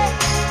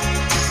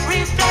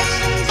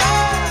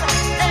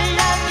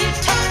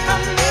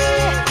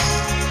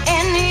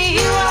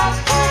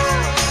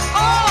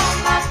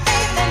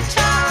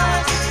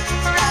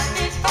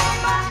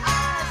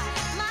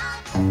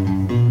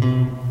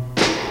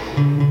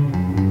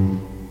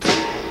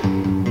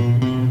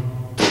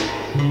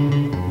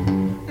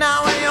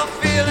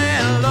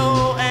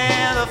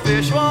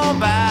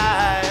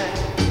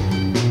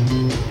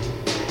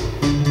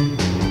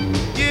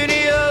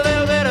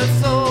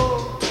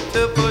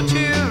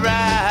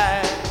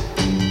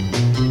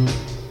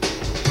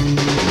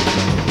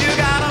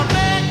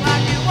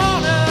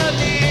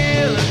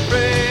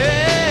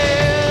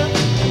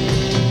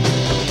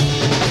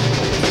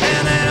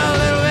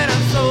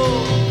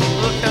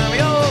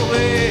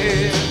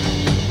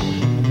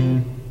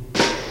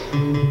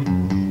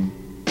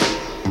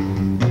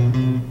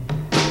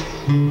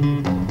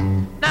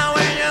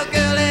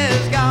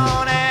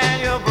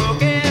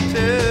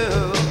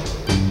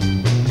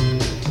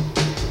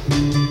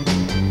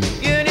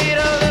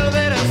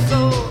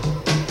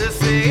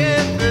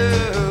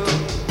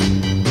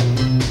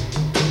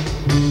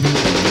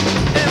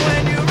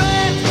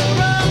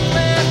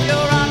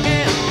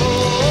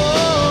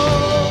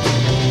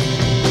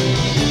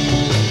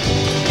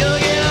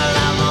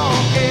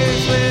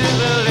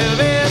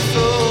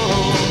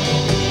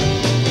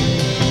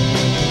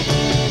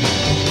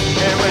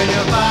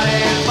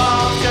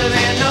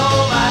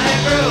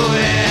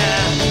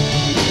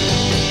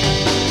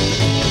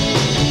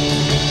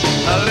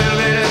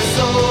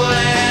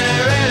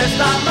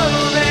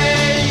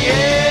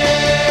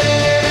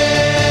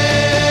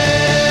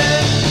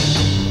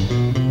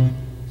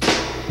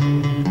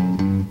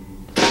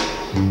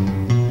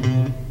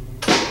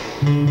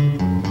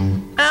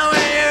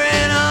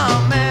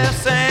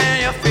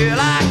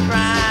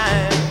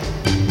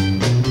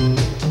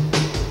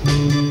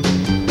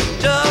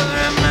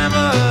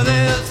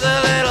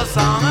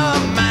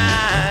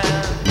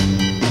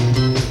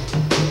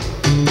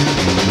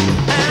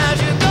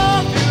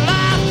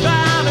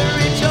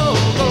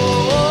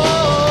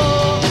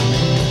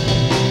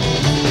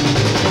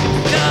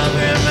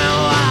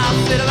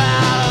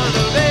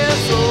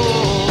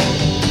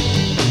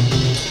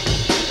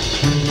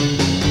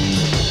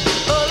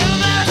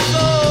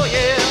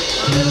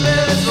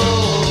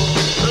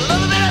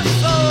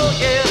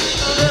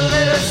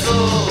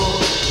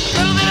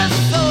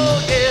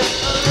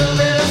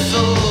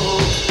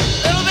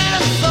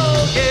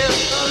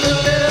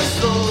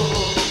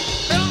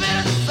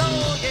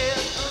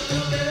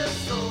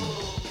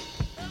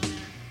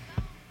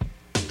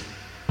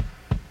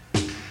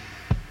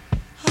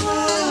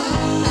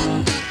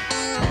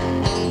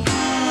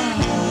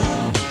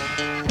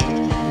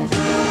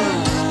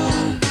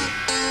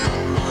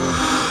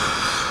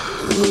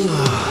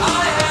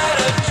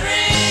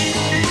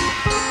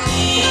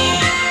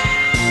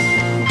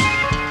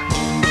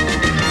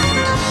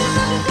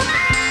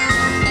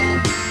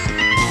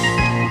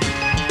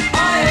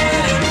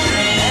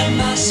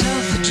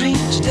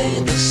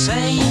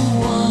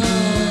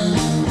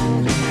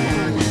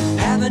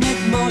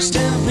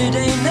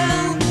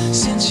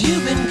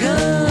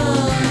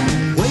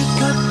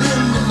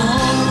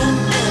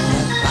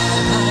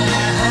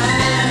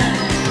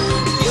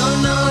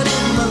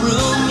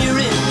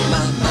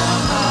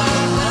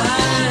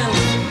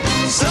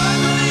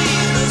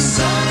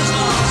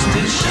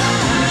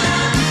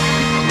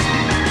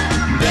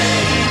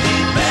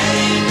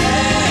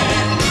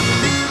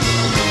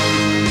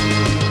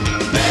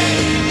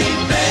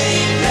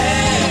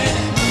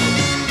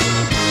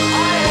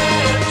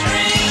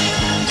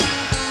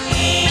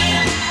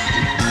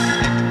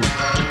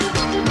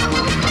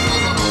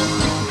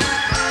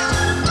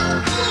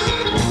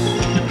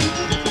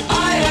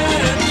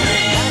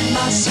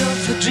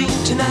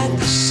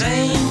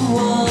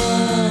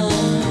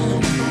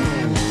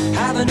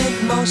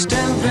 almost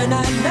every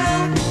night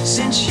now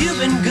since you've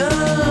been gone.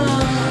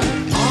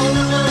 All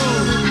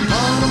alone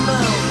on a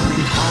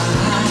mountain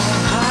high,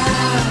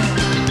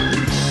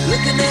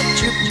 looking at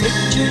your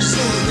pictures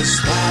in the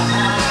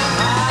sky.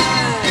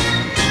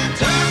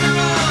 Turned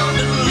around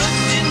and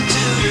looked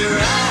into your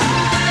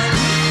eyes,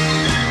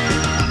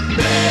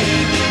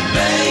 baby,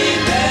 baby.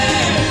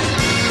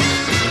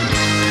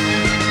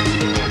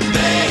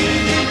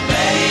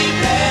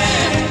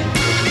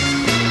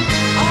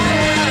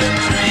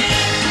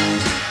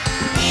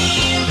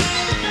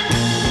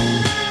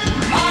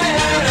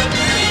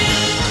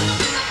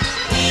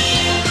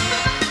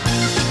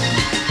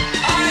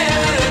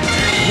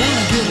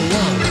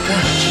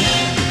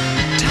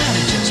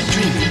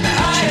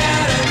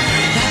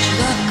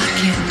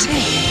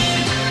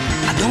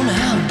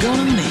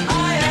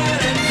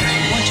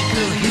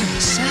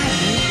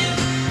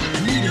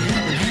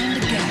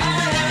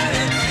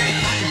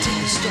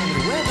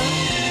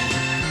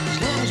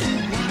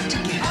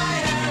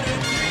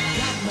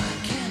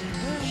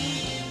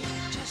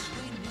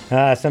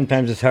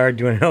 Sometimes it's hard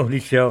doing an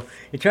oldie show.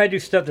 You try to do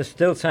stuff that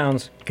still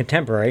sounds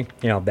contemporary,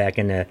 back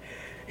in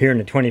here in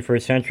the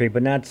 21st century,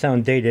 but not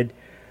sound dated.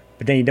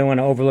 But then you don't want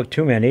to overlook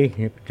too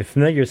many. The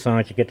familiar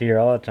songs you get to hear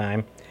all the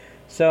time.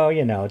 So,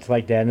 it's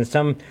like that. And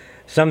some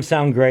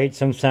sound great,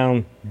 some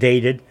sound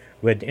dated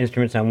with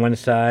instruments on one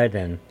side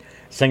and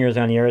singers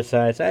on the other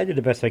side. So I do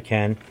the best I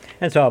can.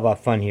 And it's all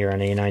about fun here on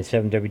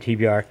 89.7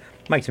 WTBR.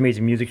 Mike's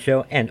Amazing Music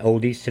Show and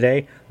oldies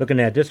today.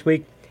 Looking at this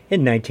week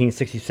in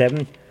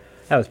 1967.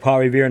 That was Paul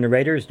Revere and the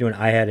Raiders doing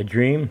I Had a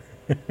Dream.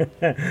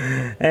 And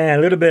a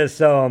little bit of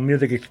soul,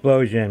 Music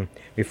Explosion.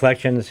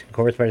 Reflections, of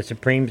course, by the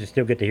Supremes. You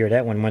still get to hear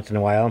that one once in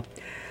a while.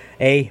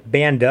 A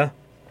Banda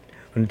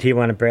from the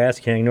Tijuana Brass.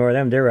 Can't ignore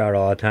them. They're out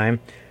all the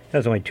time. That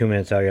was only 2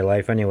 minutes out of your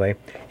life anyway.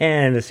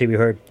 And let's see, we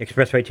heard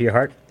Express Right to Your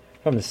Heart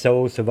from the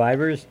Soul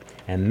Survivors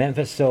and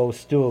Memphis Soul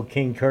Stool,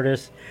 King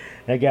Curtis.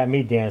 That got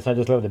me dancing. I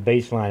just love the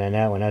bass line on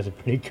that one. That's a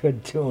pretty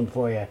good tune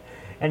for you.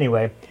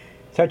 Anyway,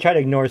 so I try to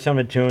ignore some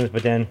of the tunes,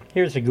 but then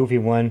here's a goofy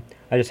one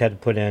I just had to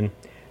put in.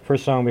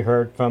 First song we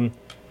heard from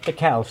the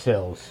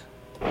Cowsills.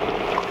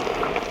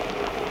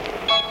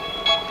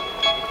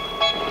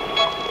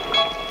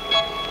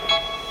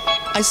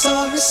 I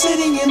saw her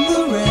sitting in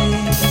the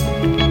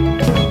rain,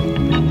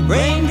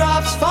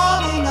 raindrops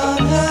falling on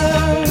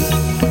her.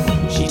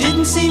 She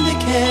didn't seem to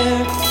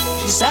care.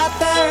 She sat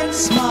there and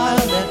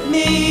smiled at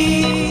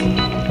me.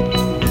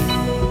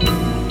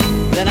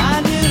 Then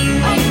I knew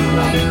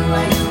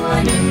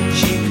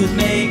she could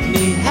make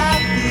me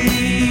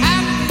happy.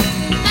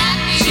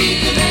 She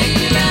could make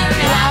me happy.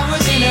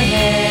 Flowers in her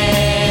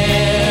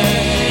hair,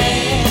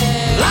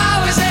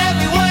 flowers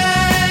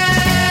everywhere.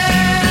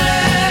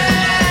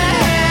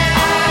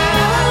 I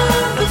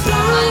love the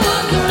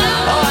flower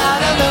girl. Oh, I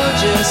don't know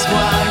just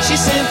why. She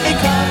simply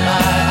caught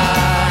my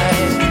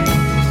eye.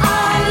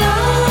 I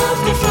love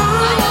the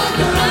flower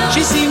girl.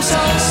 She seemed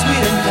so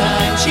sweet and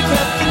kind. She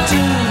crept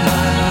into my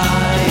mind.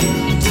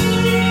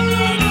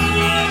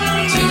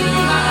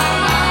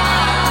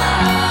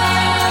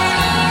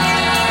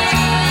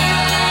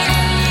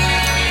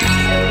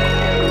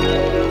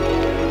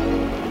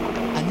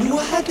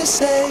 To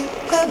say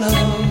hello,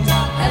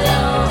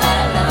 hello,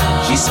 hello.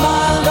 She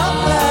smiled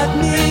up at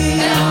me.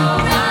 Hello,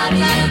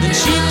 then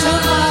she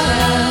took my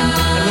hand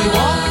and we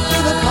walked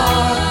through the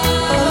park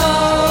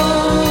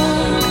alone.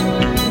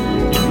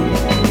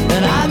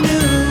 Then I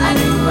knew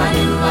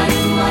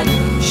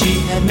she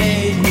had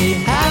made me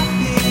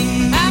happy.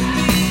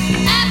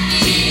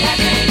 She had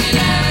made me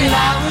happy.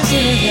 Flowers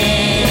in her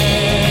hair,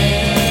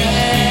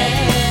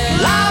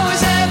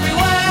 flowers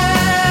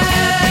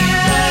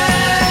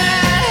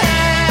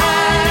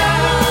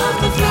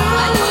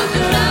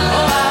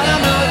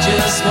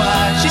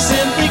why she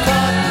simply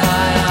caught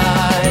my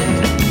eye.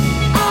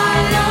 I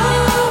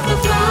love the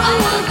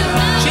flower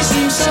girl. She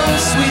seems so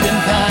sweet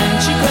and kind.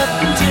 She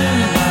crept into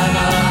my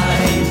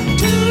mind.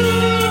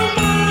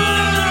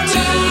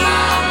 To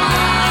my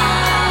mind.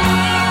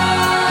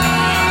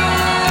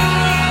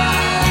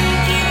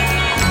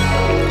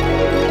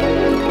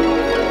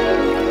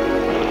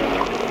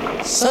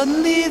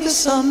 Suddenly the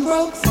sun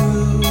broke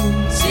through.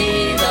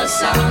 See the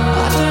sun. I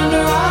turned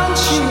around,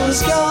 she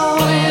was gone.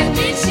 Where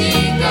did she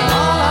go?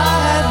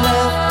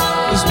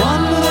 Was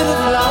one little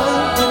flower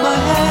in my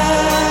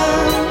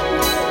hand.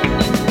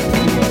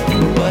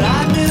 But I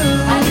knew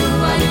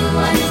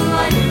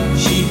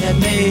she had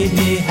made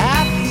me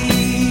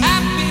happy.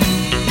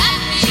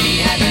 She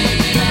had made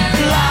me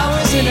happy.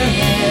 Flowers in her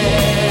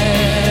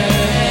hair,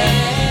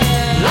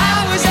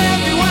 flowers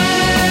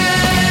everywhere.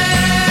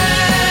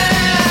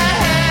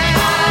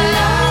 I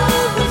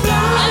love the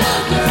flower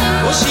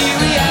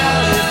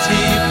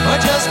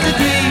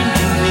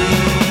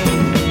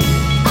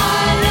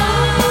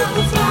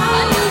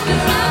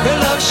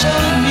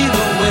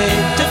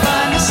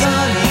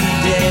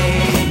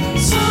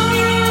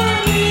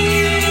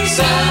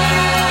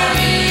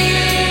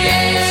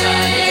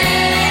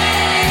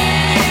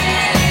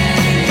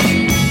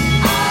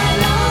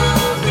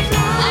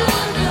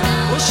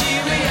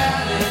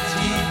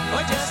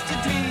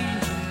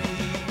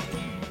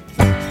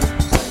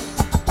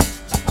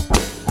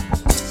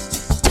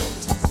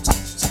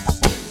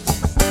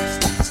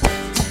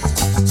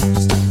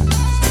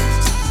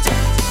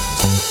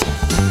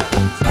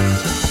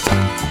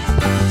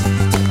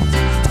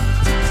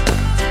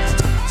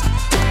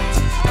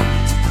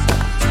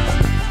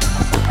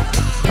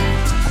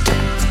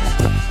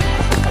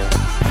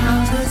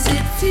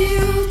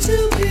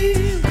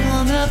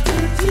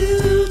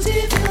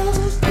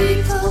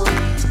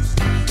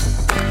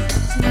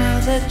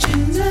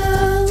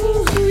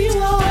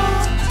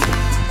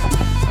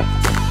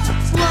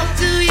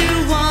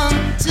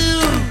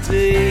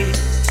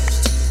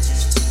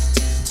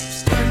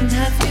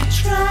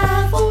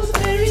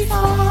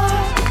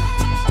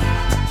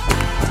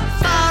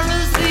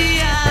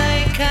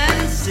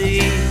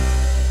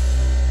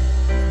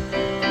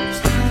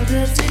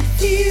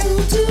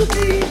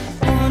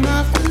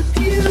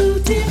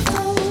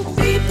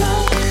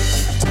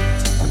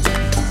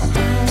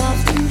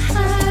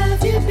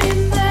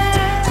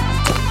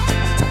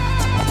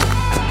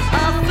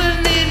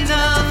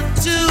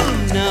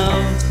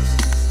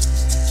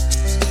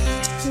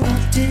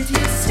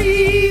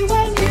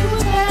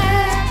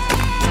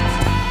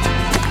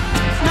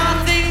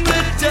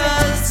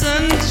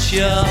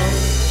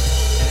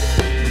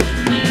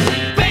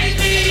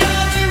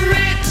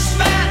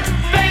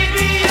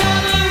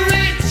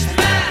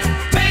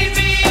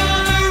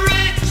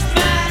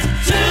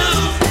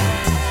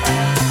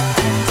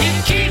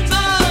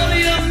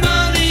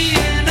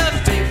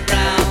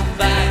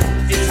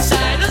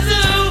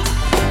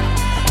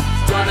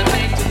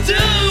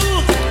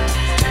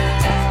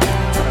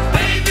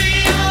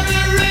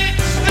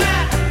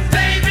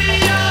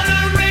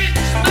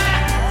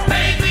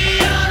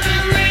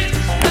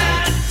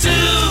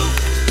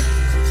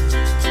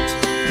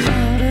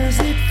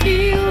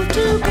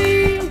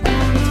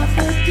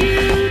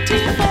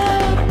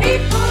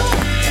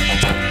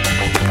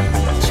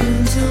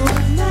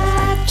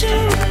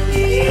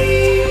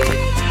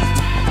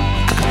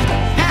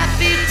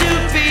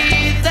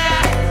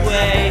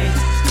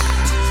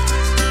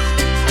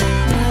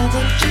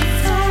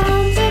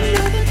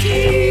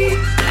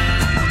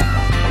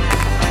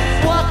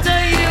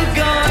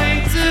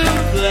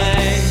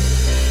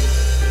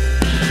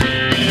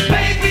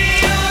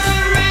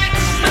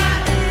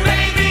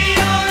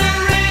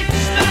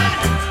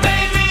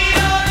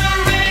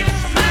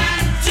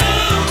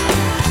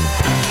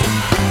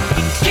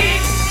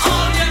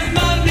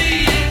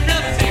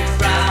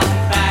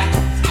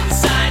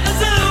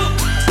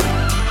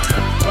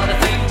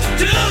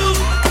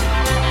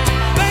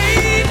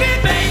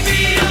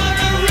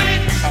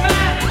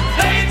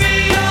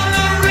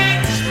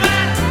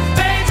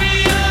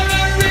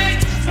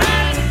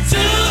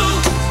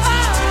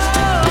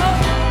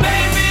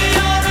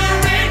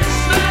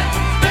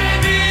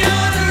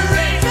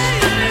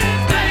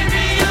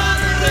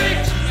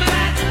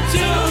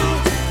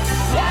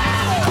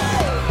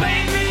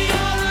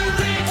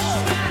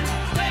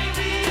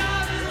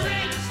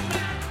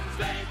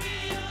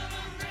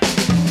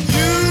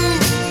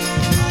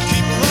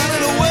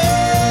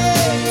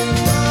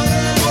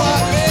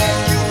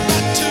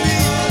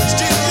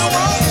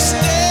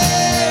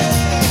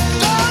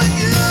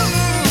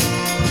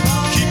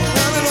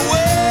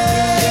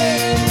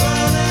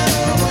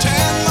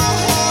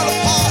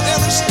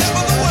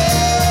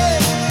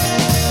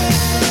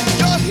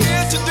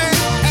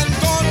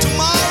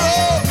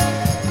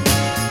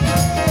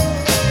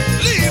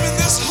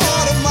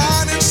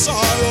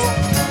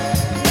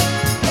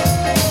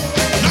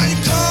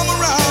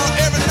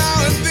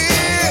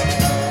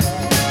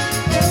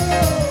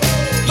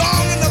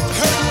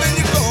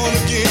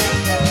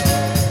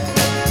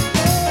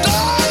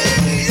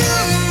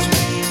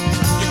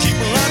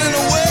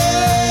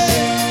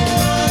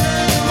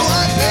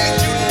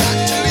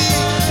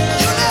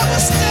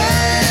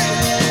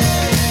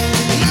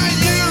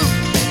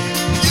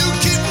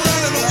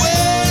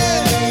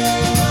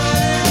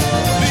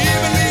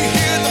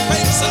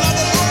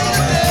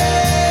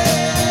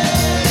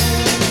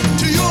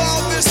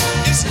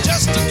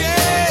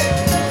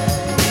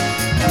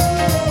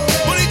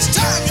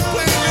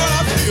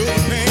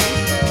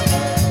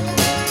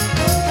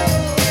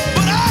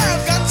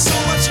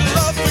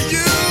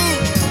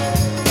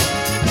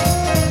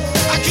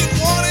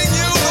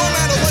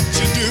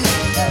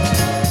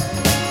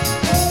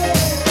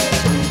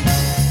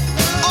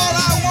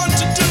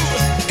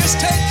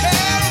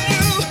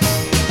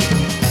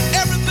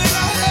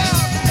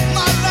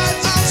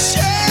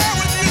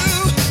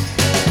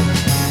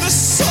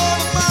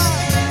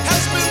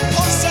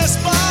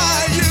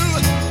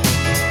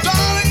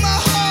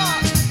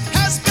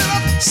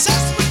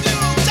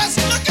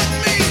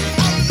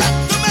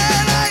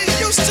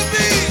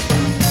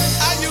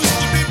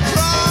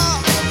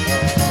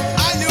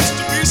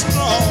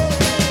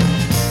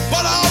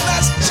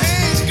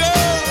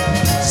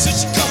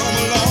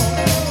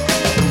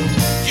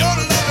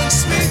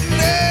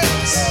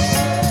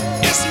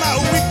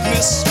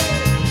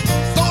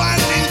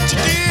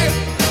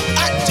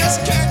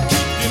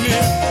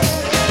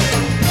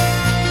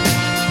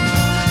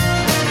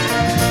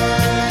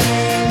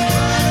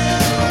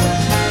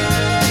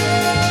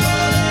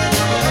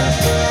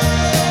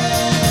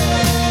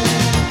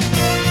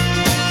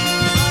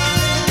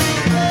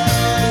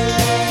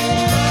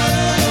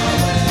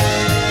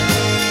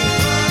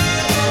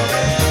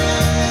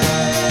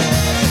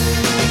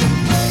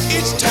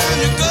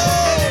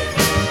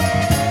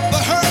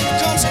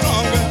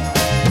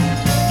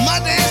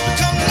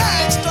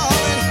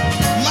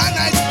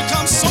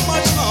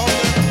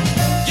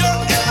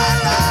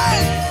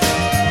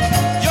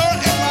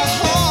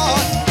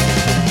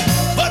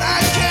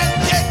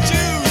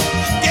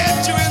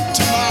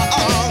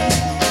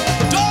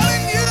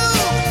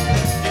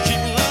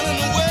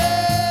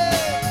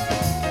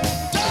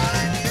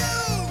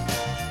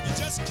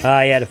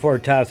Yeah, the Four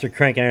Tops are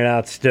cranking it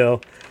out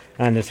still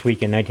on this week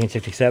in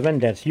 1967.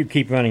 That's You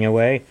Keep Running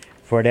Away.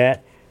 For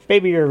that,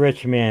 Baby You're a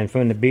Rich Man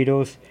from the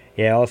Beatles.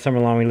 Yeah, all summer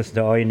long we listen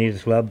to All You Need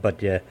Is Love, but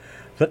Flip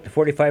the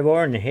 45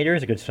 over and The Hater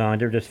is a good song.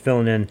 They're just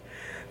filling in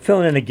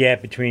the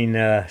gap between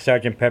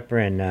Sgt. Pepper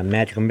and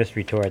Magical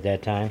Mystery Tour at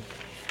that time.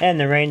 And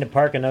The Rain, The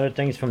Park, and other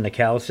things from the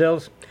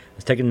Cowsills.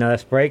 Let's take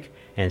another break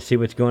and see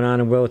what's going on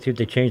in the world. See if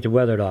they changed the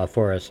weather at all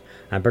for us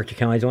on Berkshire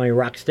County's only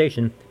rock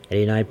station,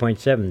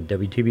 89.7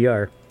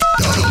 WTBR.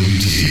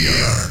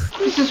 WTBR.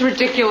 This is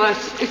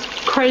ridiculous. It's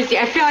crazy.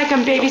 I feel like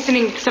I'm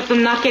babysitting, except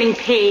I'm not getting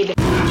paid.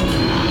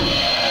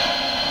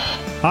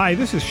 Hi,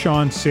 this is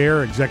Sean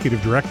Sayre,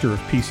 Executive Director of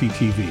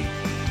PCTV.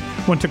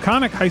 When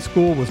Taconic High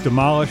School was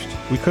demolished,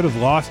 we could have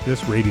lost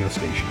this radio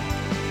station.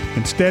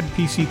 Instead,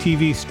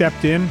 PCTV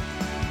stepped in,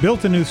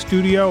 built a new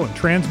studio and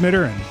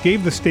transmitter, and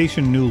gave the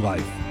station new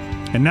life.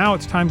 And now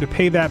it's time to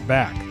pay that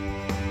back.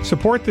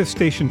 Support this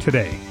station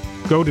today.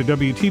 Go to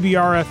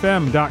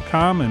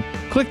WTBRFM.com and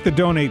click the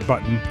donate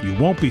button. You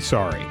won't be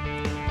sorry.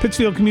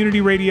 Pittsfield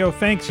Community Radio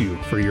thanks you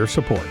for your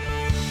support.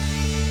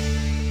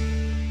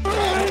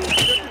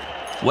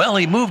 Well,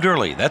 he moved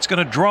early. That's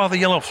going to draw the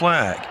yellow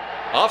flag.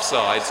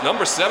 Offsides,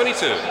 number 72,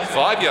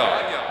 5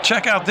 yard.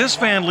 Check out this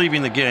fan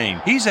leaving the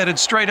game. He's headed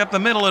straight up the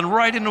middle and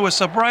right into a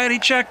sobriety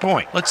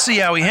checkpoint. Let's see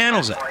how he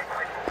handles it.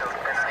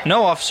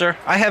 No, officer,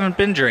 I haven't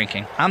been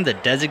drinking. I'm the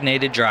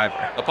designated driver.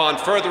 Upon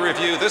further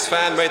review, this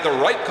fan made the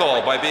right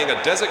call by being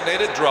a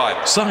designated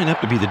driver. Sign up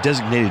to be the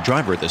designated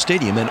driver at the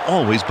stadium and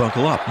always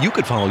buckle up. You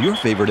could follow your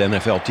favorite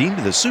NFL team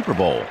to the Super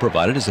Bowl,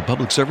 provided as a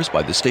public service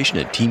by the station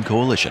and Team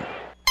Coalition.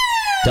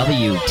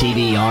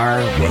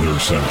 WTBR Weather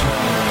Center.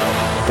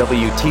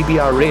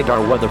 WTBR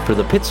radar weather for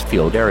the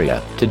Pittsfield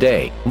area.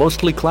 Today,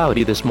 mostly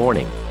cloudy this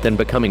morning, then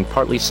becoming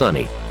partly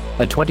sunny.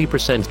 A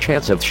 20%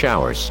 chance of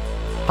showers.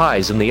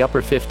 Highs in the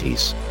upper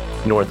 50s.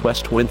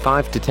 Northwest wind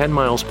 5 to 10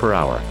 miles per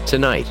hour.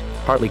 Tonight,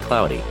 partly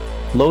cloudy.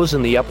 Lows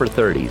in the upper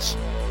 30s.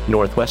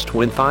 Northwest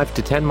wind 5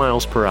 to 10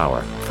 miles per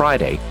hour.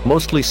 Friday,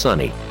 mostly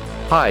sunny.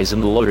 Highs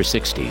in the lower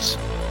 60s.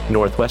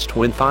 Northwest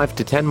wind 5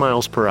 to 10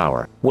 miles per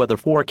hour. Weather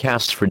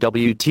forecasts for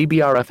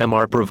WTBR-FM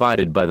are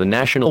provided by the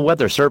National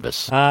Weather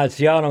Service. It's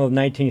the autumn of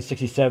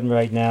 1967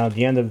 right now,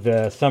 the end of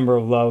the summer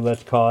of love,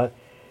 let's call it.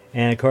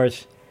 And of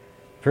course,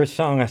 first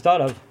song I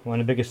thought of, one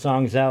of the biggest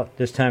songs out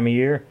this time of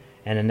year.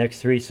 And the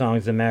next three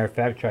songs, as a matter of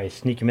fact, try to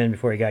sneak them in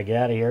before you gotta get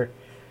out of here.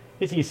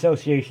 It's the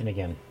Association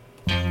again.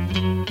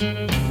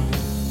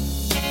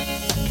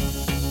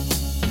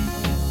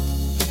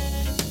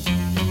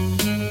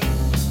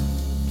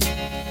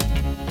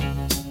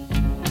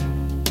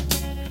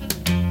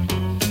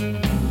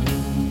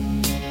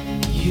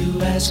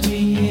 You ask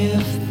me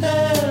if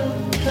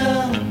there'll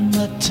come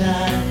a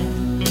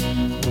time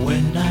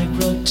when I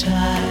grow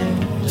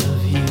tired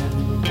of you.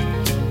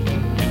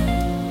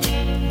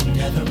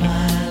 Never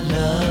my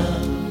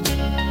love,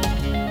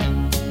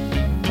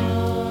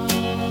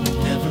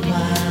 never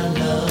my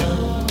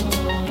love.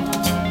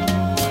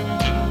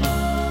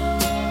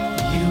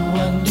 You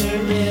wonder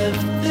if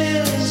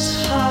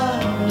this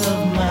heart of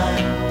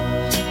mine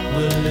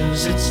will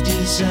lose its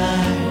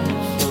desire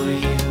for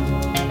you.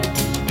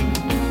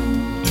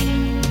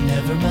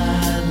 Never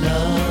my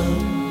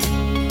love,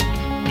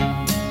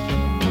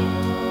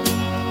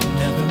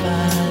 never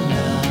my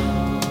love.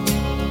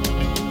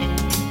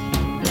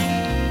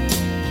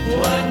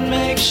 What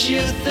makes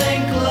you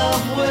think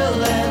love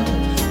will end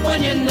when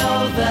you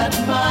know that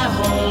my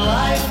whole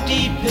life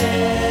depends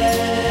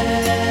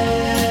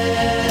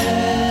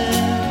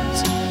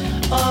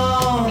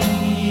on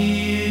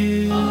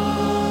you?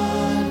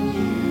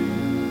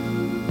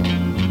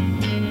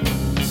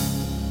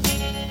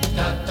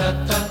 Da, da,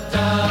 da,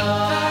 da.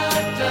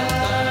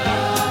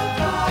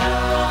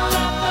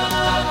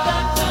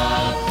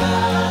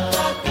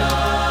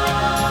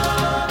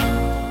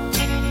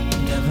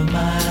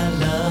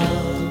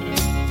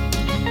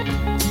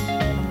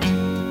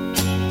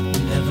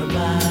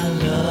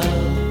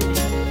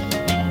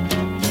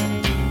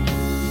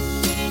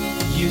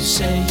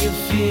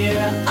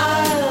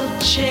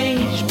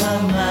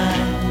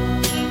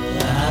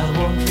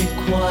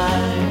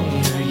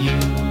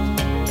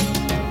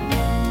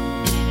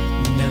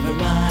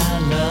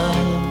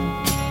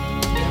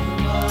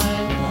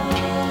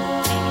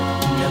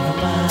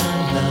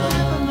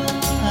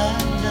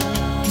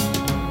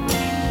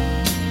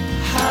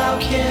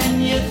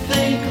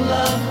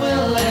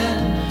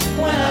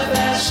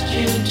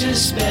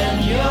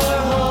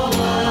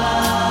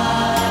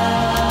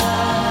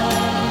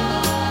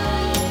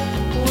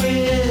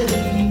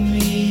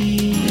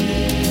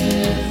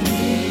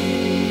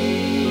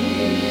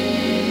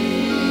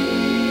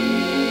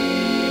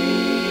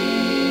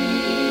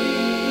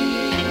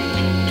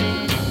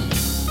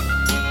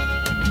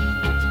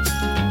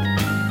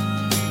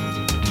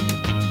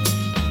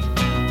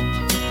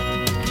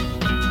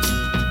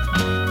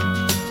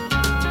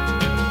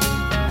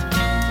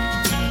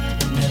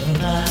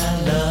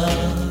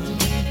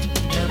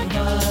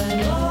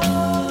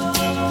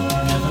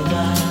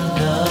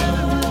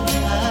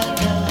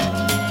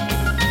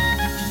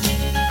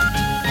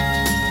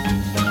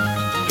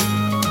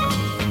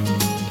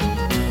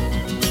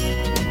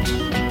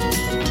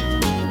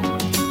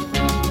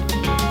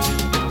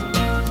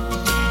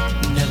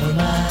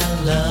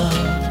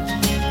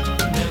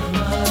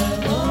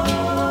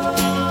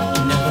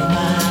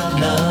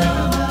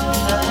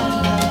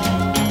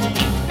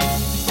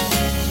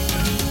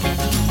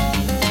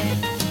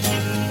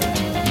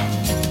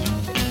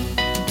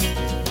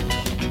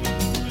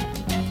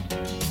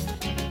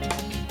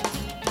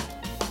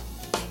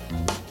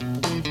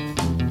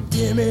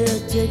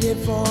 ticket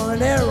for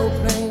an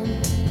aeroplane.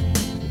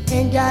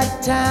 Ain't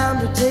got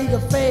time to take a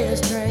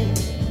fast train.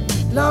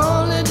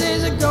 Lonely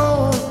days are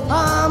gone,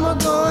 I'm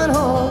a-going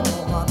home.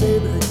 My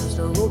baby just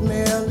wrote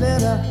me a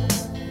letter.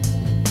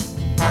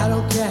 I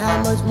don't care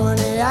how much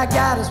money I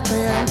gotta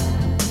spend.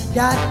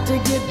 Got to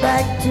get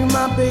back to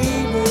my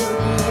baby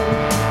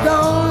again.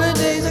 Lonely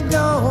days are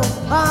gone,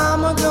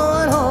 I'm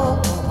a-going home.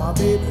 My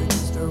baby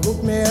just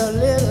wrote me a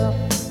letter.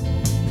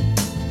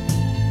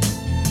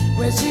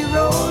 When she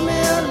wrote me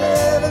a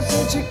letter,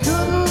 said she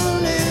couldn't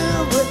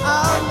live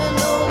without me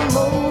no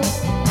more.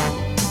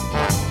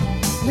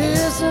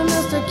 Listen,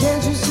 mister,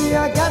 can't you see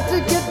I got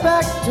to get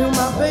back to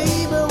my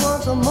baby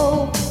once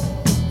more.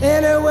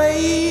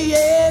 Anyway,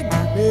 yeah,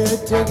 give me a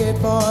ticket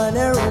for an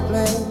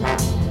aeroplane.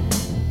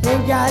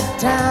 Ain't got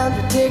time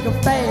to take a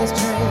fast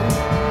train.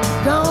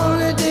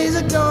 Lonely days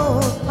are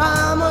gone,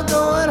 I'm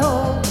a-going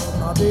home.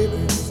 My baby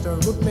just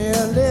wrote me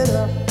a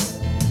letter.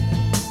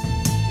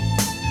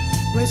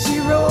 When she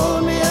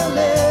wrote me a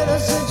letter,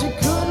 said she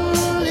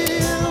couldn't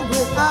live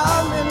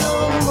without me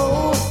no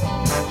more.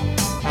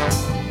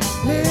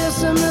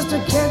 Listen, mister,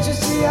 can't you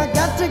see I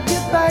got to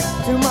get back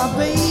to my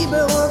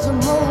baby once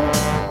more.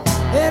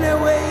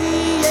 Anyway,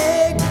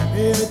 yeah, give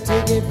me a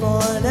ticket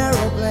for an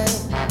aeroplane.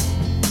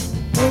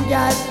 Ain't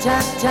got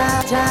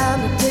time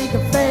to take a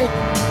flight.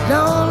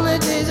 Lonely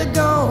days are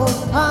gone,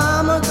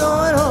 I'm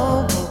a-going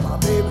home. My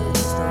baby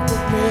just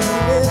wrote me a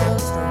letter,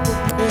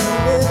 wrote me a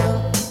letter.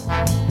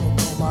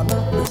 My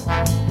baby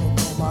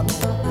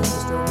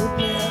just wrote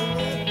me a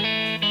letter.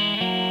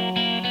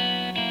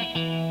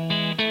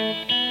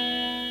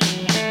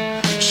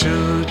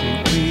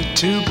 Shouldn't we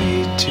two be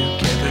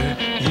together?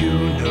 You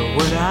know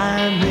what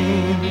I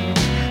mean.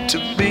 To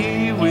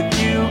be with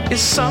you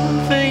is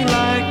something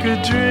like a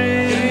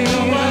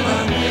dream.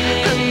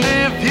 And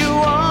if you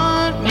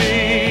want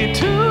me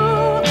to,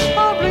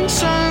 I'll bring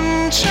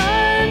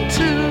sunshine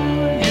to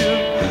you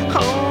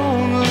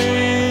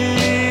only.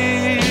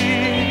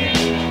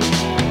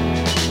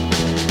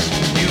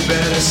 You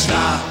better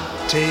stop,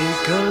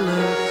 take a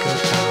look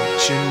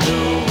about, you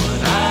know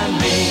what I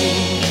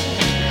mean.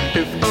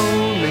 If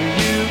only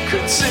you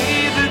could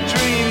see the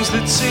dreams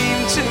that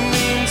seem to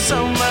mean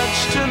so much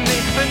to me,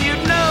 then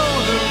you'd know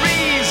the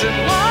reason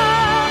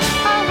why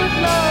I would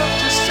love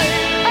to say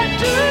I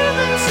do,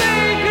 then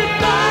say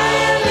goodbye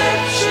and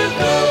let you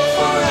go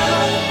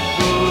forever.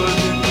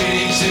 Wouldn't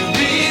we to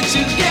be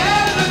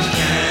together?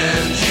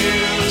 Can't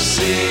you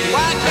see?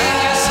 Why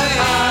can't you see?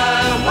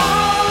 I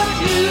want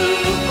you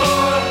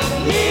for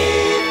me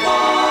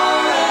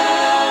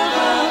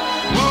forever.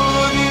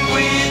 Wouldn't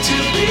we to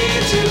be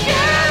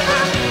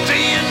together? Do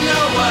you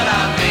know what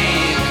I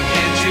mean?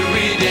 Can't you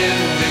read in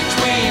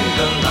between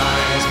the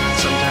lines?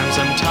 Sometimes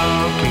I'm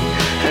talking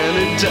and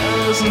it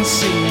doesn't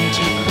seem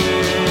too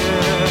clear.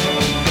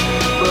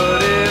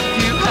 But if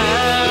you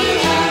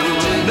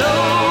have to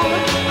know,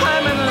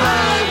 I'm in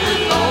love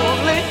with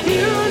only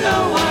you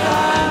know what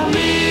I mean.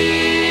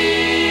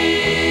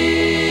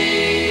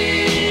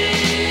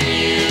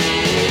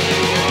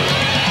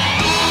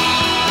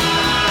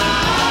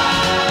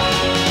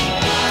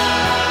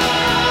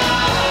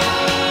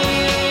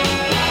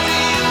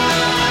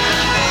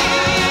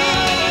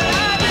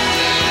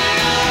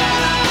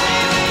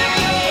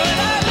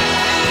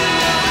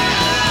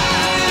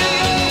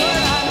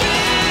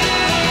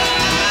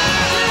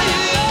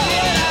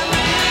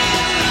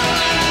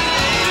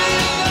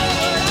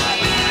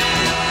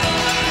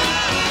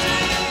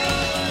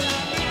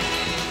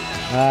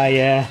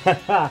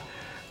 Yeah.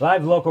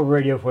 Live local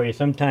radio for you.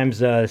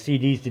 Sometimes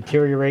CDs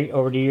deteriorate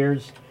over the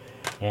years,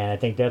 and I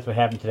think that's what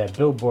happened to that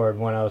Billboard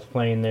when I was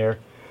playing there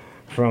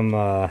from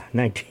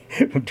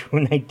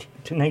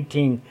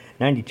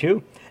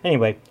 1992.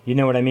 Anyway, you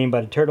know what I mean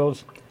by the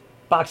Turtles.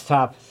 Box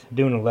Tops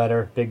doing a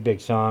letter,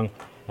 big song,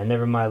 and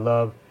Never My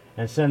Love.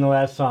 And send the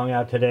last song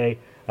out today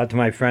out to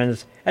my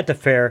friends at the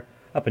fair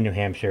up in New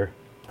Hampshire.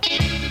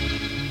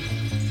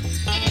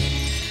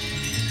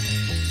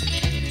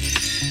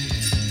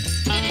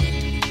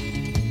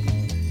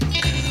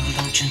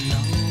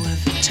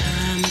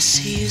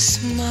 See you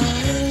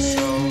smiling.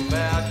 So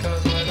bad,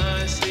 'cause when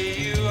I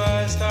see you,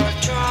 I start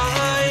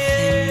crying.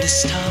 Everything to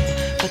stop,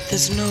 but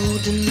there's no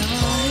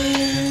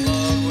denying.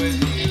 Love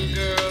with you,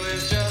 girl,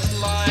 is just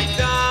like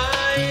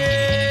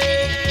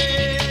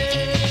dying.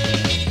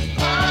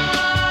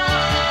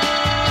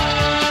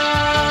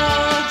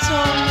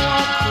 Don't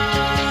walk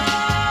away.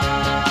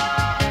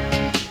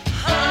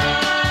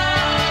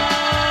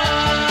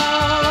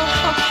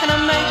 How can I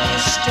make you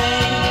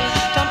stay?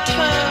 Don't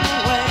turn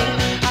away.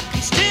 I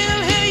can still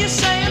hear you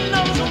saying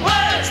those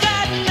words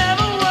that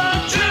never were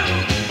true,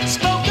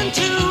 spoken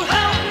to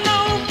help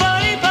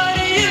nobody but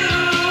you.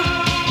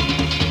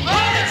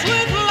 Words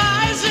with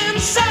lies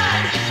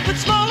inside, but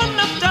small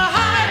enough to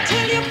hide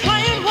till your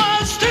plan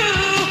was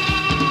through.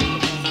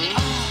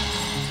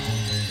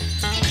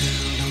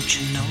 Girl, don't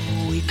you know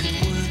we could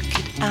work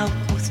it out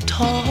with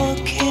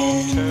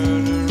talking?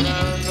 Turn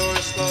around or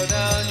slow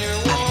down your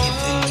walk.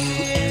 I've given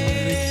you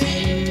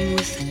everything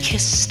with a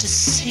kiss to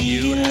seal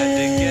You had to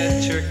it.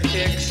 get your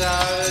kicks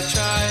out of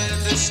trying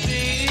to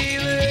steal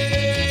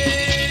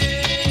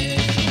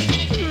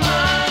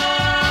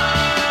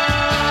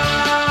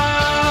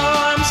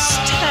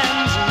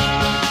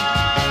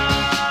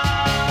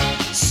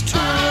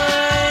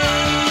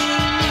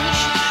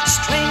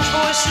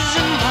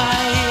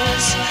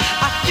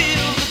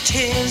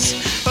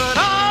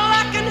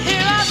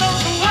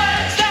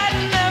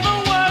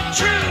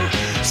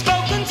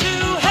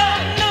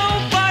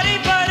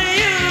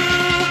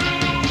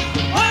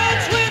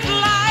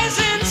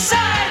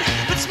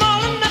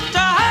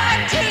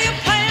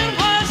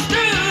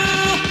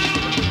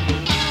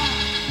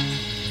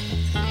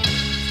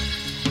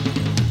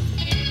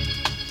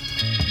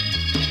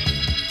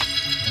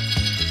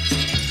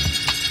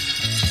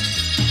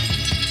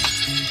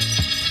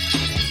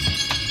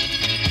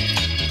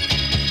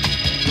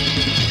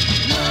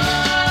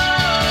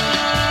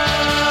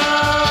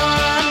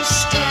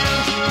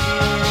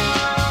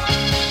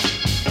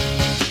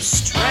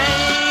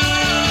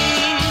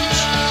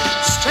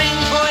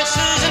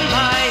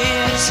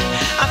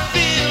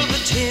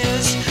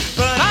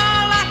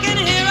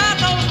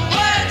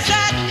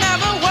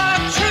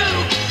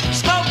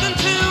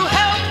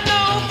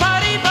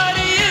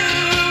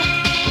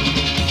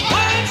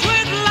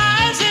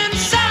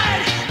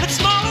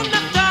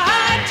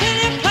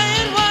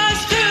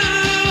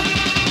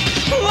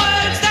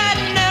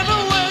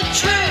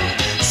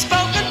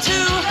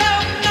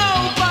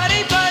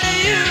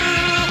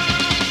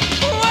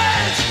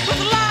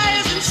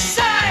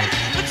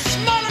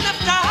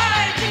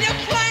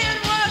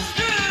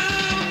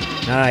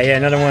Yeah,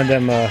 another one of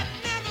them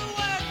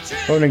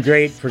old and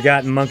great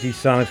Forgotten Monkey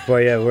songs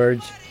for you,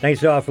 words.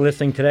 Thanks all for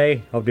listening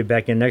today. Hope to be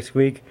back in next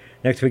week.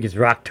 Next week is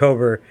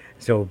Rocktober,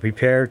 so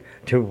prepare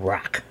to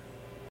rock.